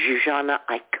 Zsuzsanna,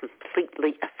 I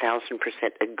completely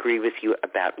 1,000% agree with you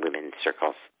about women's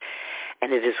circles.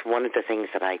 And it is one of the things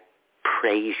that I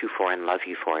praise you for and love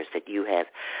you for, is that you have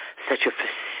such a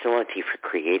facility for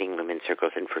creating women's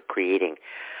circles and for creating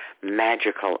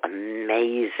magical,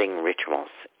 amazing rituals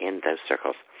in those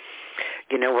circles.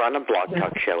 We're on a blog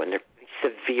talk show, and they're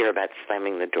severe about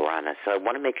slamming the door on us. So I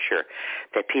want to make sure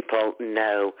that people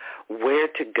know where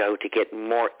to go to get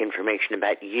more information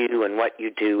about you and what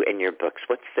you do in your books.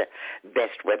 What's the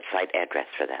best website address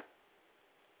for them?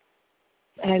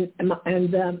 And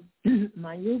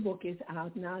my new book is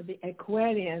out now, The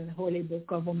Aquarian Holy Book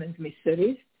of Women's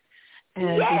Mysteries.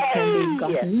 And it can be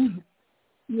gotten.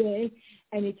 Yay.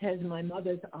 And it has my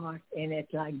mother's art in it,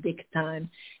 like big time.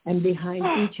 And behind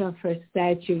each of her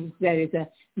statues, there is a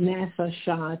NASA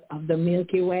shot of the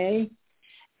Milky Way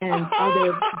and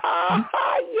other.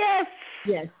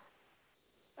 Yes.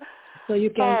 So you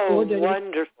can order it.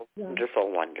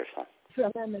 Wonderful.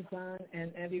 From Amazon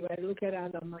and everywhere. Look it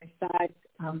out on my site.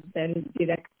 There is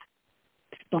direct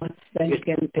spots that you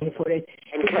can pay for it.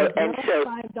 And so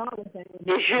 $5.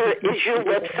 Is your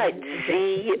website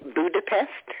Z Budapest?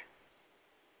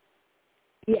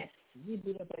 Yes, Z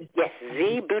Budapest. Yes,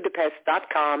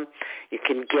 zbudapest.com. You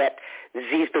can get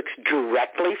Z's books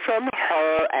directly from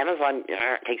her. Amazon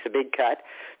takes a big cut,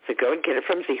 so go and get it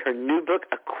from Z. Her new book,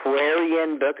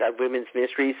 Aquarian Book of Women's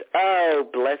Mysteries, oh,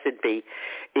 blessed be,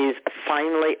 is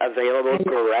finally available.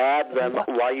 Grab them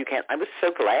while you can. I was so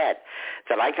glad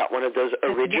that I got one of those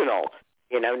original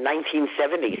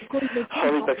 1970s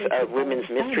Holy Books of Women's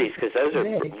Mysteries, because those are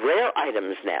rare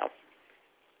items now.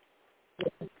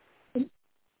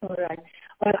 All right.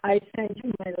 Well, I send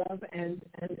you my love, and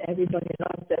everybody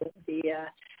loves the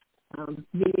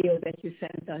video that you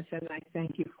sent us, and I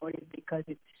thank you for it, because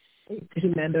it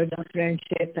remembers our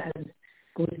friendship and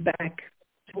goes back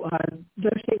to our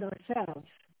birthing ourselves.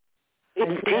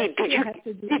 Indeed. Did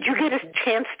you get a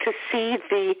chance to see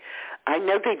I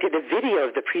know they did a video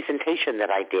of the presentation that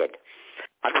I did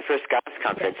on the first Goddess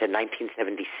Conference in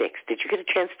 1976. Did you get a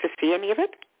chance to see any of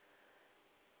it?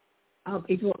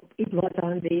 It was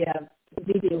on the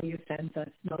video you sent us,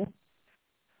 no?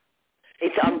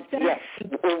 It's yes.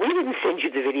 Well, we didn't send you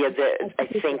the video. I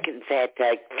think that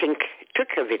Tink took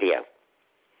her video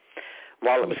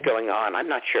while it was going on. I'm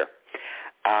not sure.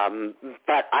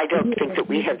 But I don't think that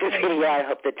we have the video. I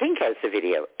hope that Tink has the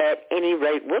video. At any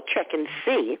rate, we'll check and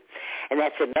see. And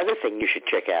that's another thing you should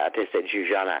check out is that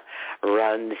Zsuzsanna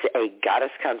runs a goddess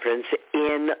conference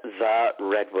in the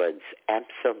Redwoods.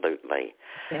 Absolutely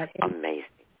amazing.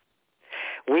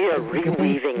 We are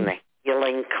reweaving the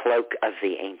healing cloak of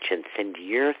the ancients, and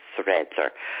your threads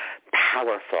are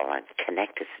powerful and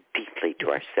connect us deeply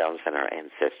to ourselves and our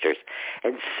ancestors.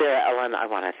 And Sarah Ellen, I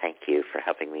want to thank you for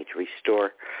helping me to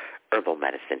restore herbal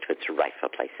medicine to its rightful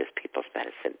place as people's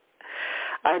medicine.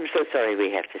 I'm so sorry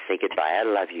we have to say goodbye. I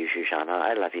love you, Zsuzsanna.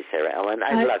 I love you, Sarah Ellen.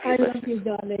 I love you. I love you,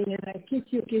 darling, and I kiss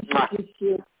you.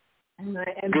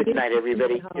 And good night,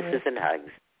 everybody. Kisses and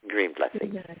hugs. Green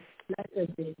blessings. Good night.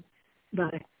 Blessed be.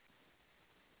 Bye.